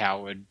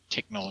high-powered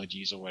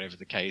technologies or whatever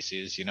the case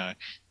is. You know,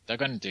 they're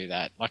going to do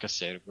that. Like I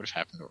said, it would have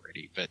happened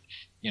already. But,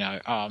 you know,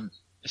 at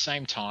the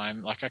same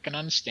time, like, I can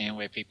understand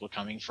where people are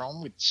coming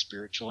from with the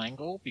spiritual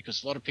angle,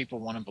 because a lot of people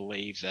want to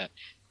believe that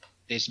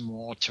there's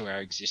more to our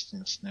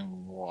existence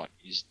than what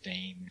is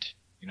deemed,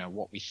 you know,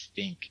 what we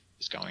think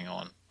is going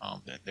on.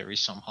 That there is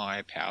some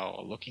higher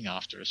power looking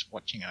after us,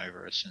 watching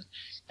over us, and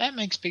that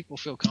makes people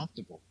feel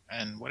comfortable.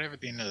 And whatever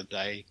at the end of the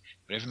day,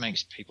 whatever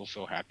makes people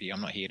feel happy,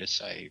 I'm not here to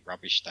say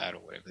rubbish that or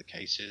whatever the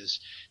case is.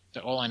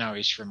 But all I know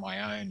is from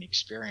my own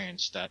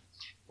experience that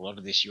a lot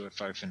of this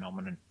UFO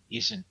phenomenon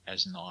isn't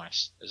as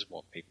nice as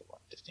what people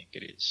like to think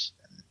it is.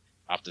 And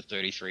after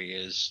 33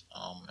 years,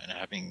 and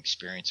having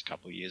experienced a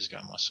couple of years ago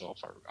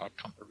myself, I've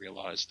come to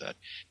realize that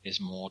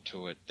there's more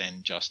to it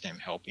than just them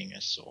helping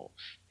us or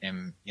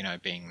them, you know,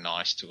 being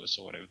nice to us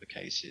or whatever the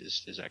case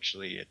is. There's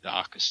actually a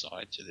darker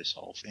side to this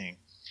whole thing.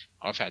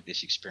 I've had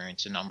this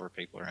experience. A number of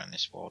people around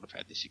this world have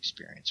had this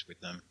experience with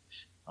them.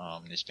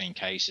 There's been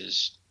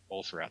cases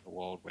all throughout the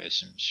world where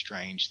some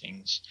strange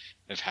things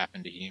have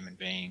happened to human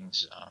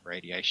beings,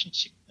 radiation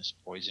sickness,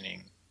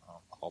 poisoning,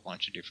 a whole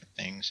bunch of different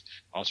things.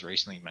 I was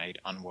recently made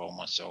unwell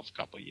myself a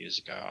couple of years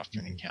ago after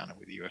an encounter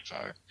with a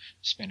UFO.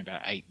 Spent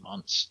about 8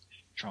 months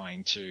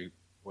trying to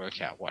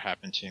work out what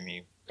happened to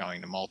me,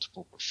 going to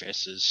multiple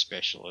professors,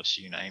 specialists,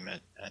 you name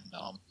it, and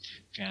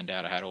found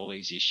out I had all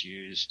these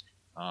issues,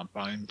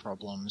 bone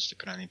problems that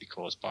could only be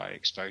caused by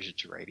exposure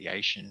to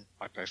radiation,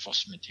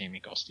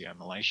 hypophosphatemic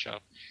osteomalacia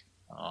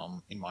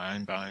in my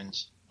own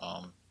bones,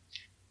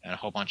 and a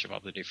whole bunch of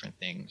other different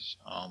things.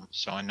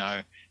 So I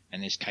know,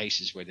 and there's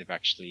cases where they've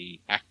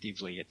actually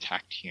actively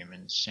attacked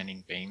humans,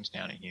 sending beams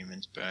down at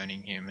humans,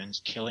 burning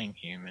humans, killing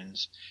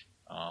humans,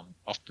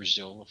 off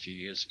Brazil a few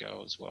years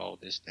ago as well.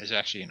 There's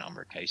actually a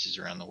number of cases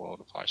around the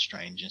world of high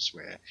strangeness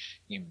where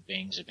human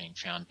beings are being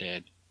found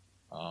dead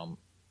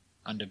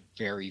under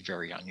very,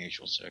 very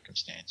unusual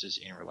circumstances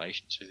in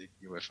relation to the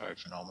UFO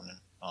phenomenon.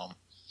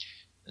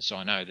 So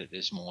I know that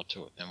there's more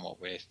to it than what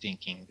we're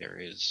thinking there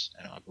is,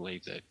 and I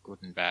believe that good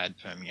and bad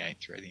permeate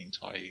through the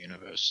entire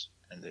universe,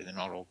 and they're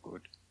not all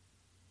good.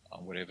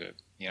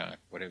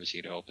 Whatever's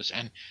here to help us.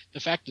 And the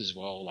fact as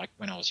well, like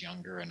when I was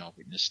younger and I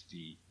witnessed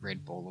the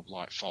red ball of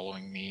light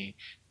following me,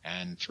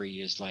 and 3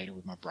 years later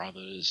with my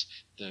brothers,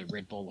 the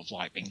red ball of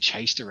light being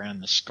chased around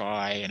the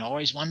sky, and I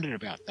always wondered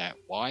about that.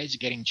 Why is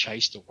it getting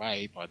chased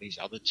away by these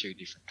other two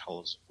different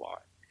colors of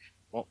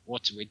light?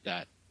 What's with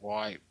that?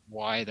 Why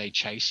are they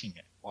chasing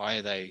it? Why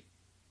are they,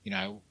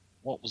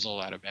 what was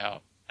all that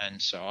about?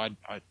 And so I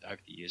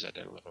over the years I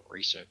did a lot of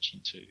research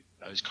into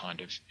those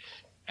kind of,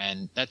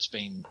 and that's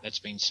been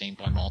seen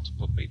by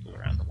multiple people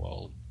around the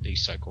world.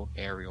 These so-called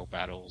aerial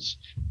battles.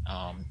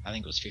 I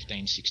think it was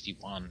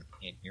 1561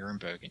 in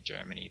Nuremberg in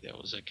Germany. There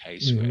was a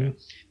case where,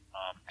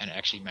 and it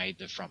actually made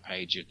the front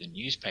page of the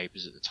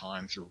newspapers at the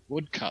time through a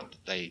woodcut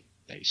that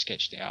they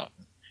sketched out.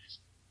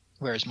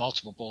 Whereas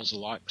multiple balls of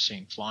light were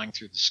seen flying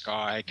through the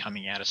sky,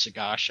 coming out of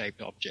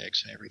cigar-shaped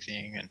objects and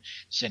everything, and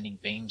sending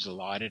beams of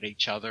light at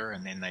each other,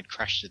 and then they'd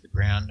crash to the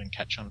ground and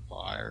catch on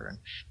fire. And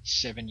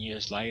 7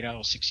 years later,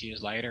 or 6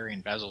 years later, in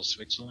Basel,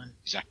 Switzerland,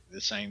 exactly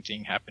the same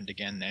thing happened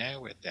again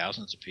there, where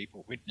thousands of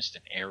people witnessed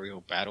an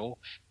aerial battle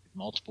with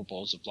multiple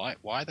balls of light.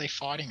 Why are they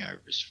fighting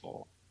over us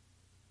for?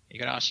 You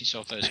got to ask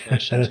yourself those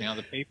questions. Now,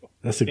 the people,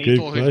 that's a good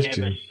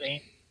question.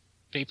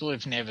 People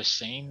who've never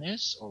seen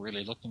this or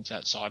really looked into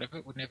that side of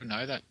it would never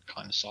know that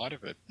kind of side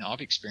of it. Now, I've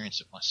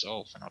experienced it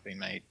myself, and I've been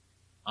made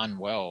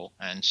unwell,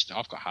 and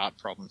I've got heart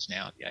problems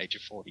now at the age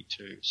of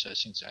 42. So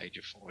since the age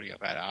of 40,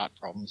 I've had heart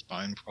problems,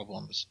 bone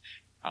problems,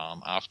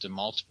 after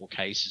multiple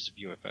cases of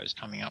UFOs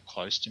coming up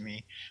close to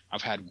me.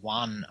 I've had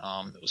one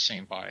that was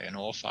seen by an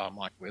author,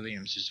 Mike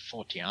Williams, who's a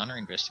Forteana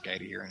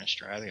investigator here in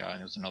Australia, and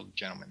there was another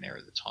gentleman there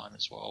at the time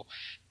as well.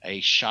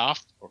 A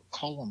shaft or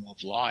column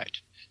of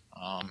light,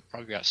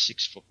 probably about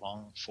 6 foot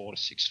long, 4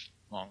 to 6 foot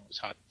long. It was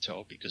hard to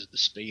tell because of the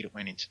speed it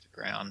went into the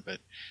ground, but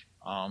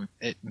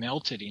it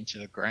melted into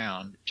the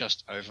ground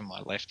just over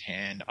my left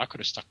hand. I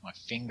could have stuck my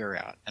finger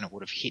out and it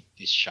would have hit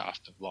this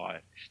shaft of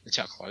light. That's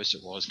how close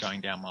it was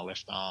going down my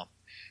left arm.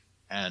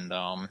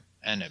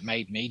 And it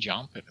made me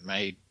jump, and it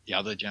made the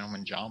other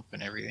gentleman jump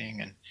and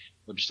everything, and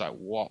we're just like,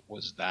 what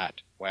was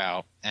that?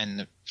 Wow. And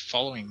the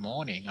following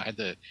morning,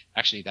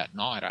 that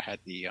night, I had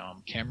the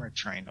camera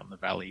trained on the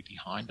valley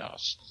behind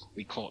us.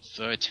 We caught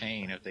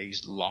 13 of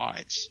these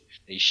lights,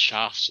 these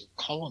shafts of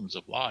columns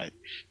of light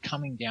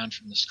coming down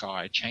from the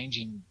sky,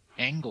 changing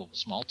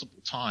angles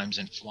multiple times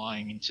and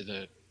flying into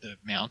the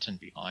mountain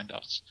behind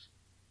us.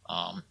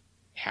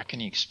 How can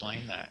you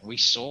explain that? We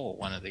saw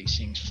one of these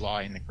things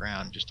fly in the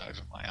ground just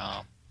over my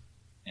arm.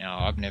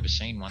 Now, I've never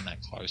seen one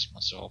that close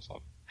myself.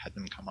 I've had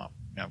them come up,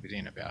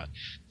 within about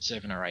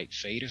 7 or 8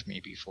 feet of me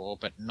before,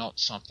 but not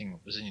something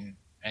that was in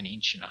an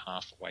inch and a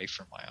half away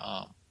from my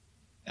arm.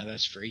 Now,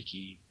 that's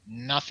freaky.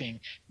 Nothing,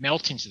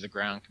 melt into the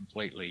ground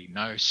completely.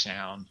 No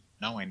sound,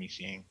 no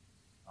anything,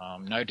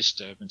 no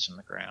disturbance in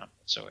the ground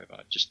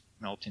whatsoever. Just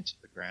melt into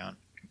the ground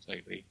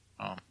completely.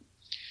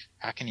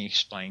 How can you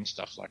explain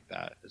stuff like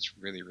that? It's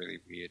really, really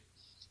weird.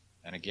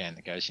 And again,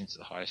 it goes into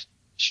the highest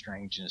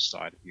strangeness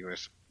side of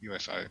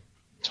UFO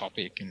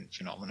topic and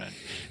phenomenon.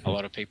 A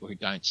lot of people who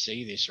don't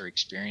see this or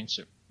experience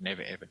it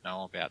never ever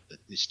know about that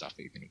this stuff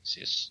even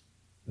exists.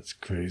 That's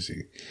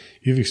crazy.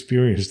 You've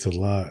experienced a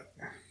lot.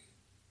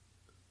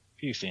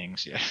 Few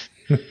things, yeah.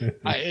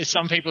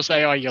 Some people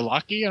say, "Oh, you're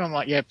lucky," and I'm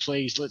like, "Yeah,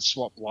 please, let's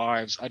swap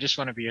lives. I just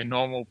want to be a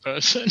normal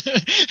person."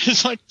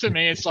 It's like, to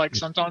me, it's like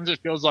sometimes it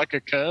feels like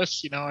a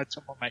curse. I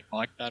tell my mate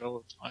Mike that all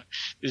the time.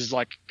 This is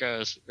like a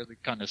curse. It really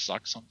kind of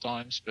sucks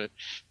sometimes, but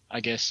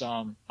I guess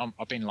I've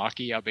been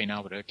lucky. I've been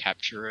able to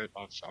capture it.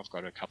 I've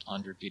got a couple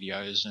hundred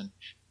videos, and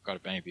got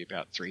maybe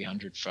about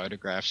 300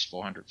 photographs,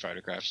 400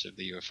 photographs of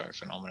the UFO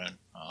phenomenon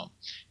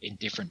in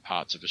different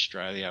parts of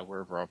Australia,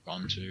 wherever I've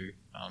gone to.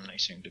 They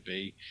seem to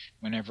be.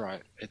 One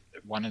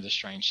of the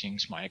strange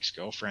things, my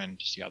ex-girlfriend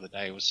just the other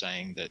day was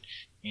saying that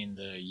in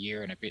the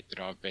year and a bit that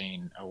I've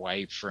been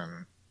away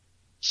from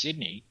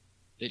Sydney,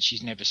 that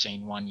she's never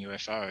seen one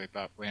UFO,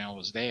 but when I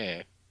was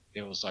there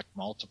was like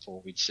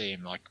multiple. We'd see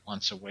him like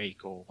once a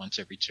week or once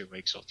every 2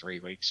 weeks or 3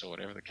 weeks or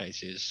whatever the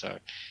case is. So,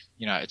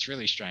 it's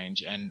really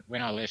strange. And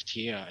when I left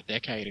here a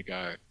decade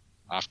ago,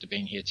 after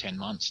being here 10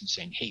 months and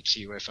seeing heaps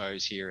of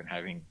UFOs here and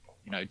having,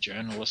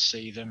 journalists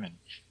see them and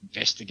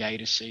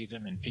investigators see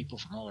them and people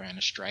from all around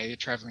Australia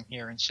traveling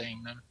here and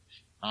seeing them,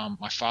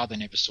 my father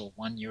never saw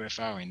one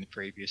UFO in the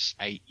previous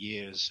 8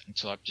 years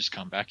until I've just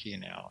come back here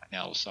now. And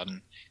now all of a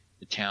sudden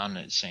the town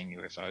is seeing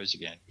UFOs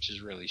again, which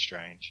is really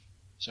strange.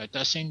 So it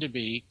does seem to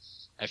be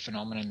a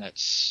phenomenon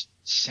that's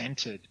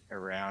centered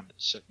around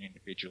certain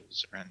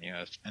individuals around the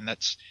Earth, and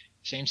that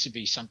seems to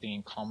be something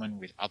in common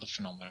with other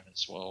phenomena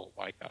as well,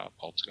 like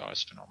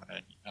poltergeist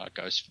phenomenon,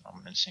 ghost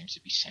phenomenon seems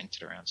to be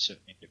centered around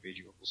certain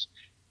individuals,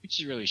 which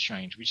is really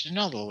strange, which is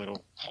another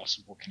little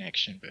possible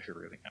connection, but who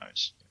really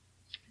knows?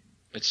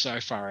 But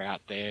so far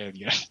out there,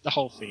 the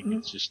whole thing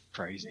is just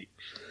crazy.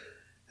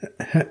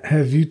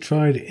 Have you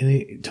tried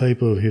any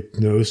type of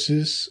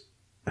hypnosis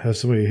have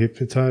somebody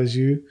hypnotize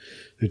you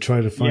to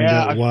try to find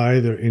out why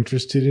they're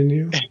interested in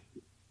you?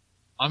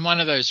 I'm one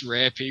of those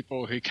rare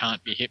people who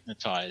can't be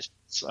hypnotized.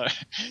 So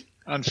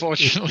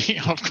unfortunately,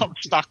 I've got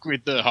stuck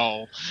with the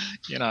whole,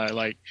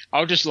 like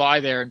I'll just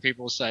lie there and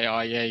people say, oh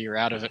yeah, you're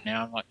out of it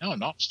now. I'm like, no, I'm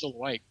not, I'm still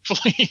awake.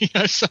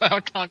 So I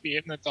can't be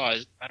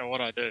hypnotized no matter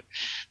what I do.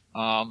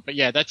 But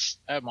yeah, that's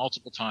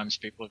multiple times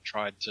people have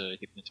tried to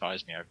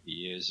hypnotize me over the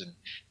years and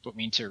put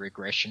me into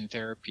regression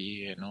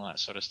therapy and all that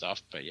sort of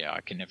stuff. But yeah, I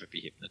can never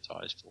be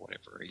hypnotized for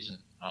whatever reason.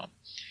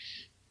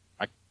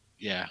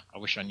 I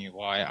wish I knew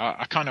why.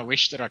 I kind of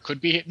wish that I could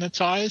be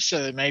hypnotized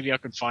so that maybe I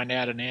could find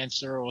out an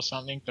answer or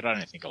something, but I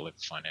don't think I'll ever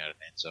find out an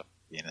answer at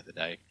the end of the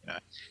day.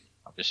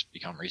 I've just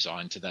become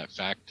resigned to that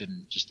fact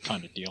and just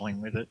kind of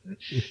dealing with it and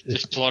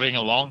just plodding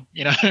along,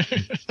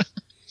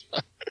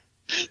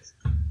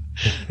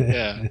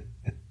 Yeah.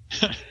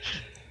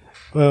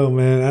 Well,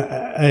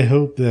 man, I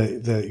hope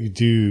that you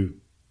do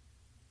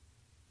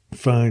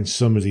find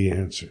some of the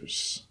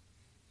answers.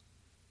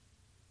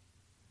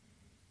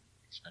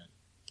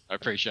 I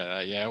appreciate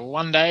that. Yeah. Well,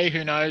 one day,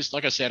 who knows?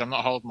 Like I said, I'm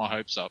not holding my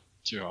hopes up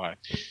too high.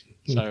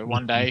 So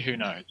one day, who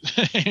knows?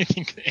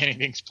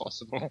 Anything's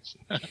possible.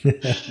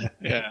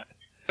 Yeah.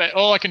 But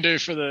all I can do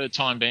for the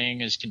time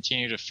being is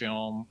continue to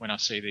film when I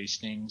see these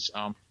things.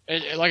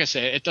 Like I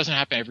said, it doesn't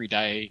happen every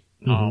day.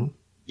 I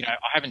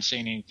haven't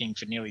seen anything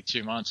for nearly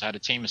 2 months. I had a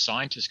team of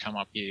scientists come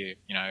up here,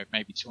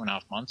 maybe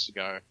 2.5 months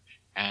ago,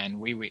 and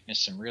we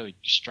witnessed some really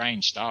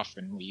strange stuff,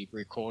 and we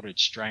recorded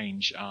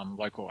strange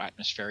local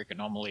atmospheric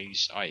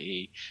anomalies,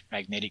 i.e.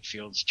 magnetic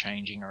fields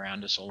changing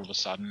around us all of a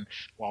sudden,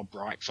 while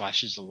bright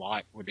flashes of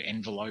light would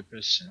envelope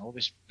us, and all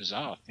this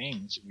bizarre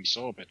things that we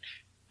saw, but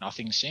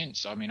nothing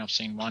since. I mean, I've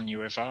seen one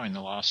UFO in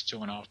the last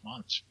 2.5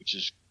 months, which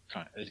is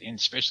kind of, and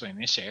especially in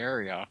this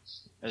area,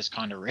 is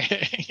kind of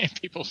rare.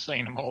 People have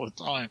seen them all the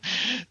time.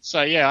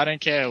 So yeah, I don't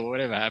care.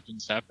 Whatever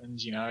happens. At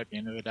the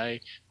end of the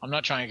day, I'm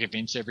not trying to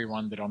convince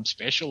everyone that I'm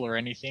special or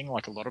anything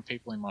like a lot of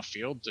people in my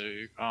field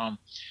do.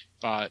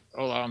 But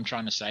all I'm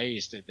trying to say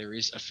is that there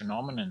is a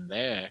phenomenon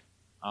there,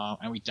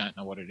 and we don't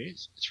know what it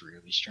is. It's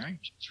really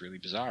strange. It's really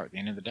bizarre at the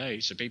end of the day.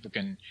 So people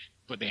can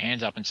put their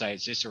hands up and say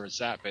it's this or it's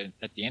that, but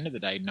at the end of the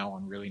day, no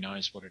one really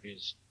knows what it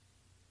is.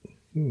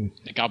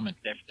 The government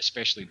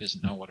especially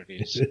doesn't know what it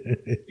is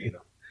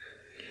either.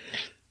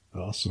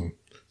 Awesome.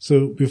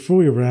 So before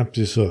we wrap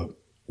this up,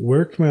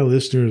 where can my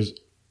listeners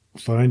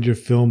find your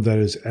film that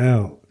is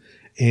out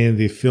and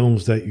the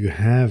films that you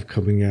have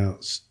coming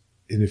out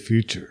in the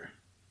future?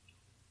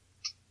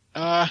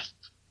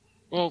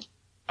 Well,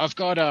 I've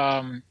got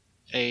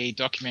a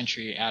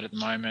documentary out at the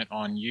moment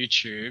on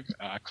YouTube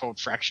called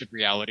Fractured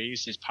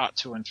Realities. There's part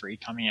 2 and 3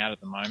 coming out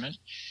at the moment.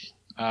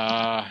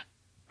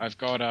 I've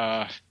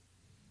got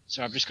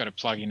so I've just got to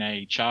plug in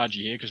a charger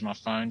here because my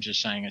phone's just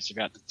saying it's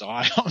about to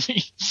die on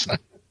me.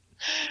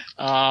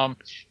 So,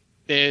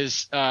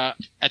 there's at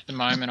the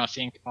moment, I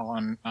think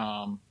on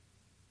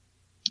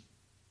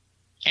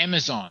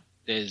Amazon,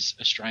 there's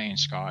Australian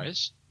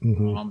Skies.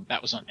 Mm-hmm.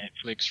 That was on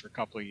Netflix for a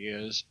couple of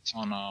years. It's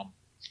on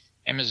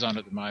Amazon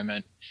at the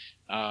moment.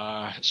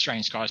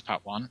 Australian Skies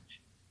Part 1.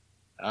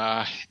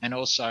 And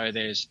also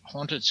there's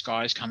Haunted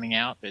Skies coming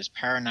out. There's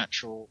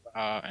Paranatural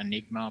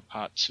Enigma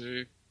Part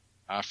 2.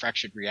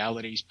 Fractured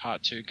Realities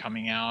Part 2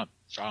 coming out.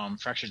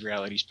 Fractured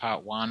Realities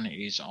Part 1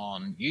 is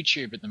on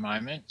YouTube at the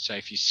moment. So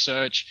if you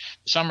search,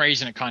 for some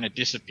reason it kind of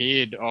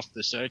disappeared off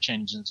the search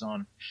engines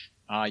on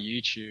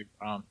YouTube.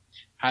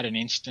 Had an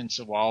instance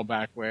a while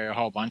back where a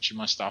whole bunch of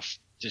my stuff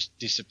just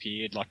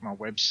disappeared, like my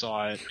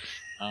website,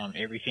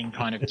 everything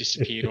kind of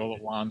disappeared all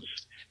at once.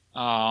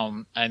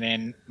 And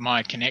then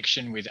my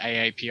connection with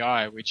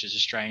AAPI, which is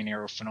Australian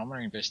Aerial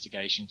Phenomena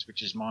Investigations,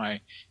 which is my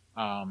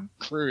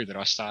crew that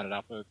I started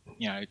up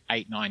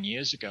 8-9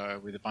 years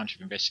ago with a bunch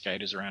of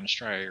investigators around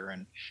Australia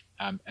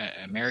and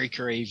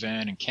America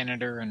even, and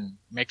Canada and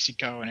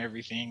Mexico and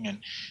everything,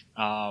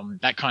 and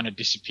that kind of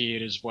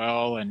disappeared as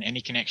well, and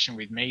any connection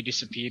with me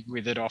disappeared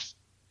with it off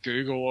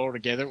Google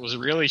altogether. It was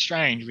really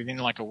strange. Within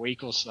like a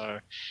week or so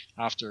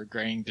after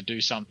agreeing to do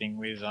something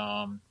with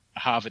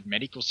Harvard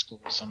Medical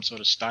School, some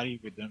sort of study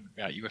with them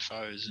about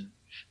UFOs and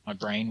my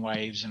brain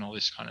waves and all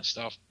this kind of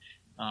stuff.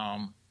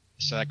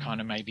 So that kind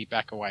of made me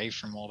back away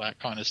from all that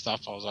kind of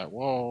stuff. I was like,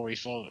 whoa,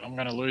 if I'm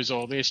going to lose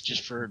all this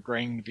just for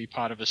agreeing to be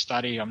part of a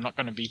study, I'm not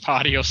going to be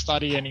part of your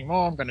study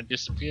anymore. I'm going to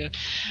disappear.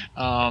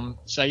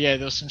 So yeah,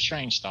 there was some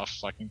strange stuff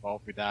like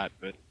involved with that.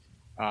 But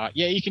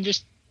yeah, you can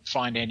just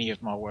find any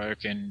of my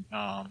work and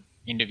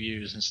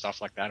interviews and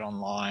stuff like that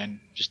online.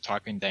 Just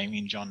type in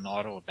Damien John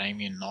Knott or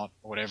Damien Knott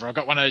or whatever. I've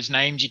got one of those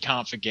names you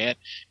can't forget,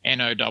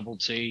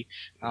 N-O-T-T.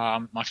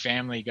 My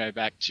family go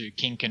back to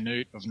King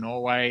Canute of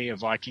Norway, a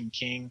Viking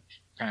king.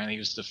 Apparently he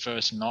was the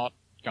first Knot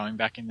going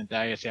back in the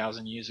day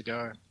 1,000 years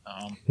ago.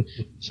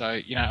 So,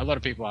 a lot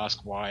of people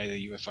ask why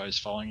the UFO is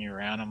following you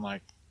around. I'm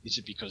like, is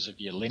it because of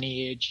your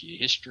lineage, your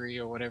history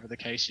or whatever the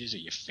case is, or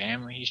your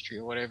family history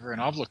or whatever?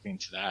 And I've looked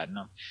into that, and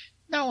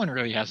no one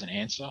really has an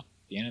answer at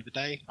the end of the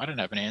day. I don't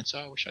have an answer.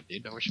 I wish I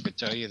did. I wish I could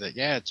tell you that,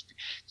 yeah, it's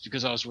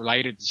because I was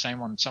related to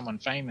someone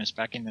famous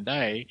back in the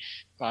day.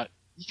 But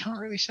you can't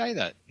really say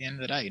that at the end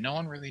of the day. No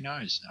one really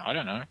knows. I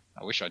don't know.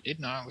 I wish I did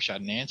know. I wish I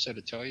had an answer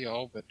to tell you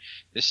all. But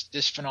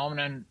this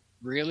phenomenon,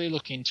 really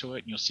look into it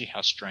and you'll see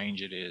how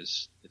strange it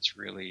is. It's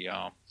really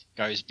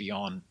goes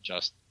beyond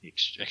just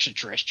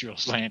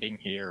extraterrestrials landing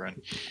here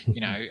and,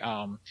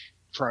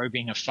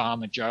 probing a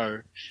Farmer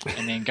Joe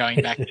and then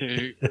going back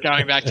to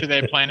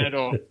their planet,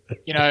 or,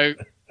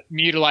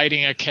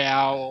 mutilating a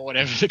cow or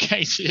whatever the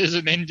case is,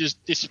 and then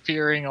just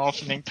disappearing off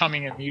and then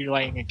coming and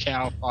mutilating a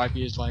cow 5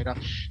 years later.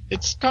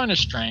 It's kind of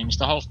strange.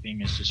 The whole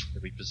thing is just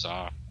really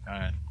bizarre.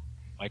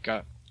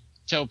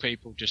 Tell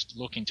people just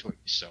look into it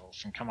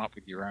yourself and come up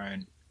with your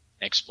own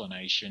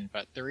explanation.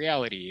 But the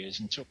reality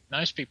is, until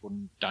most people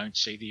don't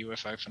see the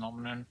UFO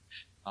phenomenon,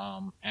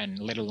 and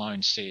let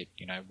alone see it,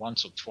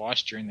 once or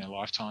twice during their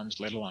lifetimes,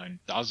 let alone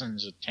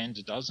dozens or tens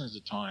of dozens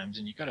of times,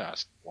 and you've got to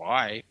ask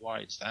why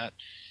is that?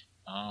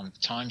 The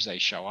times they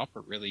show up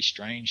are really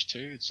strange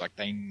too. It's like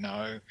they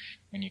know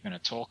when you're going to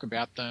talk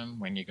about them,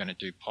 when you're going to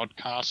do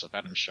podcasts. I've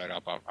had them showed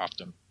up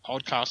after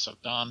podcasts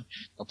I've done.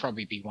 There'll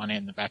probably be one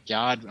in the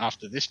backyard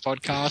after this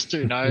podcast.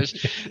 Who knows?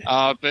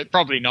 But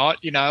probably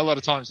not. A lot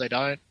of times they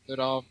don't.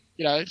 But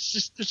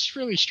it's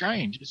really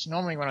strange. It's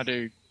normally when I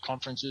do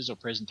conferences or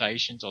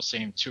presentations, I'll see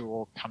them to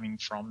or coming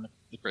from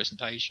the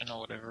presentation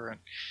or whatever,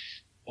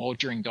 or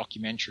during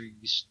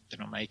documentaries that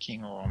I'm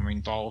making or I'm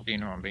involved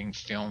in or I'm being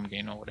filmed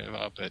in or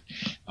whatever. But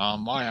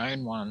my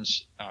own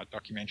ones,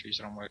 documentaries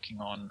that I'm working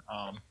on,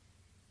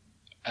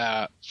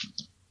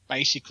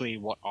 basically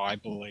what I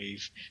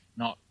believe,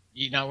 not,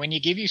 when you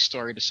give your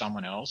story to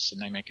someone else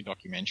and they make a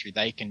documentary,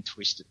 they can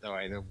twist it the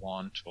way they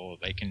want, or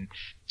they can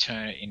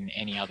turn it in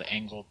any other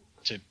angle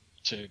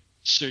to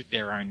suit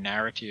their own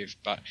narrative.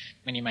 But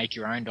when you make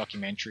your own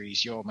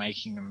documentaries, you're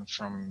making them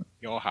from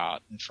your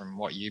heart and from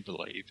what you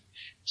believe.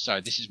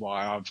 So this is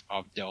why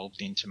I've delved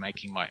into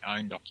making my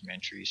own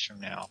documentaries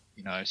from now,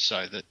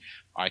 so that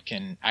I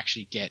can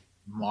actually get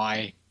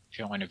my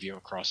point of view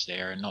across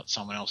there and not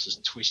someone else's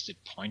twisted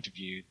point of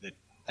view that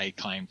they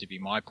claim to be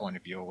my point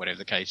of view or whatever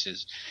the case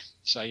is.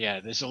 So yeah,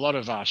 there's a lot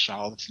of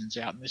charlatans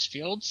out in this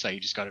field, so you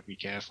just got to be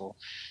careful.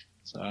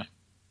 So.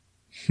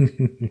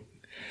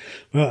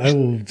 Well, I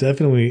will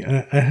definitely,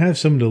 I have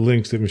some of the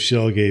links that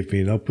Michelle gave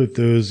me, and I'll put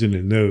those in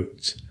the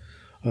notes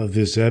of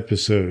this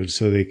episode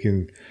so they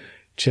can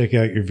check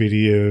out your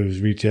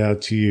videos, reach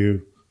out to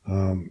you.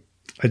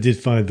 I did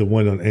find the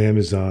one on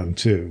Amazon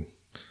too.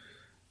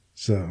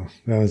 So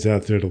that one's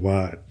out there to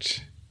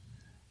watch.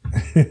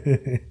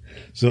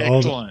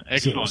 Excellent.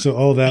 So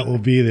all that will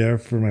be there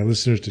for my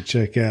listeners to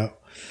check out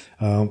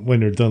when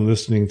they're done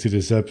listening to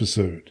this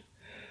episode.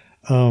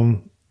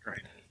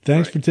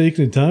 Thanks for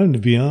taking the time to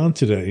be on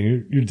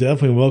today. You're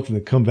definitely welcome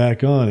to come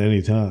back on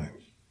anytime.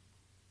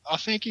 Oh,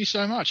 thank you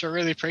so much. I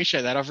really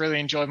appreciate that. I've really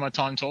enjoyed my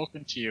time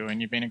talking to you,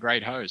 and you've been a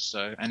great host.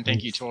 And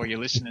thank you to all your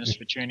listeners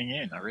for tuning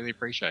in. I really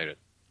appreciate it.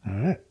 All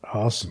right.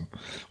 Awesome.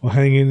 Well,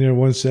 hang in there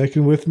 1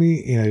 second with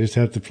me, and I just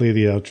have to play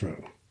the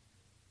outro.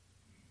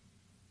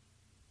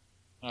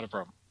 Not a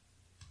problem.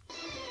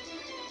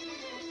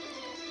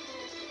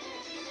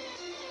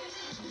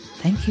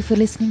 Thank you for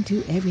listening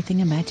to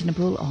Everything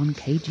Imaginable on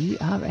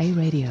KGRA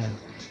Radio.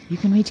 You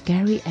can reach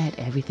Gary at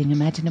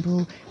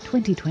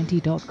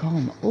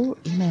everythingimaginable2020.com or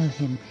email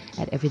him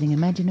at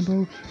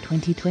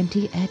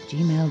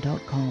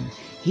everythingimaginable2020@gmail.com.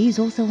 He's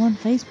also on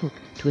Facebook,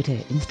 Twitter,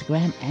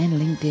 Instagram, and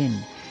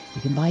LinkedIn.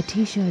 You can buy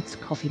t-shirts,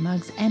 coffee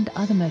mugs, and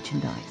other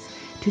merchandise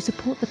to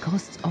support the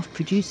costs of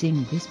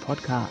producing this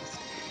podcast.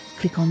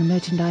 Click on the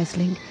merchandise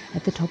link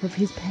at the top of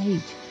his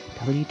page,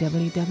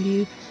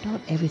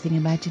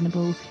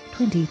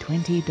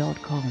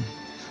 www.everythingimaginable2020.com.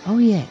 Oh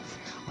yes,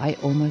 I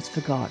almost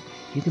forgot.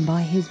 You can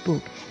buy his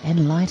book,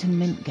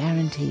 Enlightenment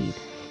Guaranteed.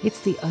 It's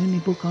the only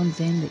book on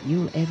Zen that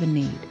you'll ever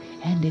need,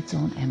 and it's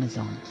on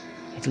Amazon.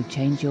 It'll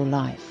change your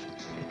life,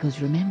 because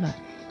remember,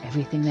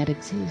 everything that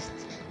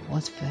exists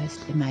was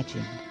first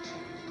imagined.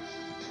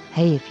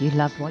 Hey, if you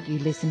loved what you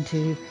listened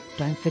to,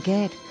 don't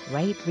forget,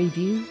 rate,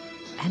 review,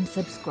 and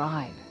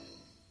subscribe.